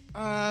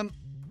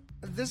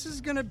 this is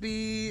gonna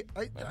be.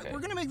 We're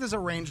gonna make this a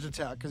ranged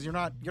attack because you're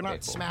not cool.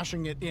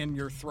 Smashing it in.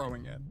 You're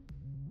throwing it.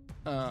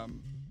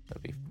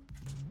 That'd be.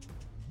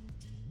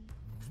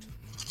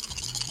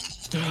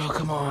 Oh,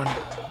 come on.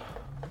 All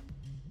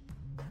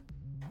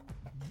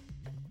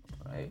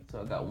right,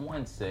 so I got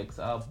 1-6.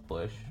 I'll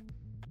push.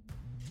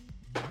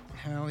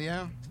 Hell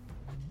yeah.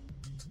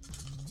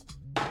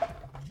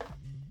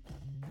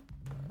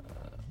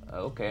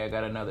 Okay, I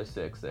got another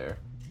 6 there.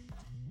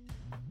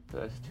 So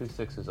that's 2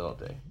 6s all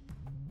day.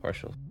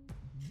 Partial.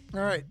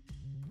 All right.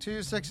 2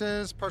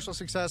 6s, partial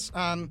success.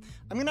 I'm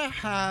going to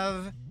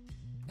have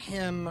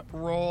him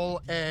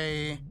roll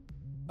an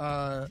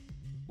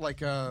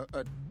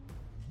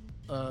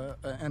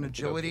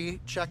agility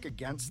check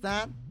against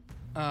that,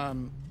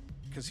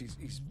 because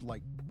he's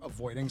like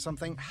avoiding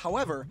something.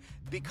 However,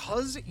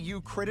 because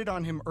you critted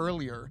on him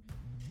earlier,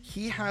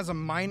 he has a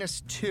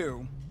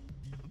 -2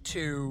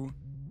 to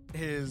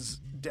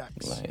his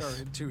dex,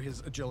 or to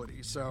his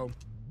agility, so,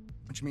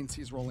 which means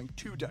he's rolling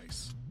 2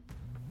 dice.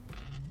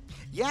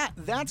 Yeah,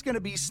 that's gonna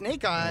be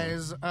Snake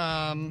Eyes.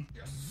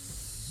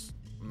 Yes.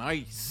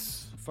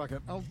 Nice. Fuck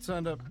it. I'll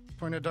send a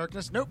point of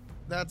darkness. Nope.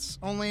 That's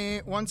only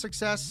 1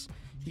 success.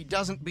 He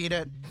doesn't beat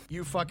it.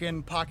 You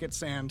fucking pocket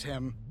sand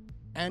him.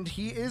 And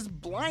he is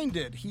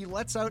blinded. He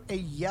lets out a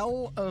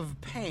yell of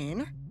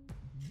pain.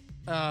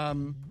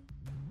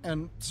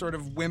 And sort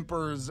of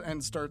whimpers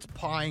and starts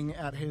pawing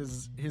at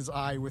his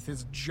eye with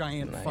his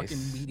giant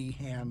fucking meaty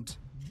hand.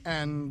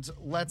 And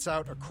lets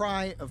out a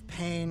cry of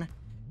pain.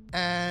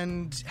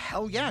 And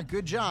hell yeah,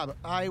 good job.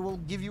 I will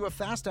give you a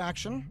fast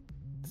action.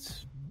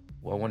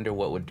 Well, I wonder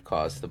what would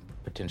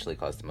potentially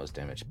cause the most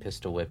damage: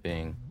 pistol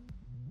whipping,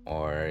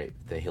 or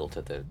the hilt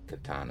of the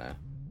katana,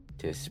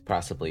 to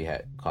possibly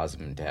cause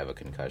him to have a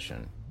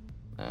concussion.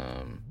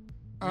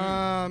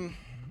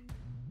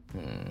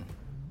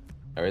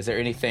 Or is there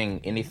anything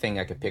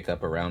I could pick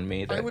up around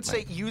me? That I would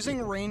say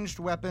using ranged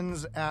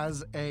weapons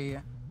as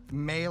a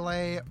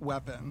melee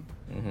weapon,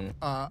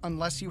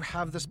 unless you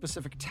have the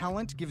specific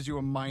talent, gives you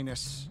a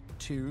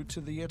 -2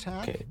 to the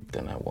attack. Okay,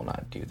 then I will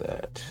not do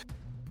that.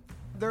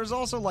 There's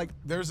also,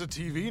 there's a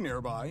TV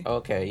nearby.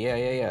 Okay,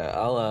 yeah.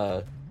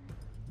 I'll,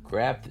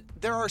 grab...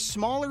 There are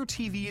smaller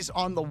TVs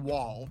on the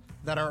wall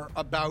that are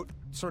about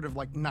sort of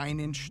like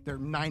 9-inch, they're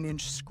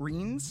 9-inch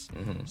screens.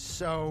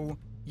 So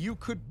you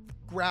could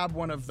grab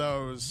one of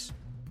those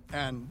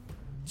and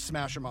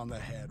smash him on the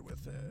head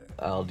with it.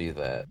 I'll do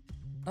that.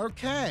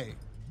 Okay.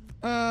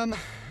 All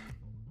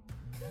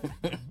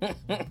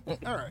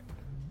right.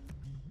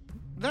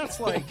 That's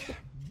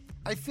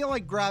I feel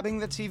like grabbing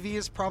the TV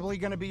is probably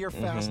going to be your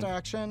fast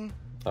action.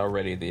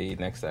 Already the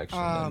next action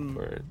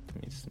for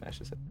me to smash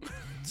his head.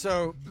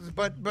 So,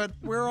 but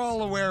we're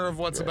all aware of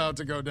what's about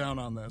to go down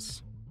on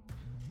this.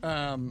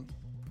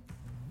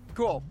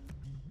 Cool.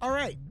 All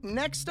right.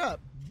 Next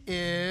up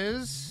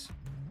is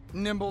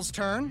Nimble's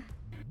turn.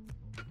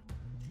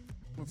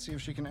 Let's see if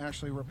she can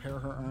actually repair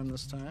her arm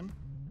this time.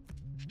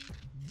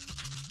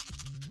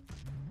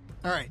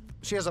 All right.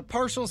 She has a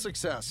partial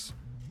success.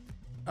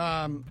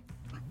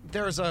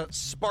 There's a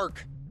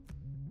spark,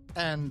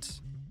 and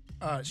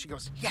she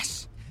goes,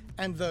 yes!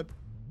 And the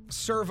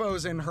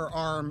servos in her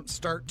arm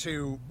start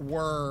to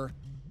whir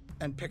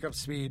and pick up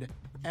speed.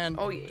 And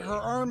her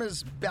arm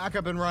is back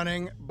up and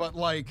running, but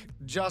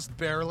just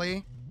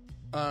barely.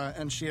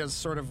 And she has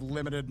sort of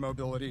limited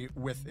mobility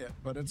with it,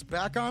 but it's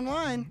back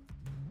online.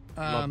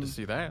 Love to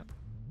see that.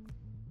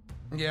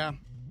 Yeah.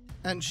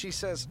 And she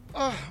says,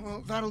 oh,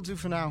 well, that'll do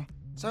for now.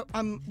 So,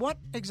 what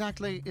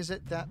exactly is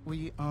it that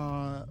we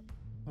are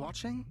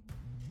watching?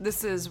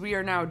 We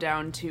are now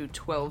down to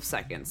 12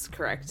 seconds,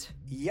 correct?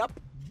 Yep.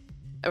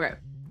 Okay.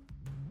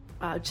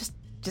 Just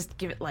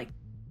give it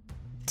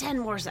 10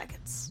 more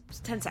seconds.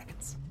 Just 10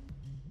 seconds.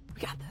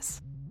 We got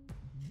this.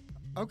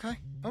 Okay.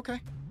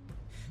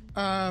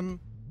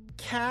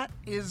 Cat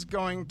is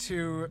going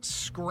to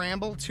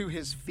scramble to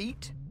his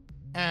feet,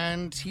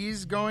 and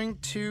he's going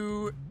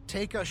to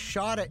take a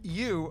shot at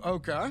you,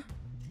 Oka.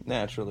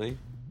 Naturally.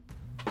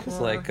 It's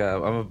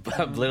I'm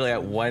literally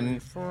at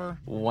one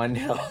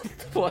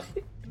health point.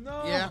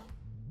 No. Yeah.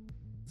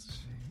 Let's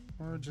see.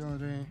 4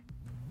 agility.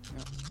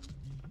 Yep.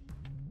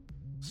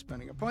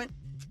 Spending a point.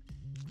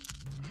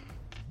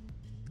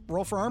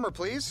 Roll for armor,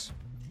 please.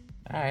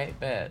 All right,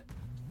 bet.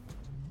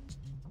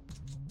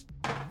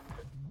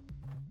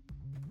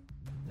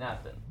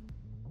 Nothing.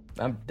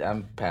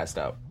 I'm passed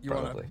out.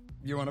 Probably.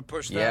 You want to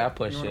push that? Yeah, I'll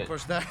push you it. You want to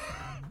push that?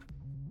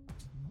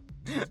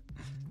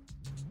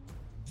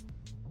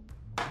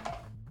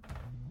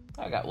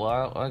 I got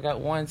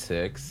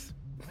 1-6.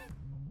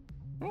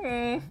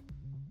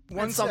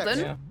 That's something.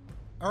 Yeah.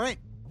 All right.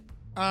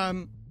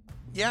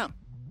 Yeah.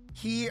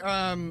 He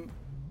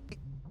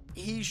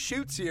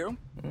shoots you.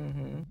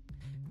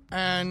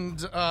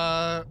 And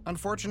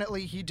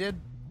unfortunately, he did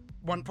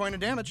 1 point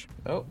of damage.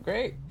 Oh,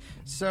 great.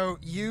 So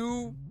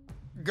you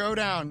go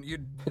down. You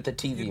put the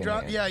TV in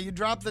drop, there. Yeah, you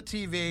drop the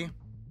TV.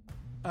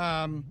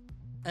 And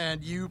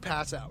you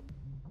pass out.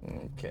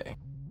 Okay.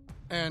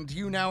 And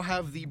you now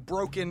have the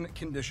broken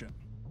condition.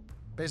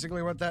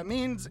 Basically what that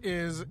means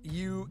is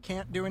you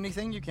can't do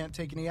anything, you can't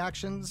take any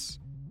actions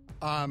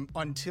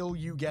until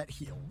you get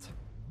healed.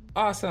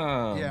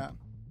 Awesome. Yeah.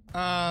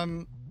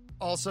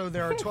 Also,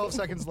 there are 12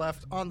 seconds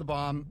left on the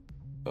bomb.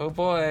 Oh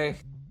boy.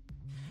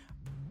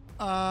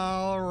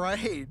 All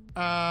right.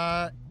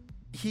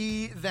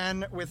 He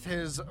then, with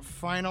his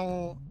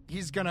final,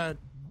 he's gonna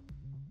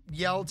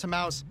yell to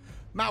Mouse,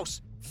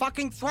 Mouse,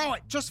 fucking throw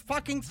it! Just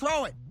fucking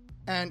throw it!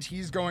 And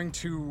he's going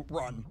to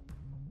run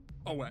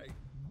away.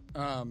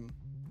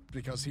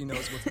 Because he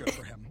knows what's good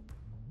for him.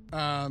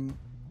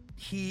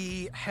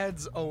 He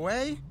heads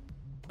away,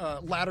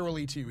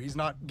 laterally to you. He's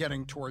not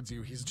getting towards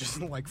you. He's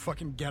just like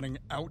fucking getting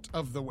out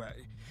of the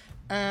way.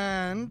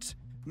 And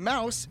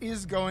Mouse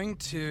is going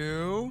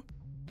to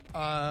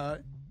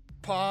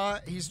paw.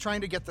 He's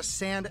trying to get the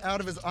sand out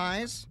of his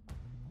eyes.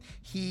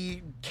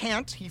 He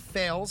can't. He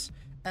fails.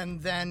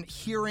 And then,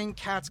 hearing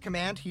Cat's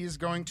command, he is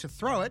going to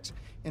throw it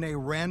in a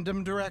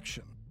random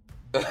direction.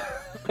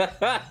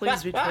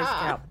 Please be towards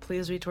Cat.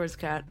 Please be towards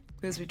Cat.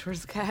 Please be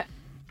towards Cat.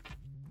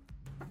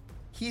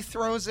 He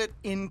throws it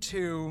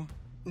into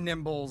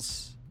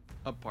Nimble's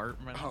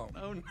apartment. home.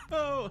 Oh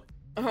no.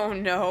 Oh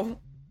no.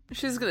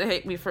 She's gonna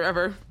hate me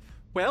forever.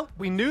 Well,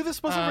 we knew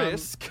this was a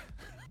risk.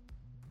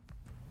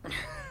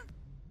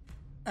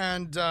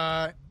 And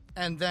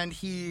then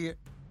he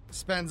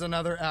spends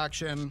another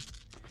action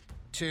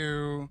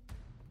to...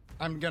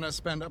 I'm gonna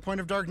spend a point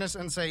of darkness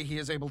and say he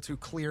is able to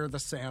clear the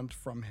sand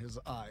from his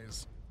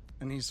eyes.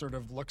 And he sort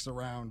of looks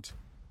around,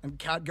 and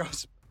Cat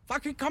goes,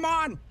 "Fucking come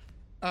on!"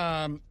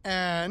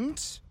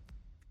 And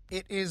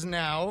it is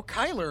now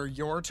Kyler,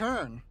 your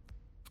turn.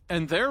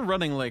 And they're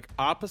running like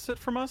opposite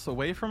from us,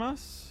 away from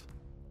us?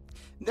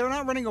 They're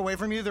not running away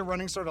from you, they're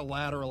running sort of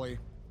laterally.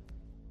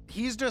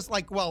 He's just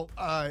like,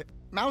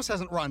 Mouse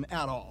hasn't run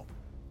at all.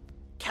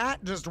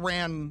 Cat just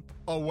ran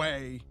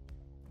away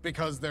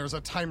because there's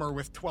a timer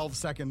with 12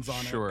 seconds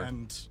on it,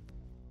 and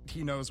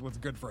he knows what's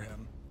good for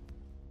him.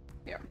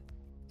 Yeah.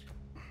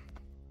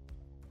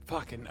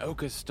 Fucking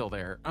Oka's still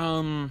there.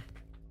 Yeah,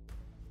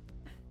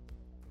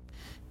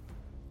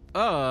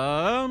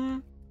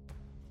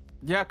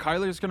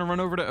 Kyler's gonna run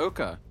over to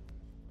Oka.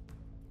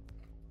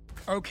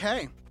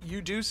 Okay,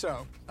 you do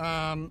so.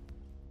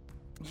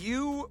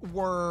 You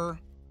were...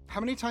 How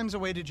many times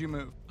away did you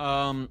move?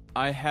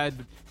 I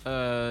had,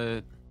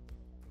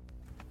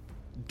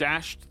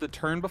 dashed the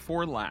turn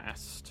before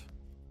last.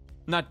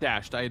 Not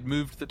dashed, I had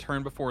moved the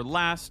turn before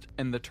last,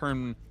 and the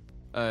turn...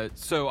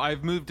 so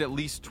I've moved at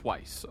least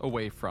twice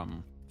away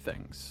from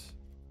things.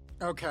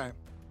 Okay.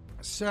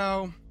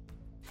 So,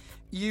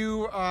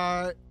 you,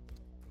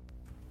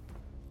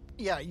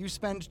 you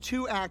spend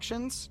 2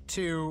 actions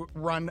to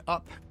run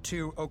up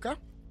to Oka.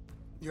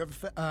 You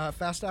have a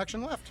fast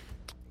action left.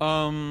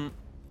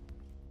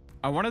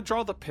 I want to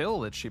draw the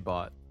pill that she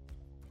bought.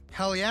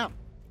 Hell yeah.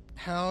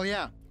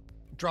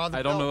 Draw the pill.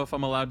 I don't know if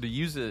I'm allowed to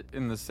use it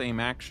in the same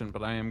action,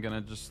 but I am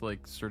gonna just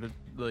sort of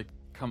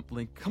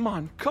come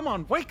on,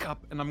 wake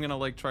up, and I'm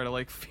gonna try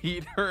to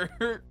feed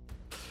her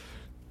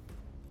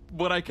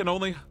what I can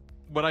only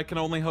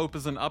hope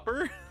is an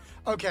upper.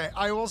 Okay,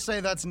 I will say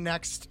that's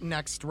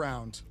next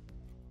round.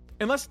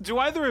 Unless do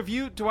either of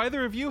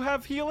you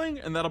have healing?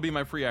 And that'll be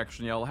my free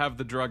action. Yeah, I'll have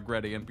the drug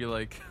ready and be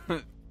like,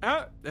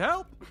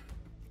 help.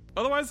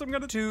 Otherwise, I'm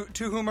gonna. To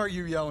whom are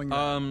you yelling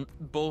at?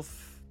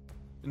 Both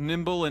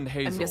Nimble and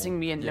Hazel. I'm guessing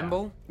me and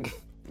Nimble.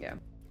 Yeah.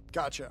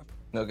 Gotcha.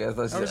 Okay, I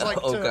was like,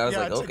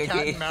 okay.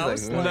 Cat and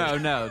Mouse.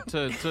 No,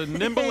 to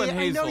Nimble and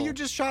Hazel. I know you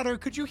just shot her.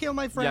 Could you heal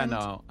my friend? Yeah,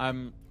 no,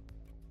 I'm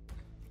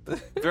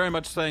very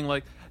much saying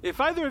if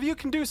either of you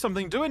can do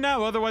something, do it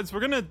now. Otherwise,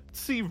 we're gonna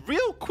see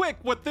real quick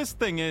what this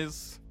thing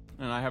is.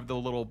 And I have the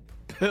little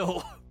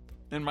pill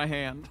in my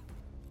hand.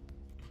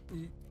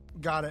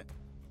 Got it.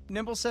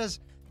 Nimble says,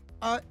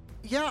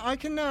 yeah, I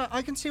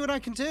can see what I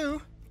can do.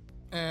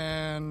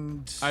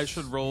 And I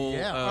should roll.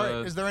 Yeah. All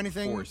right. Is there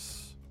anything?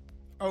 Force.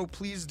 Oh,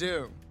 please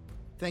do.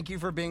 Thank you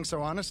for being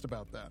so honest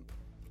about that.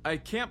 I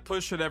can't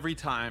push it every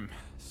time,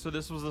 so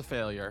this was a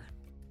failure.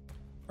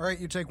 All right,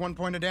 you take 1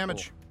 point of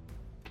damage.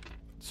 Cool.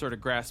 Sort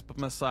of grasp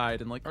my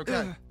side and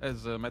okay,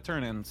 as my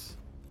turn ends.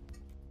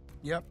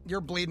 Yep, you're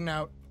bleeding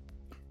out.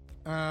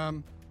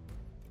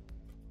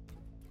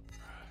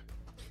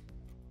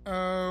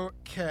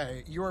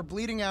 Okay, you are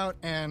bleeding out,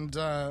 and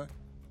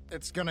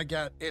it's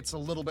a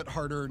little bit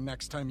harder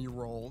next time you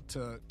roll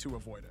to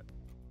avoid it.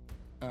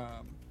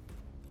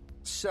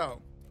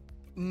 So,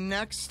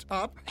 next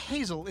up,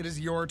 Hazel, it is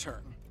your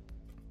turn.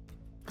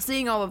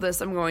 Seeing all of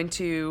this, I'm going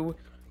to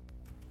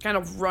kind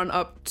of run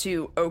up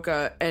to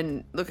Oka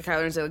and look at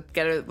Kyler and say,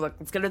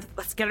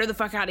 let's get her the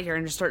fuck out of here,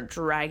 and just start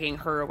dragging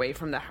her away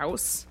from the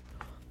house.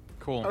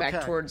 Cool.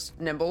 Back towards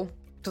Nimble.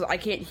 Because I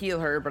can't heal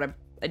her, but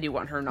I do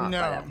want her not by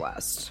that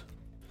blast.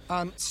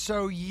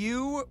 So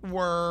you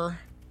were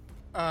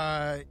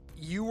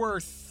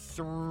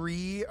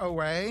 3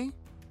 away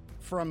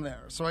from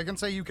there. So I can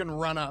say you can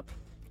run up,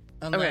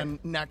 and then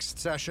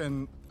next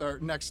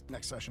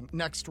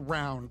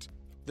round,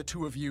 the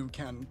 2 of you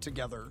can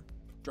together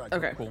drag her.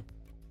 Okay.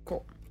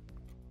 Cool.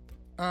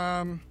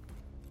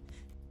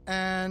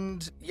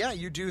 And yeah,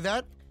 you do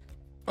that.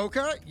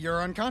 Oka,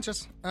 you're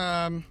unconscious.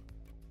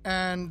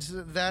 And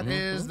that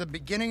is the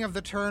beginning of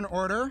the turn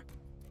order.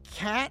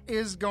 Cat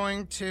is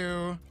going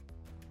to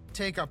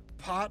take a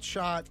pot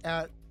shot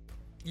at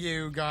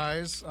you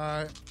guys.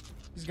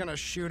 He's going to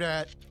shoot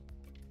at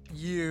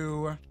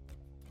you,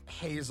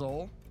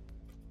 Hazel.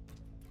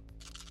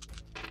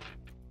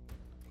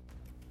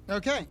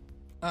 Okay.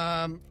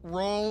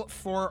 Roll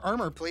for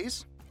armor,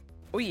 please.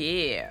 Oh,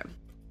 yeah.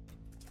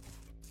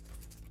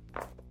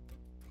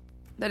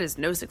 That is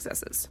no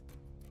successes.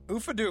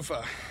 Oofa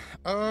doofa.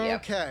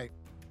 Okay.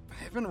 Yep.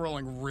 I've been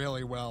rolling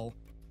really well.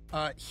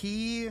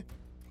 He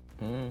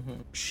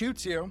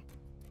shoots you.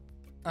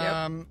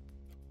 And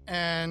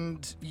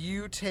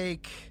you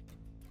take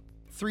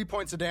 3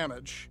 points of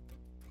damage.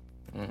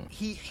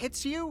 He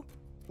hits you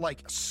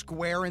like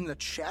square in the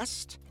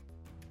chest.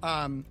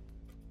 And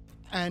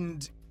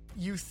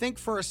you think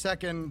for a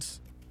second,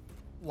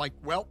 like,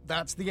 well,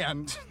 that's the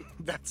end.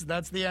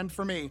 that's the end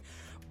for me.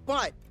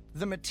 But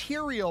the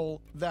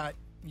material that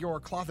your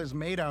cloth is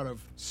made out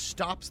of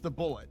stops the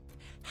bullet.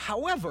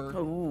 However,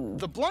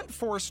 the blunt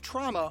force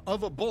trauma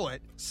of a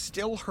bullet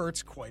still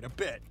hurts quite a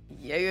bit.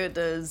 Yeah, it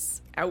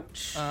does.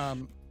 Ouch.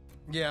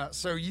 Yeah,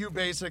 so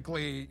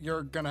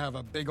you're gonna have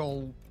a big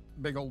old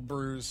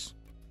bruise.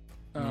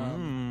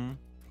 And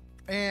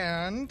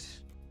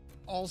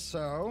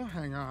also,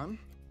 hang on,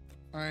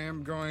 I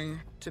am going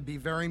to be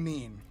very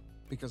mean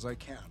because I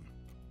can.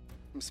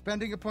 I'm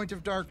spending a point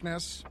of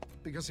darkness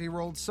because he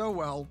rolled so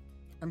well.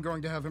 I'm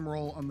going to have him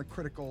roll on the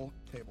critical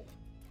table.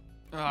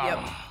 Yep.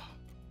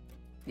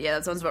 Yeah,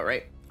 that sounds about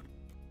right.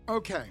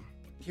 Okay,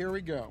 here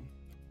we go.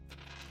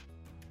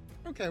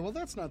 Okay, well,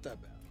 that's not that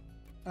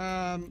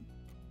bad.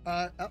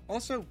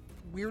 Also,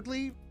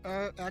 weirdly,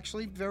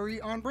 actually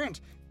very on brand.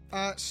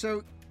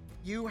 So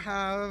you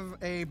have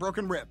a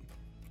broken rib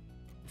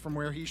from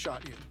where he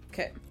shot you.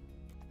 Okay.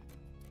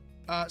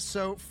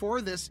 So for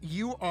this,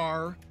 you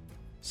are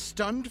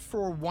stunned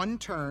for 1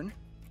 turn.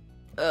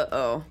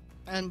 Uh-oh.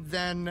 And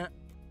then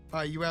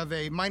you have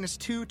a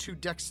 -2 to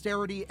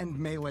dexterity and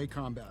melee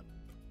combat.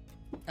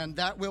 And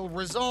that will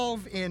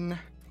resolve in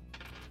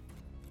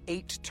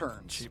 8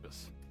 turns.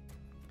 Jeebus.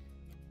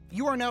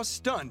 You are now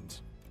stunned,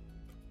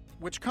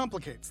 which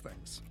complicates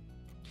things.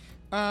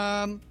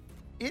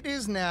 It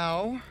is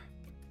now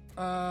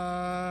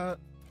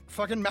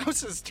fucking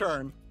Mouse's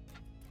turn.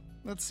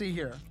 Let's see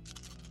here.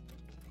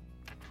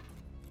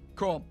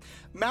 Cool.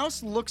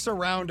 Mouse looks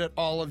around at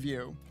all of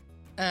you,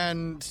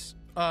 and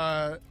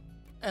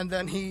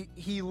then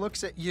he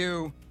looks at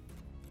you,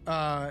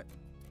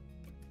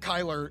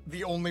 Kyler,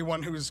 the only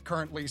one who's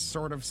currently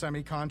sort of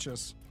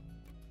semi-conscious,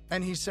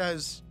 and he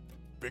says,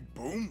 "Big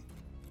boom."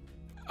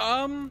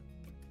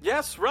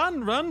 Yes,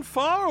 run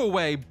far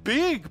away.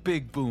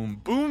 Big boom.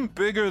 Boom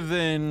bigger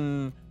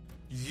than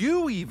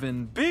you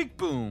even. Big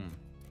boom.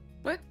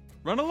 What?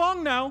 Run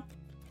along now.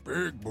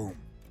 Big boom.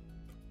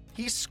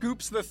 He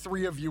scoops the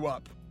 3 of you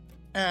up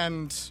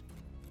and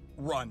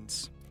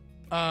runs.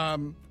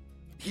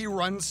 He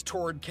runs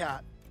toward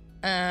Kat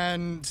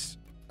and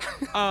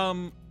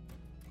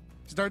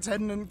starts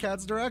heading in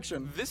Kat's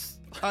direction.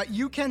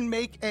 You can,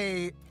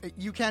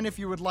 if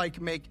you would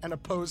like, make an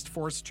opposed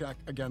force check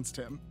against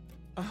him.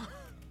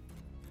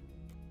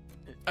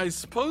 I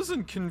suppose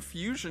in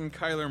confusion,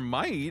 Kyler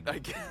might, I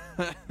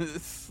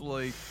guess.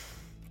 Like,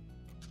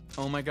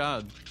 oh my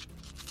god.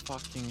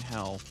 Fucking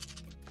hell.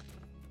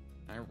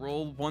 I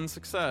rolled 1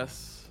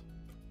 success.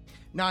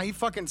 Nah, he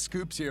fucking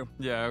scoops you.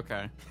 Yeah,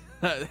 okay.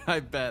 I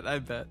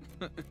bet.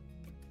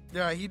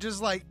 Yeah,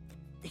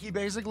 he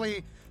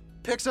basically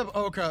picks up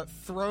Oka,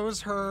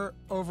 throws her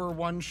over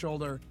one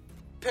shoulder,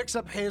 picks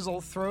up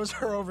Hazel, throws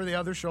her over the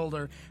other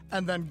shoulder,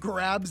 and then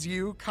grabs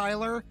you,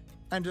 Kyler,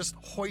 and just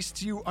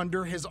hoists you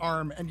under his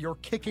arm, and you're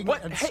kicking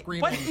and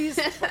screaming. What is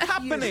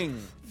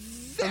happening?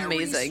 Very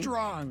Amazing.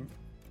 Strong.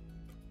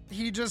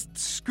 He just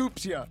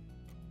scoops you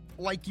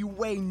like you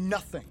weigh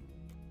nothing.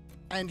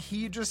 And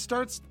he just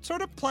starts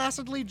sort of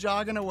placidly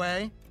jogging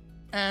away.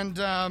 And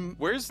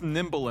where's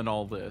Nimble in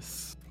all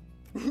this?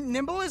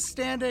 Nimble is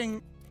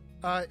standing,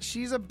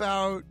 she's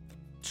about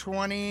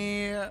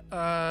 20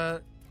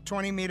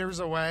 meters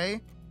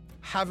away,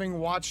 having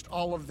watched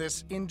all of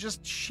this in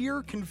just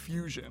sheer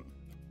confusion.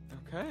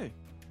 Okay.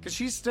 Because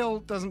she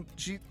still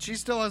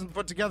hasn't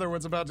put together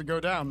what's about to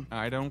go down.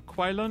 I don't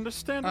quite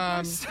understand it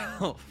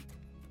myself.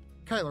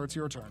 Kyler, it's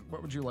your turn.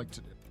 What would you like to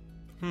do?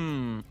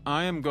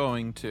 I am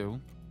going to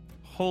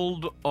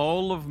hold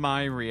all of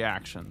my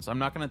reactions. I'm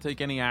not going to take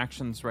any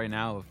actions right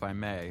now, if I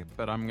may,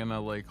 but I'm going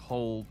to,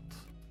 hold...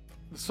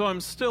 So I'm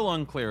still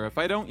unclear. If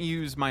I don't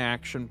use my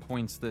action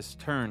points this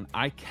turn,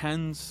 I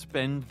can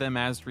spend them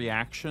as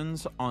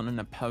reactions on an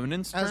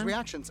opponent's turn? As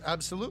reactions,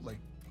 absolutely.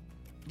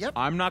 Yep.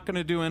 I'm not going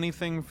to do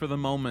anything for the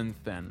moment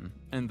then,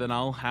 and then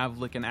I'll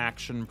have, an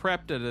action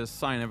prepped as a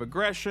sign of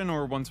aggression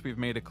or once we've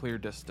made a clear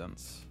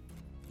distance.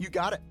 You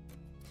got it.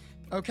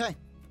 Okay.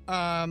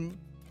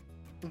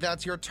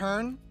 That's your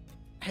turn.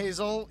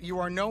 Hazel, you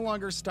are no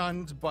longer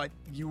stunned, but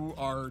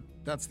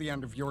that's the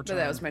end of your turn.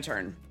 But that was my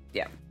turn.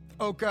 Yeah.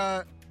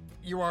 Oka,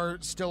 you are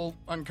still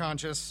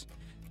unconscious.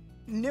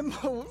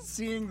 Nimble,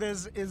 seeing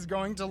this, is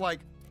going to,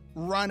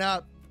 run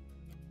up,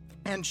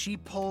 and she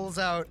pulls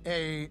out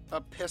a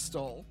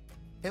pistol.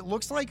 It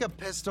looks like a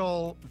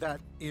pistol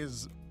that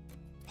is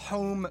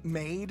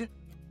homemade.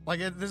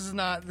 This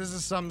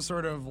is some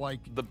sort of,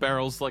 The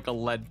barrel's like a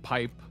lead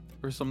pipe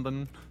or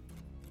something?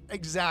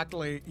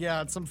 Exactly.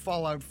 Yeah, it's some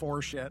Fallout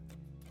 4 shit.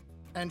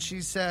 And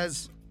she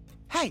says,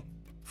 "Hey,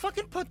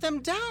 fucking put them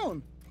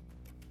down."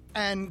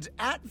 And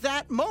at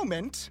that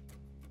moment,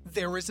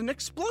 there is an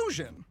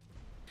explosion.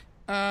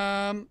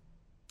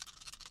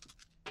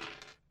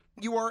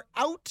 You are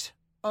out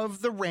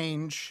of the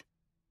range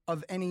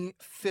of any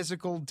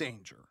physical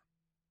danger.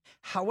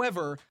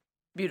 However,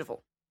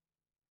 Beautiful.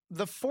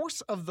 the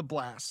force of the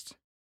blast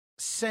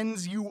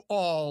sends you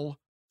all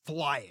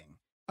flying.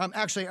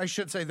 Actually, I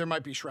should say there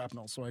might be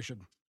shrapnel, so I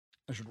should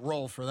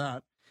roll for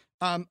that.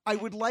 I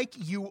would like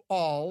you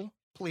all,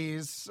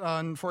 please.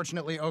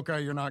 Unfortunately, Oka,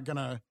 you're not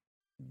gonna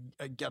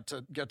get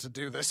to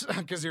do this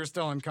because you're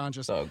still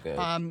unconscious. So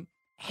good.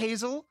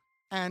 Hazel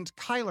and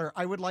Kyler,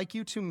 I would like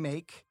you to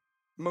make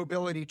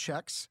mobility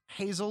checks.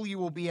 Hazel, you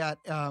will be at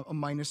a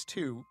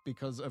 -2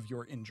 because of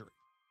your injury.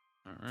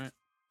 All right.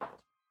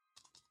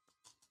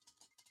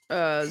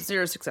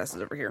 0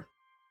 successes over here.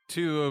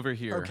 2 over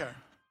here. Okay.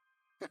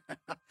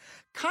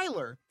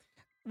 Kyler,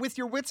 with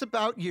your wits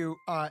about you,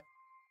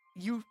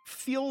 you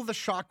feel the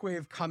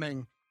shockwave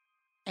coming,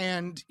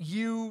 and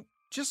you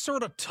just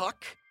sort of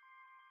tuck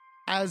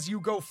as you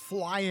go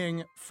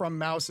flying from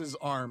Mouse's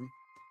arm,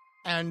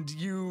 and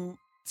you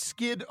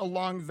skid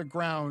along the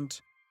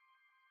ground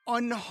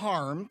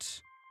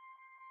unharmed.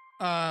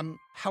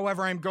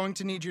 However, I'm going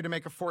to need you to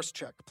make a force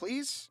check,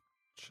 please,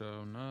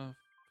 Sure enough.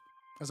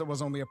 as it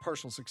was only a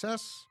partial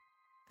success.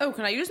 Oh,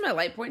 can I use my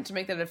light point to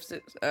make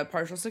that a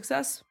partial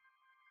success?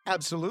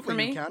 Absolutely, For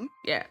me? you can.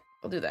 Yeah,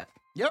 I'll do that.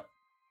 Yep.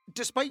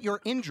 Despite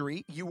your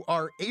injury, you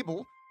are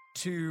able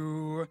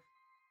to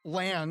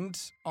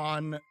land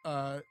on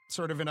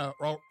sort of in a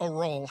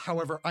roll.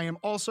 However, I am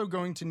also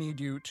going to need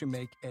you to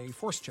make a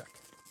force check.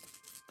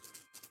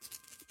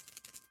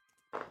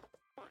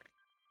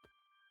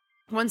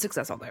 1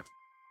 success all day.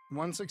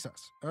 1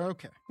 success.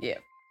 Okay. Yeah.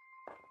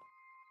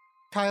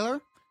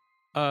 Kyler?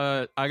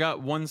 I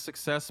got 1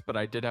 success, but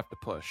I did have to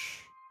push.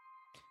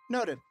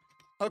 Noted.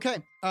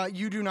 Okay.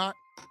 You do not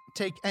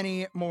take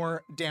any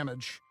more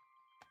damage.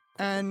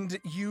 And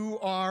you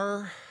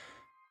are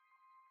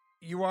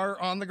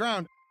on the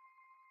ground.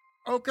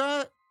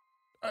 Oka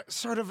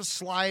sort of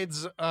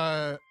slides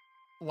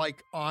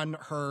like on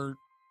her,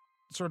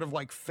 sort of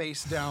like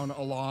face down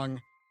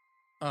along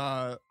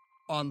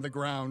on the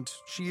ground.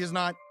 She is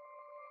not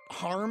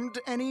harmed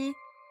any,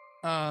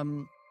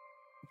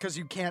 because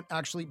you can't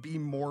actually be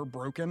more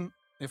broken,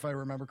 if I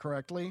remember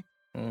correctly.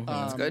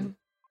 That's good.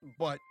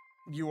 But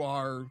you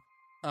are,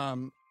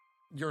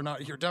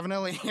 you're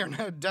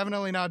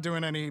definitely not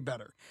doing any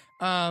better.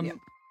 Yep.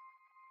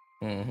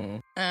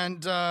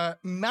 And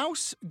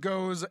Mouse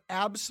goes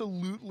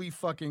absolutely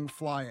fucking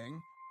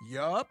flying.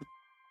 Yup.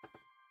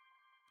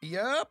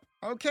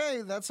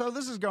 Okay, that's how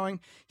this is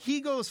going.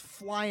 He goes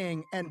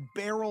flying and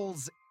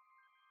barrels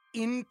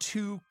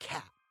into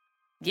Cat,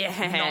 Yes.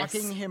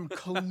 knocking him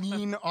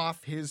clean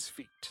off his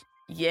feet.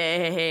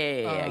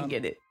 Yay, I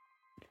get it.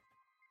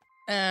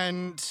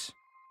 And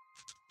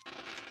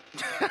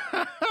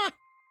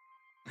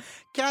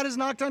Cat is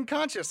knocked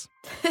unconscious.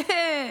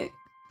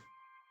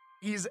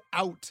 He's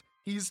out.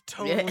 He's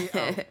totally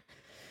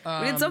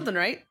out. We did something,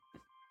 right?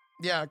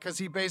 Yeah, because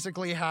he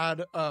basically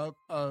had a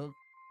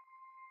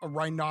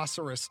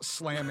rhinoceros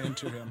slam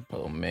into him.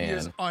 Oh, He man.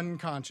 is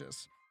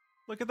unconscious.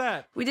 Look at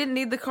that. We didn't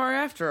need the car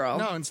after all.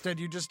 No, instead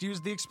you just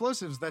used the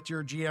explosives that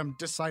your GM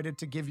decided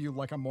to give you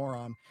like a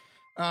moron.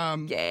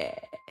 Yeah.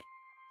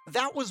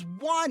 That was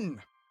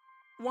 1.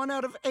 1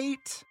 out of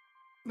 8.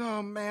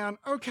 Oh, man.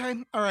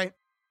 Okay. All right.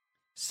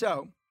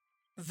 So,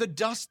 the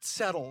dust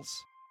settles,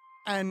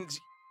 and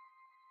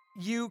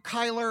you,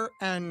 Kyler,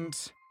 and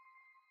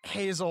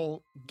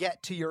Hazel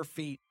get to your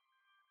feet.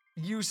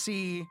 You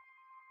see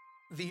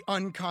the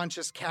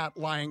unconscious Cat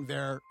lying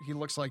there. He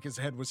looks like his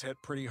head was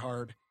hit pretty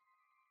hard.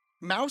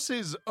 Mouse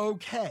is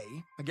okay.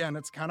 Again,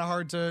 it's kind of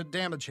hard to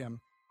damage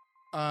him.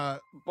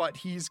 But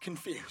he's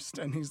confused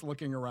and he's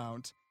looking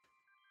around.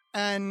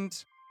 And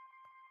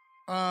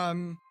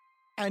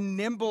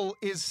Nimble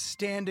is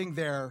standing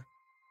there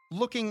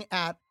looking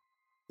at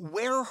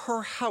where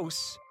her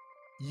house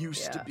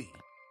used to Yeah. be.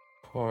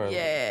 Poor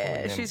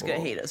She's gonna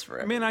hate us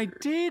forever. I mean, I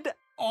did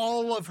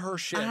All of her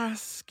shit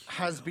ask.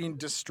 has been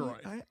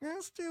destroyed. I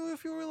asked you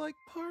if you were like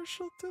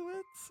partial to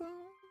it,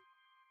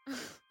 so.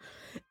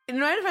 In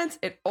my defense,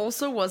 it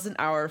also wasn't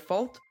our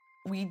fault.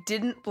 We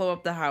didn't blow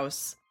up the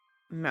house.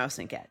 Mouse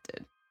and Cat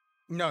did.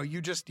 No,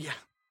 you just,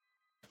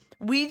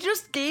 We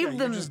just gave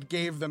them. you just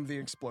gave them the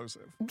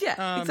explosive.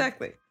 Yeah,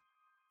 exactly.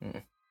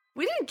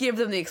 We didn't give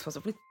them the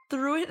explosive. We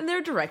threw it in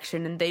their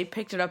direction, and they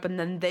picked it up, and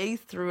then they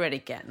threw it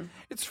again.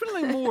 It's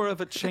really more of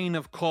a chain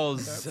of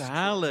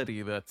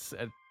causality that's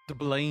to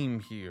blame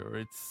here.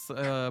 It's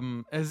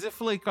as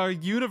if like our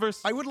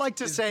universe I would like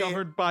to is say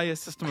governed by a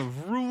system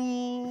of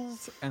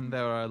rules, and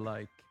there are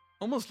like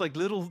almost like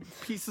little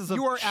pieces of.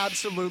 you are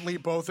absolutely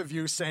both of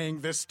you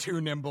saying this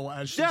to Nimble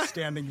as she's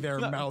standing there,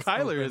 mouth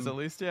Kyler open, is at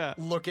least, yeah.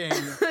 looking.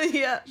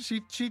 Yeah.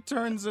 She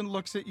turns and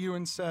looks at you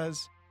and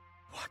says,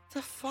 "What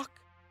the fuck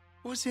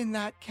was in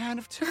that can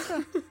of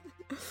tuna?"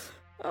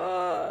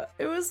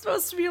 It was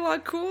supposed to be a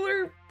lot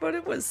cooler, but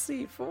it was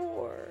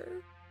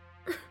C4.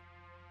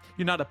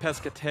 You're not a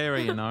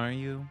pescatarian, are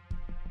you?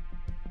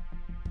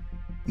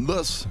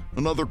 Thus,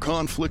 another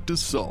conflict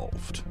is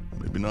solved.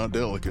 Maybe not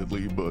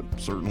delicately, but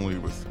certainly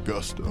with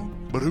gusto.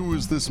 But who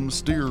is this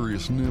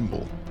mysterious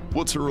Nimble?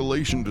 What's her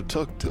relation to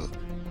Tukta?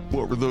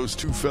 What were those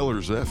two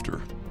fellers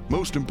after?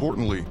 Most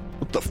importantly,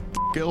 what the f***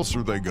 else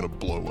are they gonna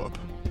blow up?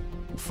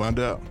 We'll find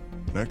out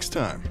next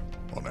time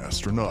on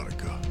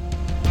Astronautica.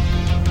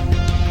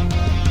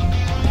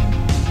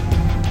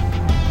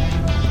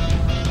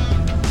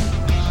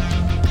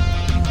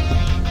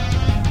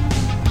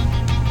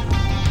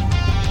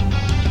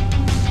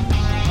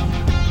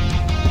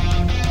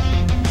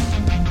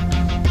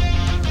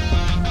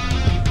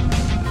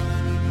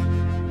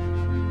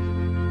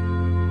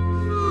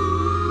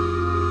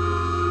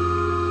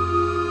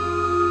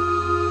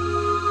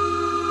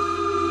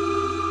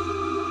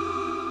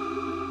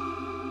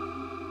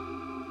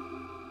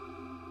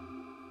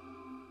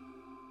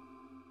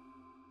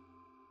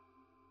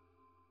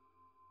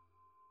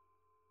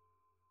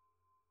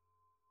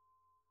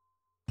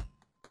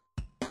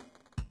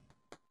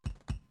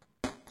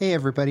 Hey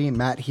everybody,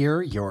 Matt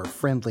here, your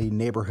friendly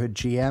neighborhood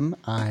GM.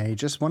 I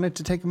just wanted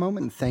to take a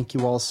moment and thank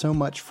you all so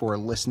much for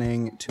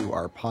listening to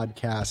our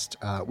podcast.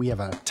 We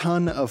have a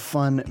ton of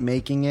fun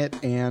making it,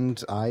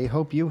 and I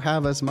hope you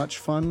have as much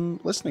fun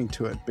listening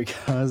to it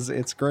because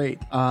it's great.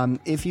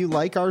 If you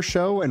like our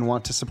show and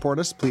want to support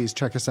us, please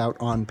check us out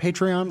on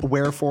Patreon,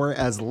 where for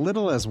as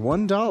little as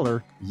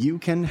 $1, you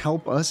can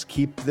help us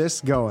keep this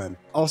going.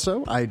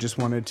 Also, I just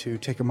wanted to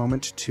take a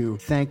moment to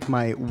thank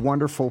my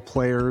wonderful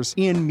players,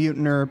 Ian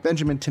Mutiner,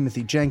 Benjamin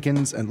Timothy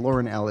Jenkins, and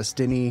Lauren Alice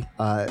Dinney.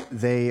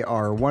 They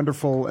are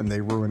wonderful and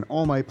they ruin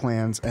all my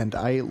plans, and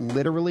I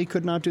literally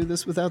could not do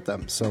this without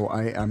them, so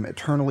I am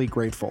eternally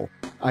grateful.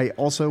 I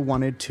also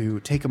wanted to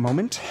take a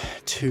moment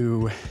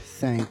to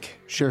thank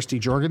Shersty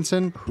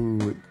Jorgensen,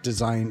 who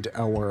designed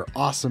our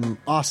awesome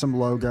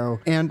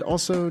logo, and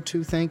also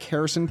to thank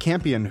Harrison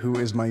Campion, who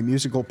is my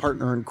musical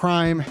partner in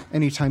crime.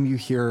 Anytime you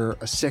hear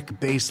a sick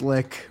bass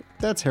lick,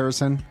 that's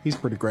Harrison. He's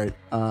pretty great,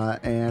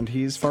 and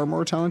he's far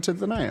more talented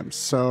than I am,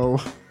 so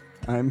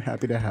I'm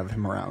happy to have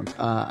him around.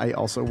 I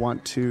also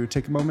want to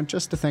take a moment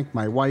just to thank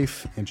my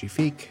wife, Angie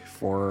Feek,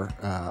 for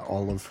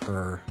all of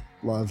her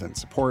love and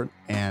support,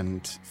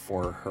 and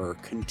for her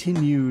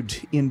continued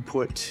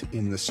input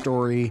in the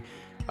story.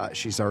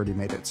 She's already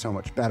made it so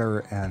much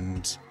better,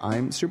 and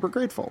I'm super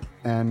grateful.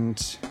 And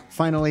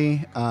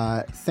finally,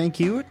 thank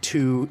you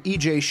to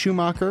EJ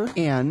Schumacher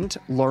and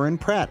Lauren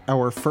Pratt,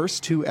 our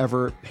first two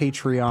ever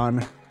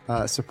Patreon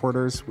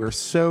supporters. We're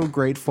so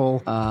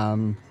grateful.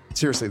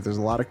 Seriously, there's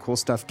a lot of cool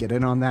stuff. Get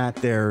in on that.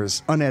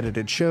 There's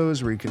unedited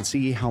shows where you can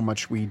see how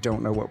much we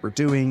don't know what we're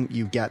doing.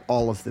 You get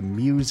all of the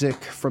music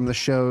from the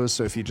shows.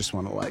 So if you just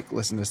want to like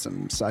listen to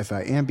some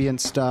sci-fi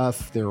ambient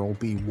stuff, there will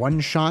be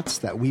one-shots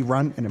that we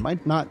run, and it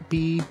might not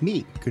be me.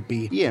 It could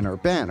be Ian or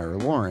Ben or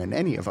Lauren,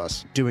 any of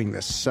us doing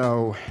this.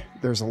 So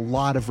there's a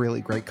lot of really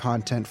great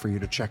content for you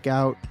to check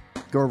out.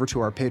 Go over to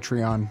our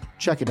Patreon,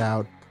 check it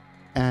out.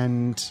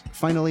 And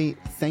finally,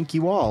 thank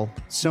you all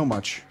so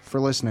much for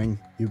listening.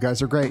 You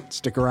guys are great.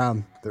 Stick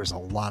around. There's a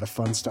lot of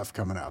fun stuff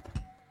coming up.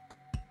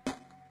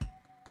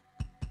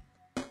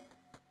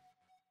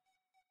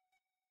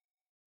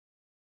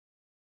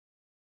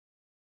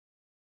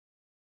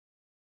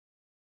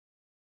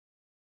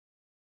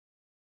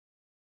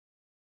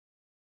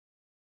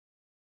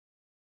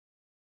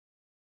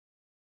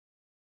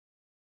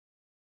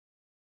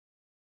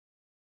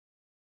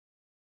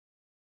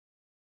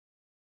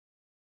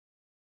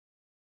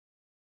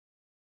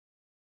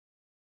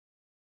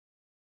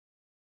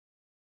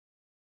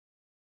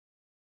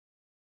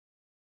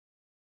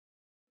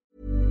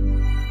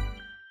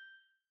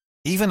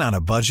 Even on a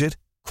budget,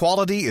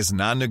 quality is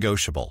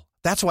non-negotiable.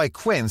 That's why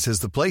Quince is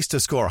the place to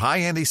score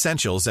high-end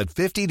essentials at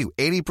 50 to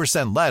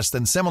 80% less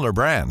than similar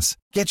brands.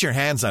 Get your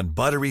hands on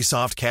buttery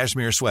soft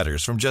cashmere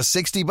sweaters from just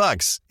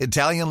 $60,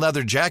 Italian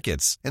leather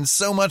jackets, and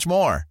so much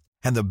more.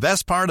 And the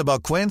best part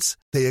about Quince,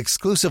 they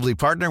exclusively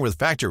partner with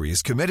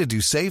factories committed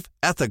to safe,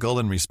 ethical,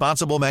 and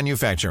responsible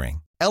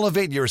manufacturing.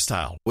 Elevate your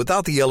style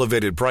without the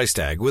elevated price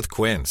tag with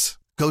Quince.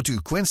 Go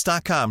to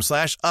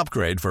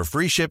quince.com/upgrade for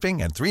free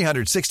shipping and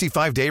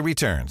 365-day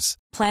returns.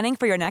 Planning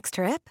for your next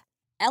trip?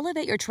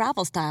 Elevate your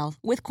travel style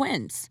with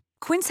Quince.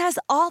 Quince has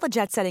all the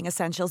jet-setting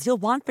essentials you'll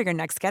want for your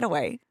next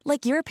getaway,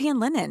 like European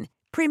linen,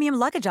 premium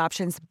luggage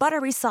options,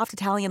 buttery soft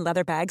Italian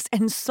leather bags,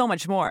 and so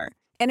much more.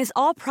 And is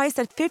all priced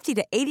at 50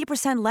 to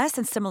 80% less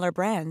than similar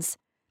brands.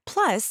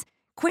 Plus,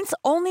 Quince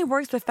only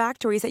works with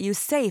factories that use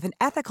safe and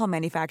ethical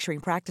manufacturing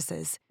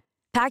practices.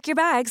 Pack your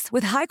bags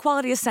with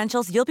high-quality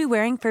essentials you'll be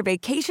wearing for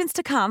vacations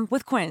to come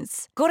with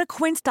Quince. Go to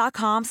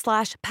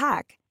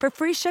quince.com/pack for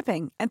free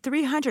shipping and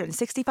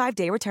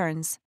 365-day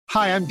returns.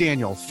 Hi, I'm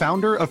Daniel,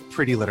 founder of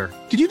Pretty Litter.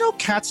 Did you know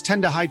cats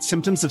tend to hide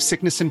symptoms of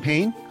sickness and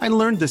pain? I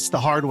learned this the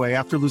hard way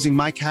after losing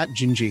my cat,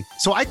 Gingy.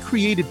 So I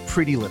created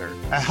Pretty Litter,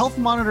 a health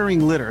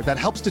monitoring litter that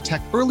helps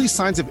detect early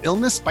signs of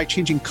illness by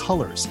changing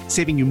colors,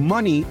 saving you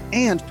money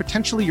and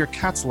potentially your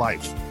cat's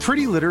life.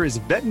 Pretty Litter is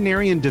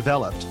veterinarian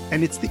developed,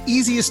 and it's the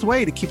easiest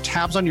way to keep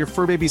tabs on your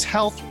fur baby's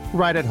health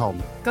right at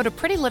home. Go to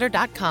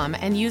prettylitter.com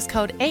and use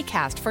code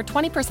ACAST for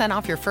 20%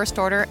 off your first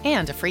order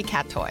and a free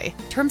cat toy.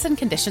 Terms and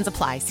conditions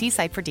apply. See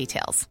site for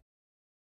details.